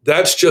 "Man,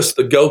 that's just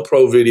the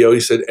GoPro video."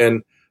 He said,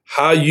 "And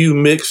how you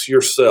mix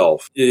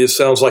yourself, it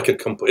sounds like it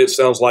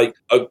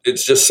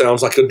just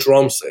sounds like a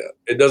drum set.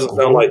 It doesn't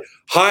sound like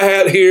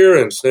hi-hat here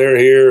and snare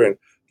here, and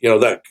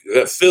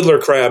that fiddler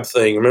crab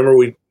thing. Remember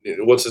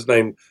what's his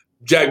name?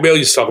 Jack Bell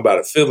used to talk about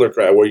it, fiddler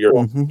crab, where your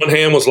one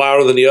hand was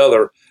louder than the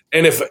other.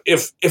 And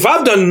if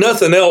I've done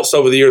nothing else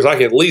over the years, I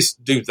can at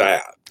least do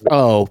that."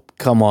 Oh,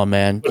 come on,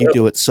 man. You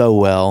do it so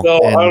well.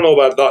 No, I don't know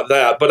about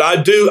that, but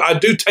I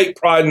do take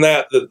pride in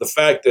that the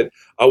fact that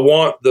I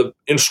want the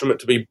instrument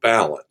to be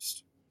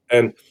balanced.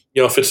 And,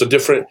 if it's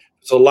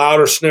a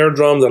louder snare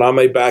drum, then I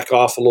may back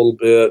off a little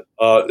bit.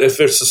 If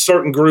it's a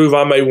certain groove,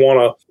 I may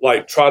want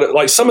to try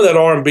to, some of that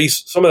R&B,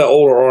 some of that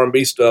older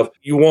R&B stuff,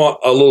 you want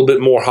a little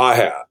bit more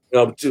hi-hat,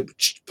 that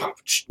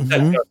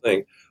kind of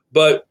thing.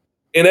 But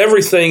in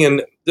everything,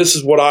 and this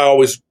is what I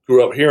always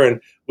grew up hearing,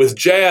 with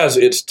jazz,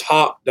 it's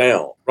top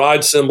down,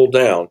 ride cymbal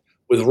down.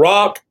 With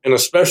rock, and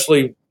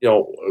especially,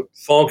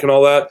 funk and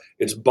all that,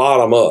 it's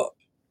bottom up.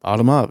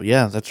 Bottom up,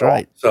 yeah, that's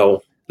right.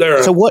 So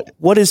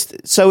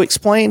So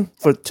explain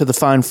to the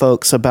fine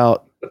folks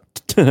about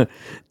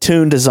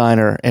Tune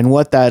Designer and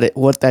what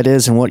that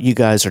is and what you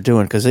guys are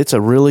doing, because it's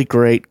a really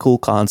great, cool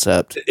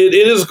concept. It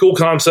is a cool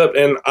concept,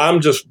 and I'm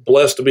just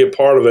blessed to be a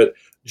part of it.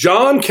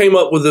 John came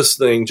up with this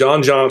thing.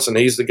 John Johnson,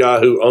 he's the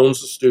guy who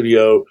owns the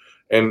studio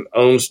and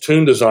owns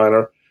Tune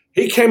Designer.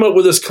 He came up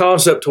with this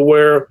concept to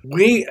where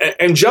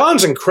and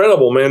John's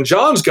incredible, man.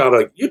 John's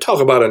you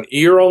talk about an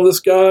ear on this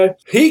guy.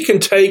 He can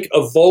take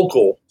a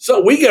vocal.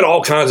 So we get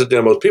all kinds of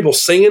demos, people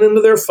singing into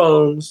their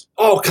phones,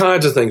 all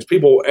kinds of things.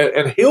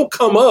 And he'll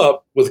come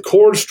up with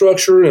chord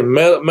structure and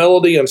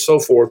melody and so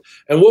forth.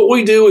 And what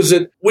we do is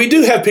that we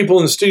do have people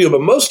in the studio,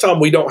 but most of the time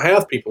we don't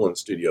have people in the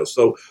studio.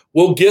 So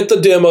we'll get the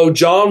demo.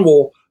 John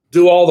will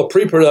do all the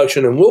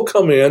pre-production, and we'll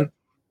come in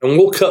and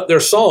we'll cut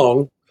their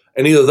song.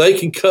 And either they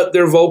can cut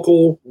their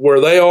vocal where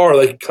they are, or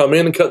they can come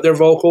in and cut their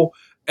vocal.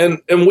 And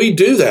we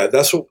do that.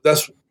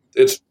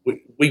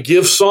 We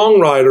give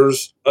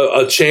songwriters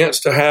a chance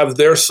to have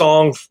their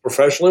songs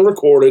professionally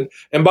recorded.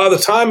 And by the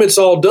time it's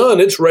all done,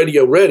 it's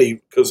radio ready,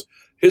 because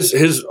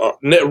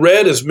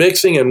Rhett is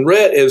mixing, and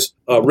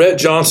Rhett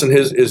Johnson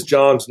is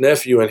John's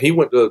nephew, and he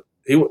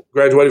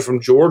graduated from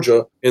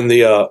Georgia in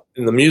the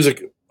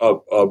music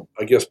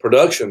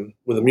production,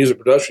 with a music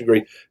production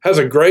degree, has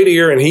a great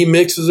ear, and he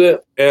mixes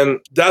it. And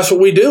that's what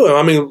we do.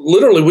 I mean,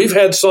 literally, we've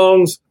had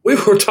songs we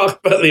were talking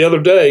about the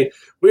other day.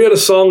 we had a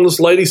song. This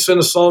lady sent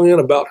a song in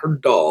about her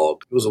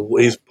dog.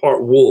 He's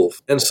part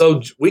wolf, and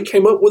so we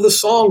came up with a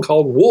song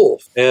called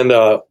Wolf, and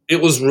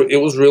it was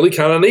really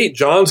kind of neat.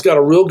 John's got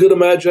a real good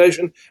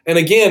imagination, and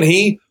again,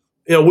 he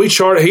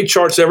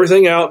charts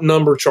everything out,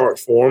 number chart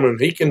form, and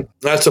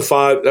that's a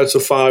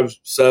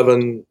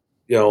 5-7,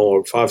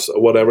 or 5,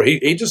 whatever.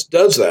 He just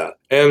does that.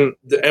 And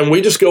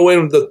we just go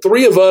in. The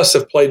three of us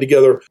have played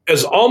together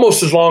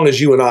almost as long as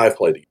you and I have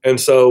played together.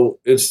 And so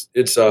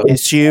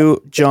it's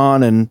you,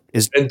 John, and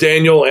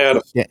Daniel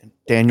Addison. Yeah,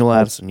 Daniel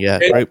Addison. Yeah,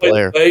 Daniel great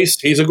player. Bass.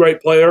 He's a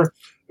great player.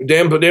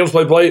 Daniel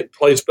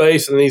plays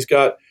bass, and he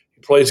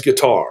plays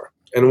guitar.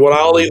 And what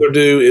I'll either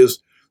do is,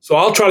 so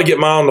I'll try to get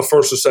mine on the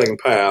first or second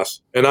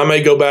pass, and I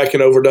may go back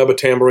and overdub a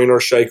tambourine or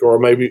a shaker, or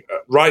maybe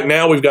right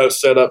now we've got it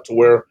set up to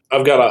where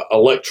I've got an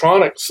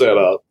electronic set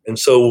up, and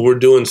so we're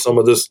doing some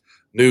of this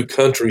new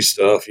country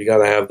stuff. You got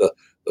to have the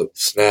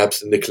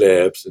snaps and the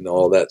claps and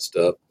all that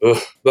stuff.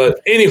 Ugh. But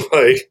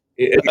anyway,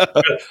 I've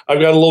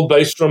got a little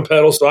bass drum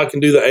pedal, so I can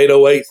do the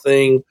 808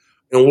 thing,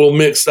 and we'll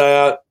mix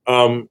that.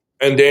 And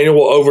Daniel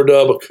will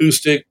overdub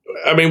acoustic.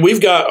 I mean, we've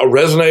got a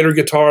resonator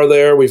guitar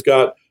there. We've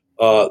got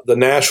the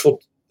Nashville.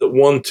 The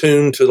one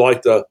tune to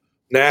like the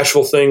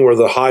Nashville thing where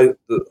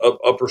the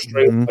upper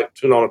string, like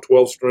tune on a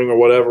 12 string or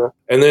whatever.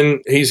 And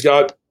then he's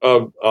got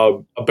a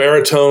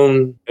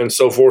baritone and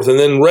so forth. And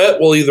then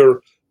Rhett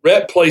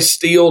plays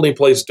steel and he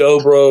plays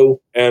dobro.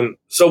 And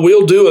so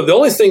we'll do it. The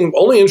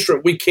only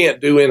instrument we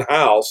can't do in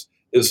house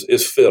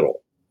is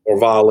fiddle or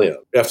violin.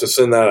 You have to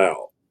send that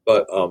out.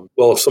 But,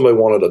 if somebody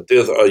wanted a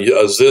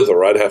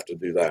zither, I'd have to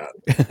do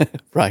that.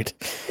 Right.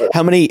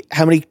 How many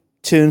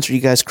tunes are you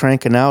guys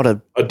cranking out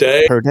a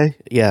day per day?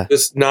 Yeah,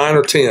 it's 9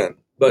 or 10.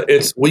 But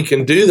we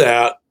can do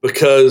that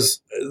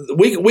because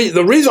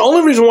the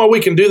only reason why we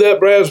can do that,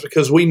 Brad, is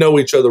because we know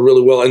each other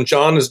really well, and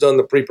John has done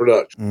the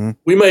pre-production. Mm-hmm.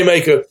 We may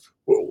make and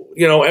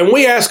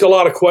we ask a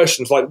lot of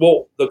questions like,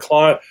 well, the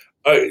client,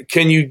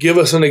 can you give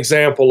us an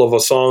example of a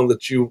song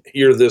that you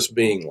hear this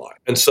being like?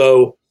 And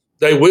so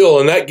they will,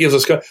 and that gives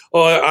us,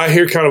 I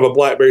hear kind of a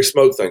Blackberry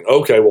Smoke thing.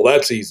 Okay, well,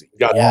 that's easy.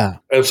 Got it.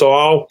 And so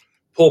I'll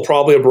pull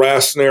probably a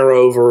brass snare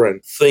over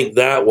and think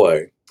that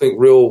way. Think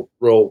real,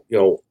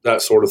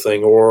 that sort of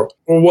thing, or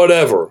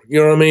whatever. You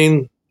know what I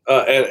mean?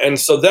 And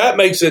so that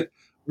makes it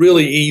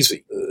really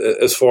easy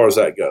as far as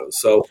that goes.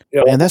 So,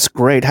 and that's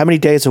great. How many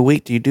days a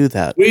week do you do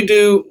that? We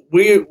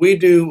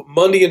do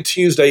Monday and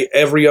Tuesday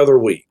every other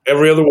week,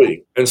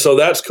 and so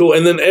that's cool.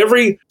 And then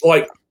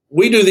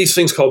we do these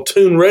things called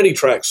tune ready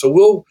tracks. So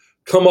we'll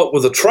come up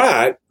with a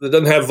track that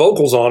doesn't have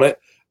vocals on it,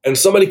 and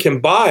somebody can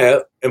buy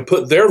it and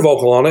put their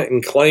vocal on it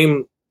and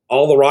claim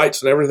all the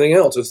rights and everything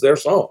else. It's their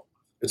song.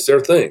 It's their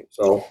thing.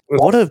 So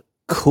what a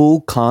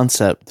cool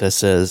concept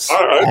this is.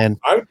 I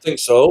think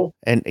so.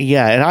 And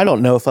I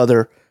don't know if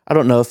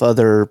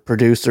other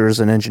producers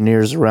and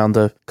engineers around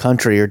the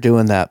country are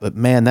doing that, but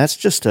man, that's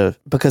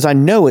because I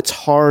know it's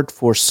hard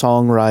for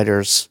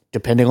songwriters,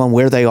 depending on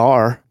where they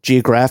are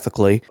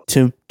geographically,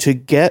 to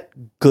get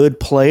good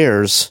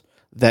players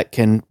that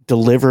can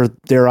deliver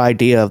their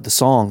idea of the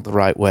song the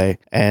right way.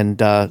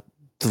 And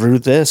through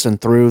this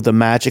and through the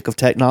magic of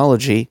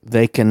technology,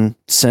 they can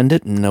send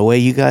it and away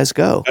you guys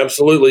go.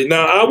 Absolutely.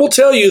 Now, I will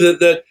tell you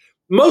that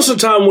most of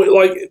the time,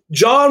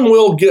 John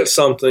will get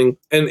something,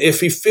 and if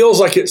he feels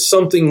like it's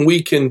something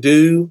we can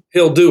do,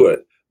 he'll do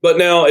it. But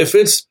now, if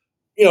it's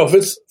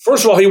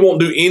first of all, he won't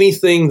do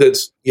anything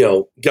that's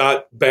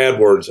got bad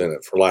words in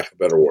it, for lack of a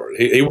better word.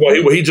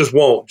 He just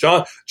won't.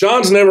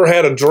 John's never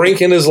had a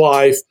drink in his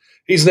life.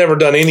 He's never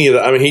done any of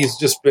that. I mean, he's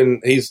just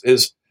been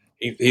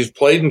He's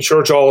played in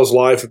church all his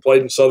life. He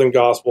played in Southern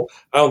gospel.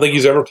 I don't think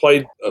he's ever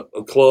played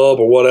a club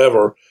or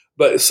whatever.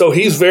 But so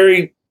he's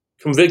very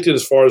convicted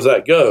as far as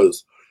that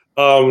goes.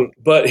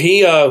 But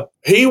he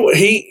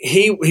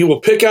will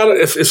pick out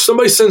if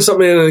somebody sends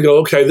something in and they go,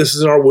 okay, this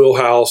is in our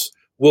wheelhouse,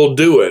 we'll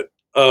do it.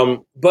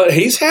 But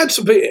he's had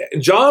some.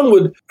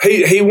 John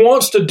he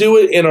wants to do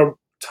it in a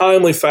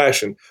timely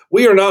fashion.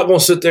 We are not going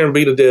to sit there and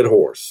beat a dead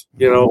horse.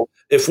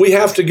 If we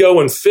have to go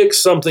and fix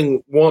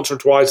something once or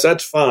twice,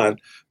 that's fine.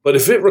 But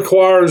if it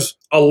requires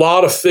a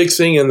lot of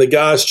fixing and the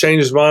guy's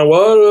changed his mind,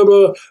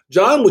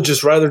 John would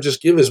just rather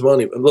just give his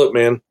money. Look,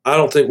 man, I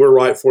don't think we're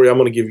right for you. I'm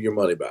going to give you your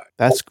money back.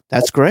 That's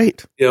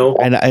great.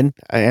 And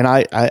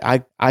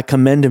I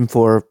commend him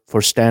for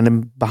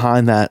standing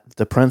behind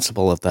the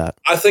principle of that.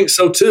 I think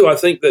so too. I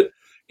think that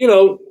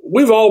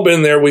we've all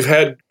been there. We've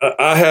had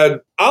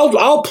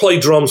I'll play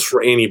drums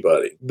for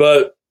anybody,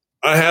 but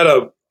I had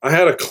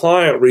a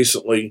client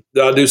recently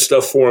that I do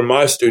stuff for in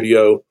my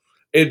studio.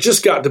 It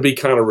just got to be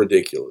kind of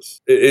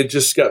ridiculous. It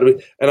just got to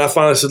be. And I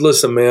finally said,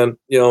 listen, man,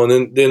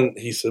 and then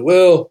he said,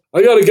 well,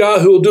 I got a guy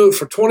who will do it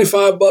for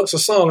 $25 a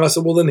song. I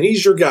said, well, then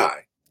he's your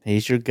guy.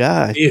 He's your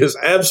guy. He is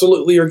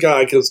absolutely your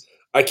guy because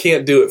I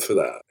can't do it for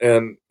that.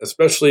 And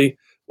especially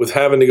with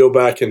having to go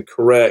back and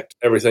correct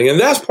everything. And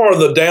that's part of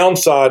the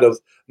downside of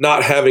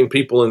not having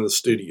people in the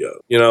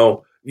studio.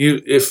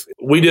 If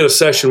we did a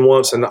session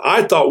once and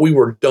I thought we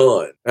were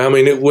done. I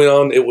mean, it went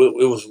on. It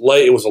was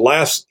late. It was the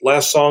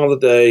last song of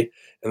the day.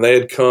 and they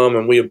had come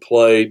and we had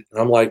played.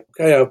 And I'm like,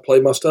 okay, I've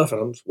played my stuff,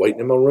 and I'm just waiting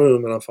in my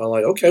room. And I'm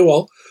finally like, okay,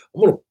 well,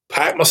 I'm going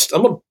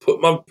to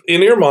put my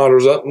in-ear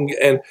monitors up.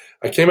 And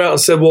I came out and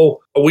said,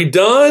 well, are we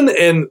done?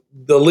 And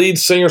the lead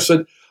singer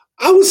said,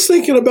 I was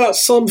thinking about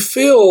some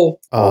fill.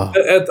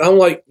 I'm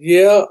like,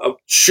 yeah,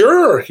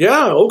 sure.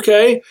 Yeah.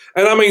 Okay.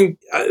 And I mean,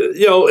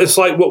 it's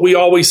like what we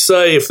always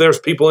say, if there's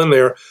people in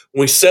there,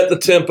 we set the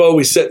tempo,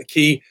 we set the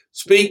key,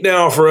 speak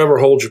now or forever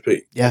hold your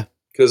peace. Yeah.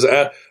 Because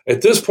at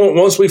this point,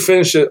 once we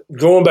finish it,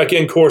 going back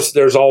in, of course,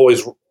 there's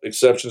always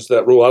exceptions to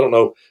that rule. I don't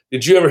know.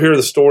 Did you ever hear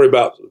the story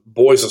about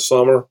Boys of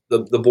Summer, the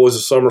Boys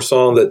of Summer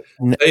song that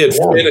they had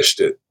finished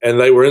it and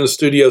they were in the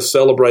studio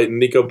celebrating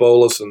Nico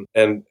Bolas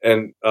and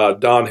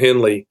Don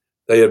Henley.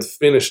 They had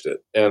finished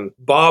it, and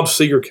Bob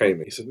Seger came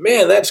in. He said,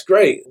 "Man, that's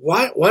great.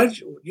 Why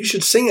did you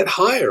should sing it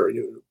higher.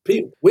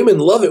 Women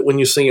love it when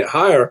you sing it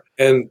higher."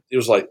 And it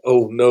was like,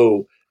 "Oh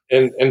no!"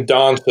 And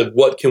Don said,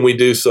 "What can we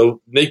do?"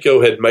 So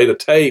Nico had made a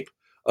tape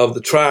of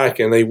the track,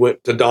 and they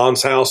went to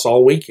Don's house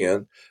all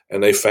weekend,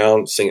 and they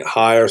found sing it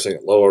higher, sing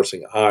it lower,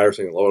 sing it higher,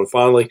 sing it lower. And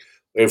finally,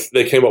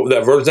 they came up with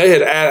that version. They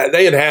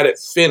had it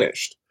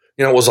finished.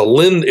 It was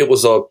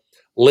a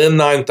Lynn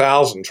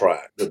 9000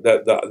 track,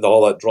 that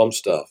all that drum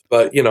stuff.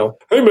 But, hey,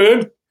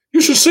 man, you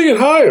should sing it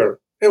higher.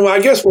 And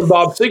I guess when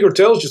Bob Seger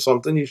tells you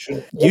something, you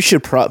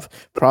should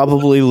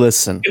probably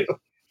listen.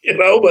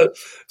 But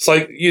it's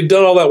like you've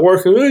done all that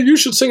work, and you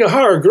should sing it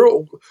higher.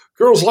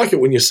 Girls like it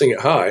when you sing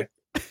it high.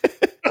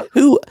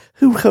 Who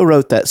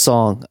co-wrote that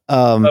song?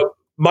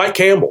 Mike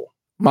Campbell.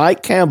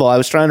 Mike Campbell. I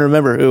was trying to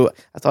remember who.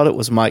 I thought it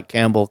was Mike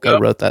Campbell who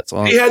wrote that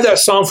song. He had that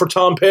song for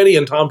Tom Petty,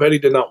 and Tom Petty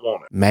did not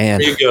want it. Man.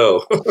 There you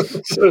go.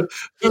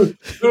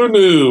 Who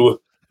knew?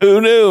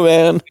 Who knew,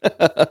 man?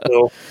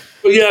 But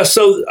yeah,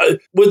 so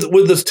with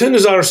the 10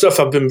 Designer stuff,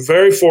 I've been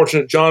very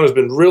fortunate. John has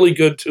been really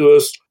good to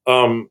us,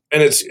 and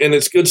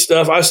it's good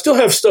stuff. I still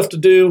have stuff to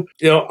do.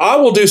 I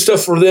will do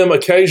stuff for them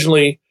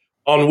occasionally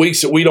on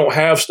weeks that we don't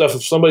have stuff.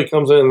 If somebody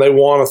comes in and they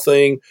want a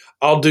thing,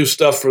 I'll do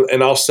stuff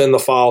and I'll send the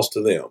files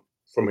to them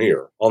from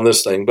here on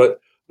this thing.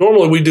 But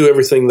normally we do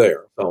everything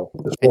there. So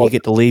and you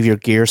get to leave your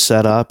gear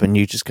set up and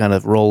you just kind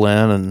of roll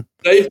in and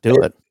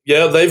do it.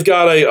 Yeah, they've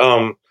got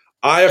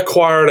I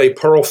acquired a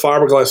Pearl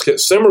fiberglass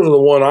kit similar to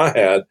the one I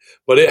had,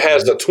 but it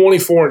has a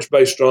 24-inch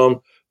bass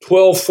drum,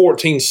 12,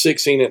 14,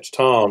 16-inch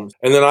toms.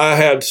 And then I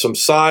had some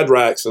side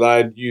racks that I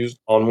had used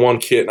on one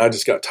kit, and I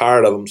just got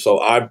tired of them. So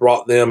I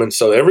brought them, and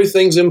so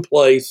everything's in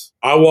place.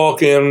 I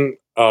walk in.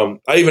 I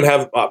even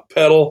have a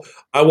pedal.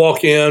 I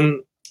walk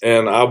in,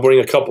 and I'll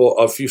bring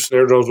a few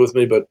snare drums with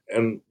me,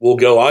 and we'll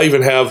go. I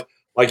even have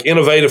like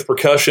Innovative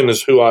Percussion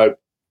is who I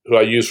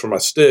use for my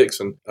sticks,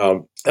 and I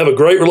have a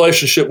great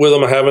relationship with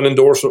them. I have an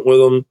endorsement with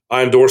them.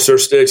 I endorse their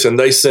sticks, and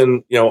they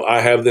send,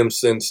 I have them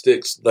send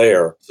sticks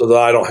there so that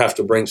I don't have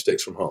to bring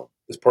sticks from home.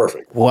 It's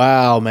perfect.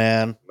 Wow,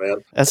 man.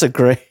 That's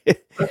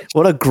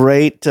what a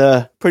great,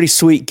 pretty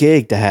sweet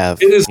gig to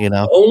have. It is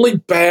the only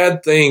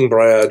bad thing,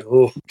 Brad.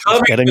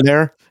 Getting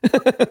there?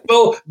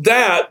 Well,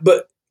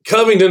 but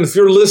Covington, if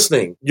you're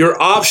listening,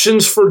 your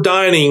options for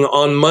dining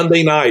on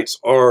Monday nights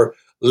are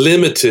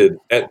limited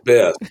at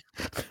best.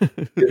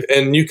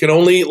 And you can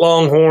only eat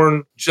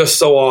Longhorn just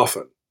so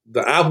often.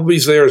 The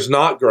Applebee's there is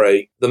not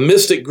great. The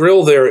Mystic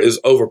Grill there is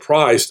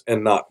overpriced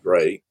and not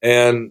great.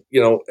 And,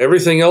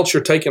 everything else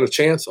you're taking a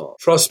chance on.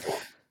 Trust me.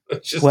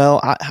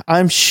 Well,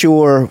 I'm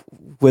sure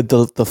with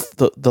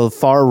the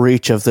far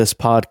reach of this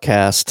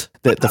podcast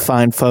that the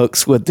fine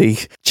folks with the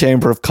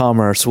Chamber of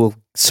Commerce will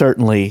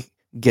certainly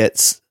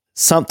get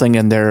something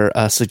in their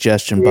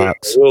suggestion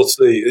box. We'll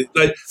see.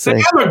 They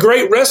have a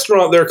great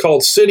restaurant there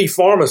called City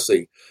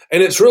Pharmacy,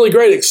 and it's really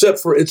great, except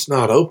for it's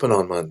not open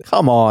on Monday.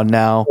 Come on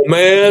now. Oh,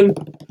 man,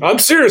 I'm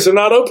serious. They're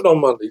not open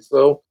on Monday.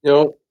 So,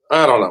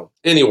 I don't know.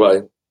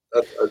 Anyway,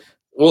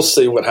 we'll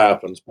see what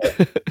happens.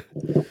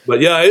 But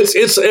yeah,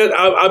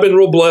 I've been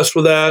real blessed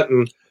with that,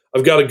 and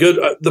I've got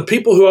the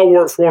people who I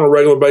work for on a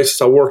regular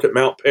basis. I work at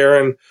Mount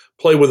Perrin,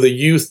 play with the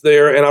youth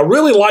there, and I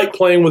really like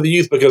playing with the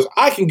youth because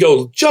I can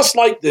go just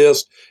like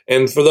this.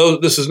 And for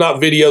those, this is not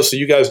video, so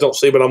you guys don't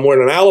see, but I'm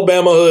wearing an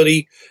Alabama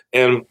hoodie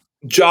and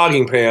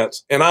jogging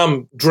pants, and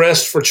I'm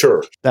dressed for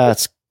church.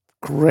 That's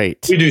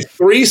great. We do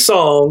 3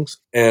 songs,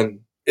 and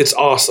it's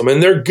awesome.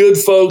 And they're good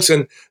folks,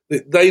 and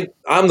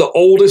I'm the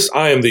oldest.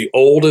 I am the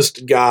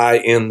oldest guy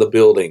in the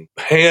building.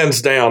 Hands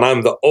down,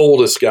 I'm the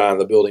oldest guy in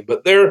the building.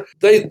 But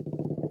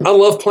I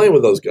love playing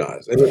with those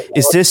guys.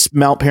 Is this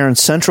Mount Perrin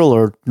Central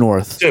or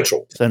North?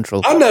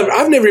 Central.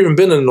 I've never even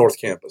been in the North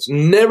Campus.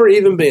 Never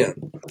even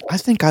been. I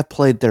think I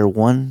played there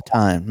one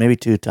time, maybe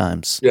 2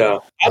 times. Yeah.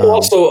 I'm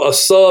also a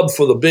sub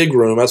for the big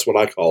room. That's what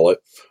I call it.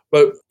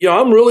 But,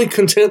 I'm really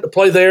content to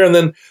play there. And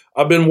then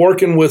I've been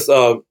working with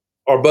our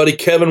buddy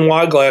Kevin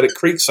Weiglad at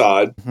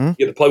Creekside. Mm-hmm.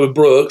 Get to play with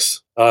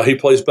Brooks. He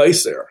plays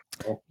bass there.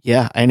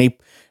 Yeah,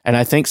 and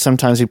I think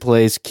sometimes he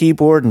plays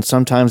keyboard and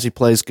sometimes he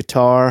plays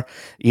guitar.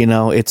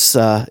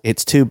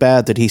 It's too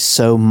bad that he's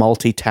so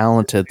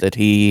multi-talented that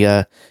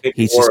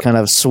he's just kind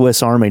of a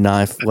Swiss Army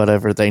knife,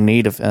 whatever they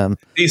need of him.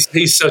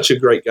 He's such a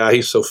great guy.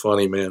 He's so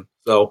funny, man.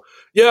 So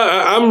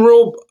yeah,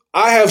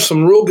 I have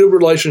some real good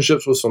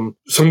relationships with some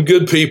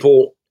good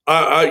people.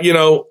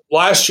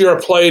 Last year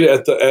I played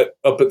up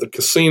at the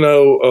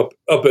casino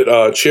up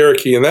at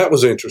Cherokee, and that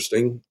was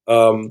interesting.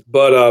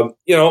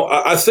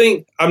 I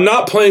think I'm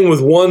not playing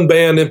with one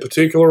band in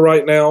particular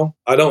right now.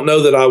 I don't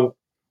know that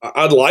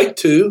I'd like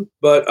to,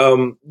 but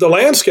the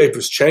landscape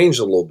has changed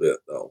a little bit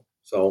though.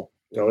 So,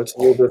 it's a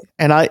little bit.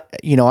 And I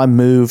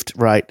moved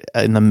right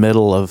in the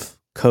middle of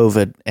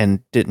COVID and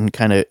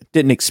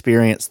didn't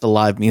experience the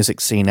live music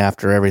scene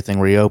after everything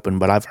reopened.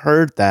 But I've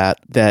heard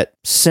that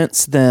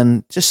since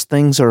then, just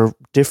things are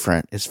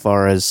different as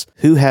far as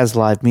who has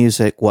live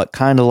music, what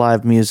kind of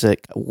live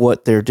music,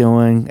 what they're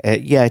doing.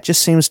 It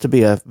just seems to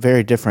be a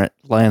very different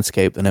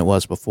landscape than it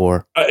was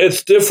before.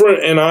 It's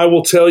different. And I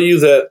will tell you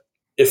that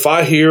if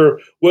I hear,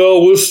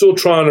 well, we're still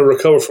trying to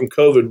recover from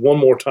COVID, one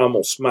more time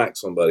we'll smack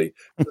somebody.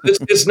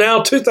 It's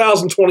now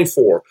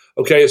 2024.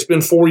 Okay, it's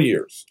been 4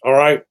 years. All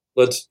right.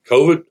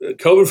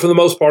 COVID for the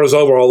most part is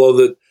over, although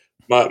that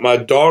my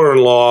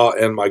daughter-in-law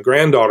and my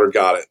granddaughter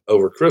got it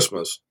over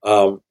Christmas.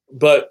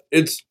 But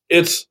there's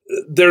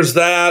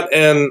that,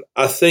 and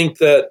I think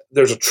that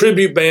there's a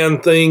tribute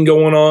band thing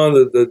going on,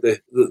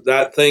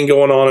 that thing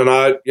going on, and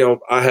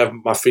I have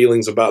my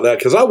feelings about that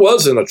because I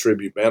was in a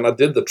tribute band. I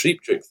did the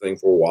Cheap Trick thing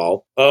for a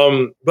while.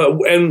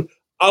 And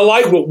I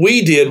like what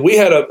we did. We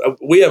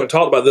haven't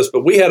talked about this,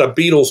 but we had a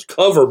Beatles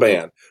cover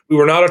band. We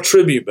were not a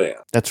tribute band.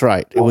 That's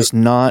right. It was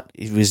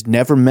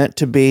never meant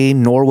to be,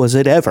 nor was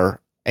it ever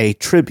a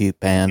tribute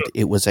band.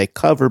 It was a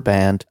cover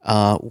band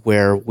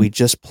where we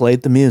just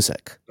played the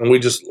music. And we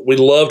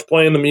loved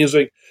playing the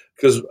music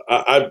because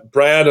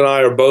Brad and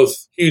I are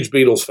both huge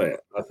Beatles fans.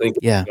 I think,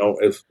 yeah.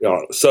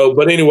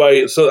 But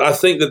anyway, so I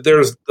think that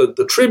there's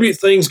the tribute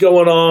things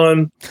going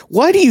on.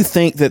 Why do you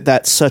think that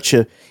that's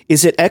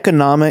is it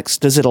economics?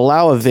 Does it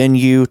allow a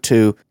venue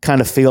to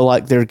kind of feel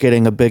like they're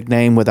getting a big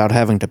name without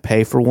having to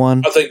pay for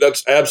one? I think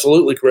that's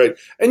absolutely correct.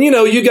 And,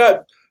 you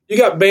got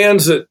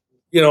bands that,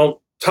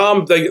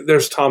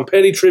 there's Tom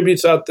Petty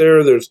tributes out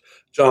there. There's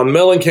John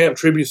Mellencamp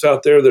tributes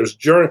out there. There's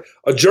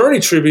a Journey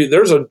tribute.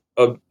 There's a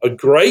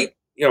great,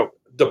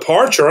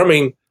 departure. I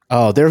mean,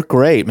 oh, they're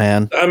great,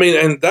 man. I mean,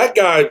 and that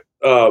guy,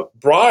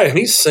 Brian,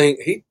 he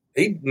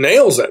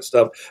nails that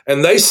stuff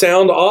and they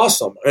sound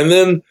awesome. And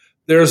then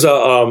there's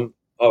a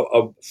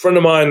friend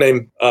of mine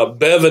named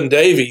Bevan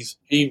Davies.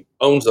 He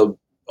owns a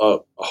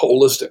not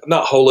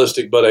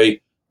holistic, but a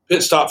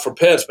Pit Stop for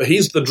Pets, but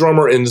he's the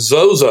drummer in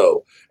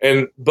Zozo.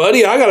 And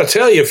buddy, I got to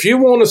tell you, if you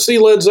want to see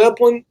Led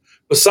Zeppelin,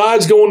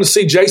 besides going to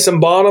see Jason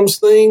Bonham's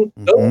thing,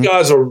 those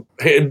guys are.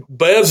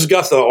 Bev's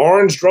got the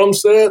orange drum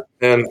set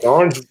and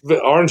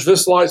orange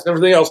Vista lights and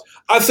everything else.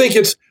 I think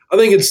it's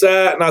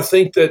that, and I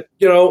think that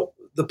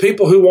the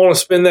people who want to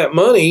spend that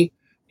money.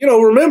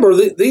 Remember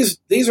these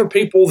are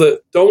people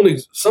that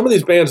some of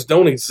these bands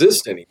don't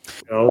exist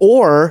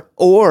anymore.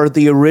 Or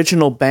the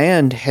original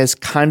band has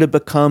kind of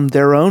become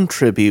their own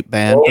tribute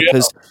band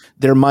because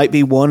there might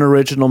be one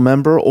original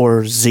member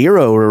or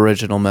zero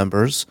original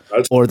members,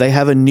 or they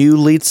have a new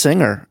lead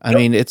singer. I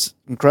mean, it's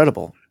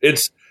incredible.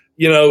 It's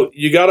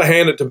you got to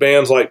hand it to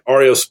bands like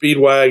REO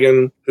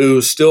Speedwagon,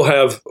 who still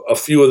have a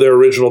few of their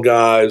original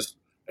guys,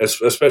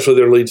 especially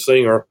their lead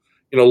singer.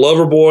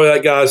 Loverboy,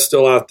 that guy's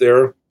still out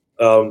there.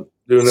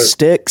 Doing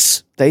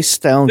Styx, they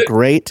sound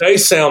great. They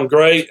sound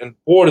great, and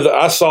boy,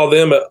 I saw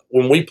them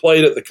when we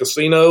played at the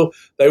casino.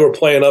 They were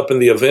playing up in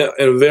the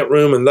event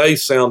room, and they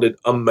sounded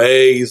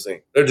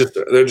amazing. They're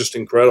just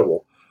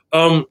incredible.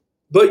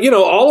 But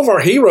all of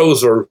our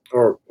heroes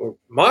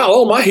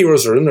all my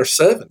heroes are in their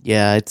 70s.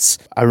 Yeah,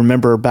 I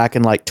remember back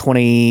in like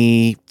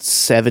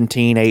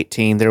 2017,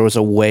 18, there was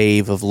a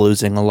wave of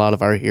losing a lot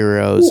of our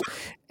heroes,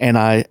 and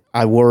I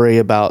worry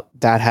about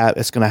that.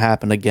 It's going to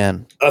happen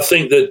again. I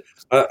think that.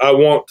 I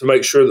want to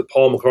make sure that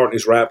Paul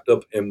McCartney's wrapped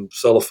up in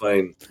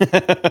cellophane,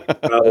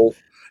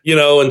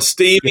 and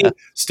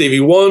Stevie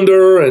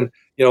Wonder, and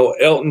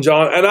Elton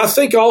John, and I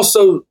think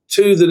also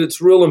too that it's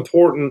real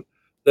important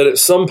that at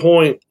some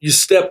point you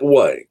step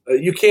away.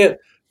 You can't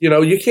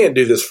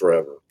do this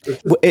forever.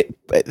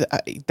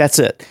 That's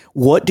it.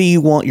 What do you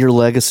want your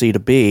legacy to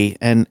be?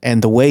 And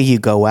the way you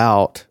go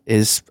out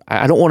is,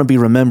 I don't want to be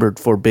remembered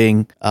for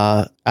being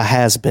a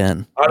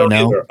has-been. I don't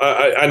either.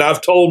 And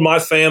I've told my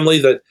family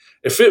that.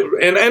 I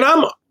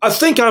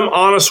think I'm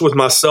honest with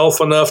myself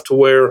enough to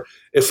where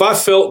if I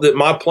felt that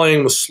my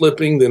plane was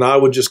slipping, then I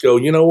would just go,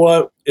 you know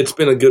what? It's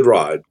been a good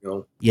ride.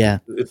 Yeah,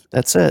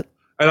 that's it.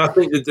 And I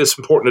think that it's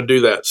important to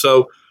do that.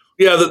 So,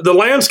 yeah, the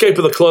landscape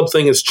of the club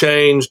thing has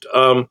changed.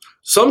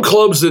 Some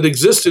clubs that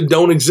existed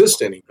don't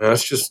exist anymore.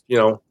 That's just,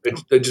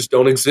 they just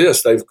don't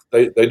exist.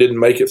 They didn't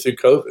make it through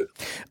COVID.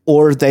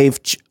 Or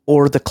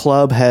the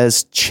club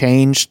has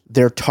changed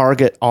their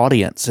target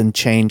audience and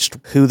changed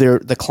who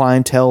the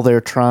clientele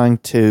they're trying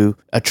to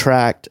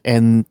attract,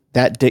 and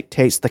that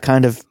dictates the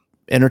kind of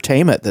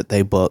entertainment that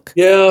they book.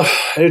 Yeah,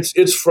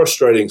 it's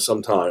frustrating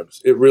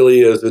sometimes. It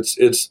really is.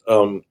 It's I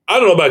don't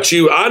know about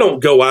you. I don't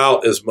go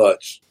out as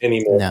much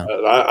anymore. No.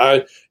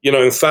 I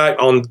in fact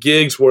on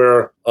gigs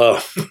where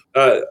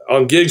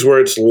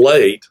it's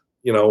late,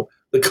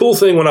 the cool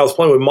thing when I was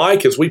playing with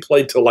Mike is we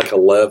played till like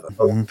 11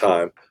 all the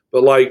time.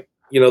 But like,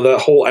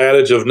 that whole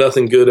adage of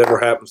nothing good ever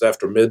happens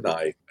after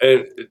midnight.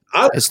 And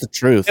it's the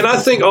truth. And I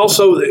think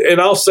also,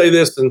 and I'll say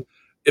this, and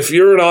if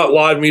you're a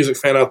live music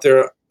fan out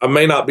there, I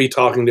may not be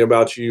talking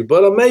about you,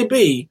 but I may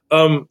be.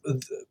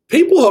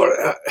 People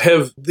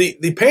have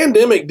the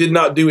pandemic did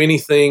not do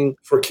anything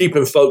for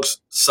keeping folks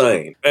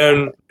sane.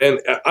 And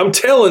I'm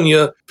telling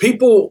you,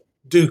 people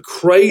do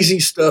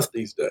crazy stuff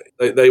these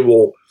days. They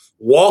will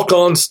walk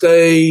on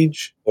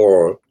stage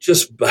or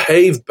just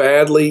behave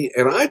badly.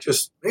 And I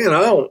just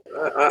don't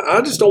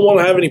want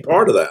to have any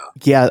part of that.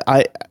 Yeah.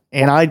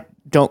 I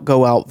don't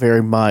go out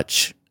very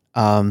much,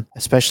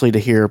 especially to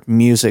hear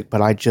music, but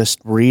I just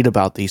read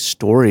about these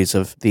stories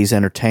of these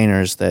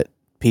entertainers that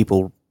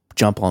people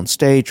jump on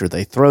stage or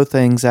they throw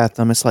things at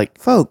them. It's like,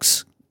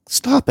 folks,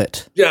 stop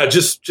it. Yeah.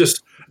 Just,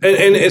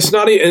 and it's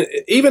not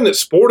even at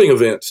sporting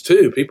events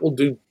too. People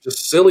do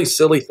just silly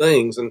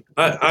things. And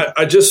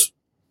I just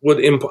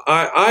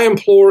I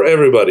implore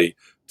everybody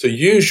to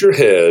use your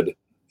head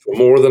for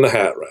more than a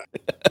hat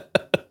rack.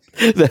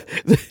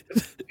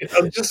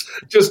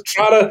 Just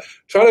try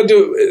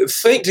to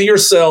think to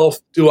yourself,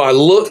 do I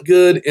look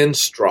good in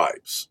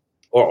stripes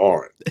or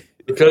aren't?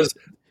 Because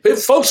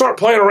folks aren't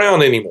playing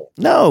around anymore.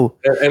 No.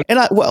 And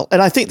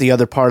I think the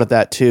other part of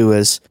that too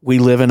is we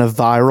live in a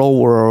viral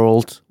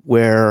world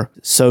where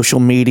social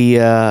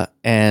media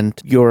and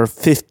your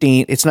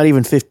it's not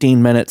even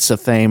 15 minutes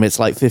of fame, it's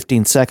like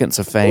 15 seconds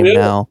of fame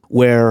now,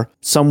 where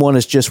someone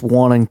is just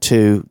wanting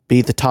to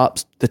be the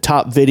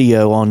top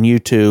video on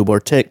YouTube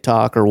or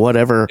TikTok or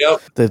whatever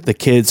the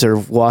kids are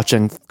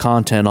watching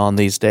content on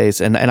these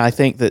days. And I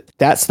think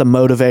that's the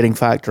motivating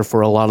factor for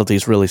a lot of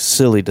these really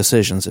silly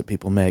decisions that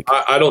people make.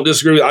 I don't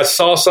disagree. I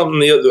saw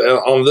something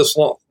on this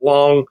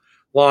long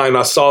line.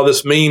 I saw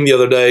this meme the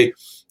other day.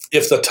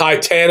 If the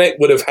Titanic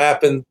would have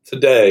happened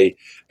today,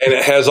 and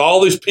it has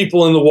all these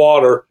people in the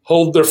water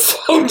hold their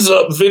phones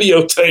up,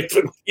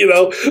 videotaping,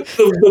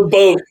 the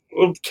boat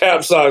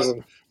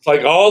capsizing. It's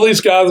like all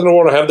these guys in the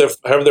water have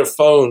their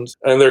phones,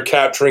 and they're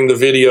capturing the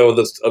video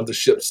of the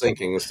ship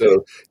sinking instead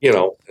of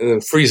and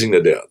then freezing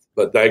to death.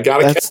 But they got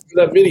to capture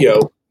that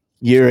video.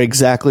 You're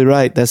exactly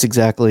right. That's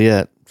exactly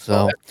it.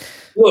 So,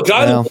 look,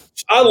 I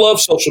love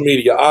social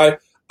media.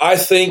 I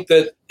think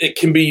that it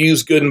can be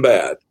used good and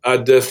bad. I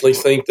definitely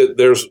think that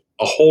there's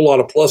a whole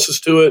lot of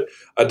pluses to it.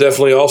 I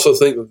definitely also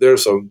think that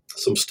there's some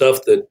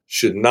stuff that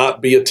should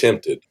not be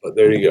attempted. But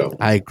there you go.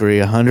 I agree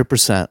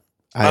 100%.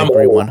 I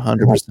agree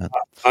 100%.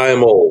 I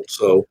am old,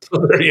 so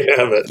there you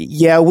have it.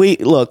 Yeah,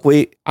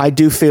 I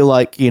do feel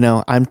like,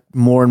 I'm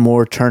more and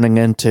more turning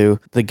into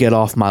the get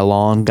off my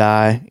lawn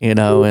guy, and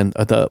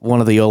one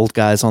of the old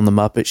guys on the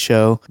Muppet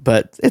Show,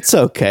 but it's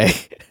okay.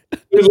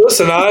 Dude,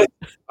 listen, I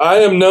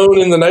am known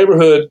in the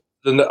neighborhood.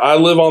 I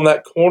live on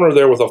that corner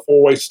there with a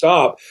four-way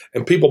stop,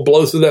 and people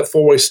blow through that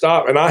four-way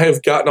stop. And I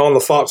have gotten on the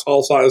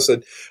Foxhall side and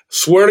said,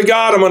 swear to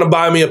God, I'm going to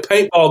buy me a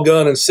paintball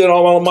gun and sit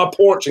on my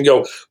porch and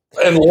go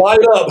and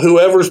light up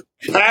whoever's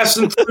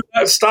passing through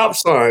that stop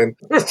sign.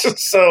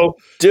 So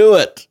do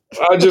it.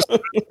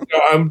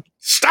 I'm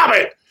stop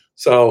it.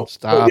 So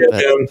stop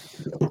it.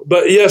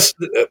 But yes,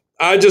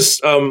 I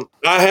just I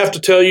have to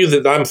tell you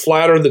that I'm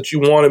flattered that you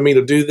wanted me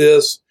to do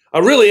this. I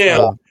really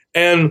am.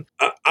 And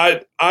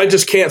I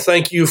just can't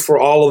thank you for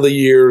all of the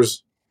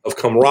years of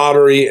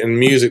camaraderie and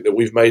music that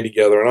we've made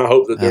together. And I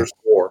hope that there's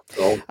more.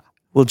 So.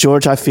 Well,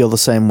 George, I feel the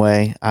same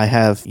way. I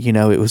have,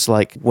 it was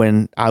like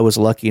when I was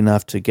lucky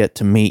enough to get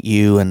to meet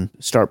you and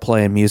start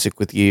playing music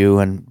with you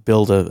and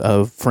build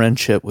a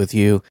friendship with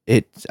you.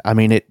 It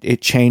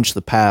changed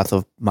the path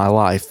of my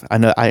life. I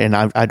know,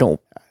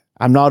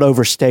 I'm not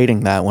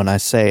overstating that when I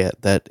say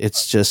it, that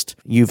it's just,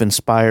 you've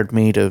inspired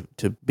me to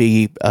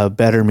be a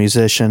better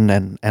musician,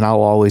 and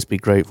I'll always be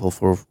grateful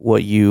for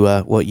what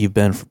you've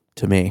been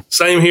to me.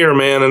 Same here,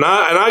 man. And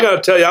I got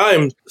to tell you, I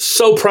am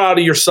so proud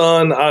of your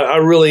son. I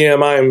really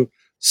am. I am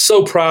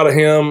so proud of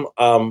him.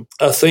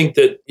 I think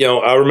that,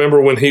 I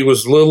remember when he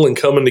was little and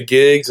coming to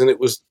gigs, and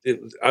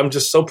I'm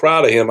just so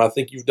proud of him. I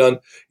think you've done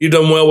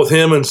well with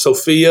him and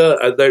Sophia.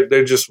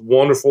 They're just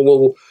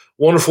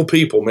wonderful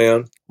people,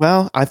 man.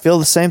 Well, I feel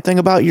the same thing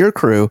about your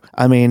crew.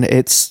 I mean,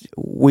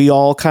 we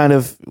all kind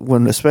of,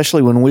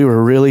 especially when we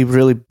were really,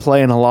 really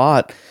playing a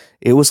lot,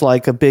 it was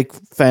like a big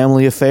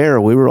family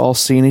affair. We were all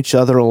seeing each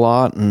other a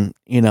lot, and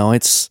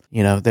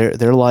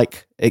they're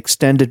like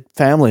extended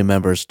family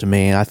members to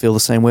me. And I feel the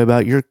same way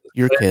about your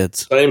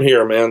kids. Same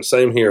here, man.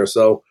 Same here.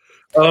 So,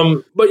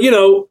 but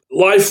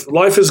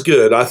life is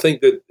good. I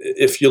think that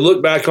if you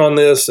look back on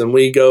this and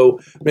we go,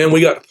 man, we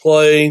got to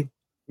play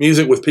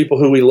music with people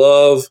who we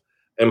love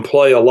and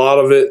play a lot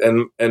of it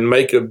and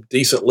make a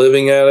decent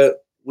living at it,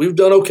 we've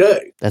done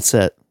okay. That's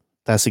it.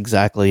 That's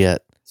exactly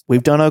it.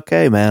 We've done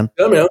okay, man.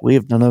 Yeah, man. We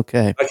have done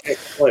okay. I can't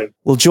complain.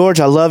 Well, George,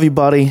 I love you,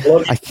 buddy.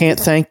 I can't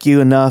thank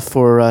you enough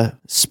for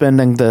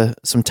spending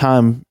some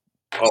time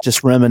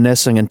just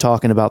reminiscing and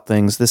talking about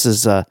things. This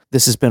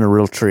has been a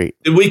real treat.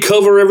 Did we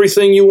cover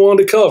everything you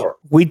wanted to cover?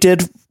 We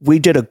did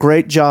a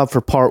great job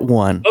for part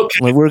one.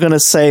 Okay. We're going to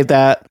say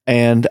that,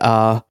 and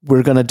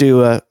we're going to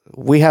do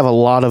we have a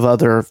lot of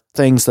other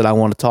things that I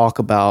want to talk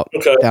about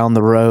down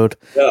the road.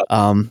 Yeah.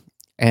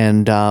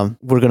 And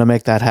we're going to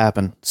make that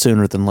happen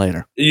sooner than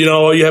later.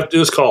 All you have to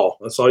do is call.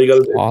 That's all you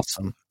got to do.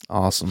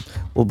 Awesome.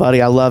 Well,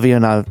 buddy, I love you,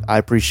 and I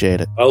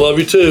appreciate it. I love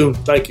you too.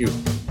 Thank you.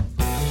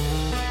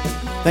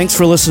 Thanks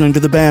for listening to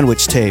the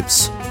Bandwidth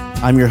Tapes.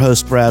 I'm your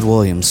host, Brad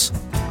Williams.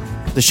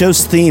 The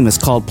show's theme is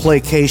called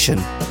Playcation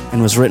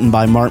and was written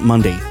by Mark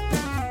Mundy.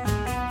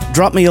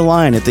 Drop me a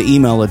line at the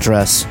email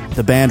address,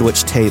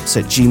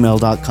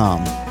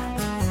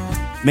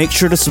 thebandwidchtapes@gmail.com. Make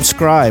sure to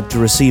subscribe to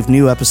receive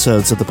new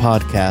episodes of the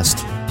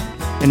podcast.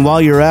 And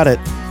while you're at it,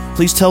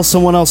 please tell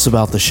someone else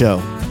about the show.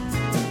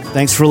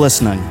 Thanks for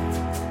listening.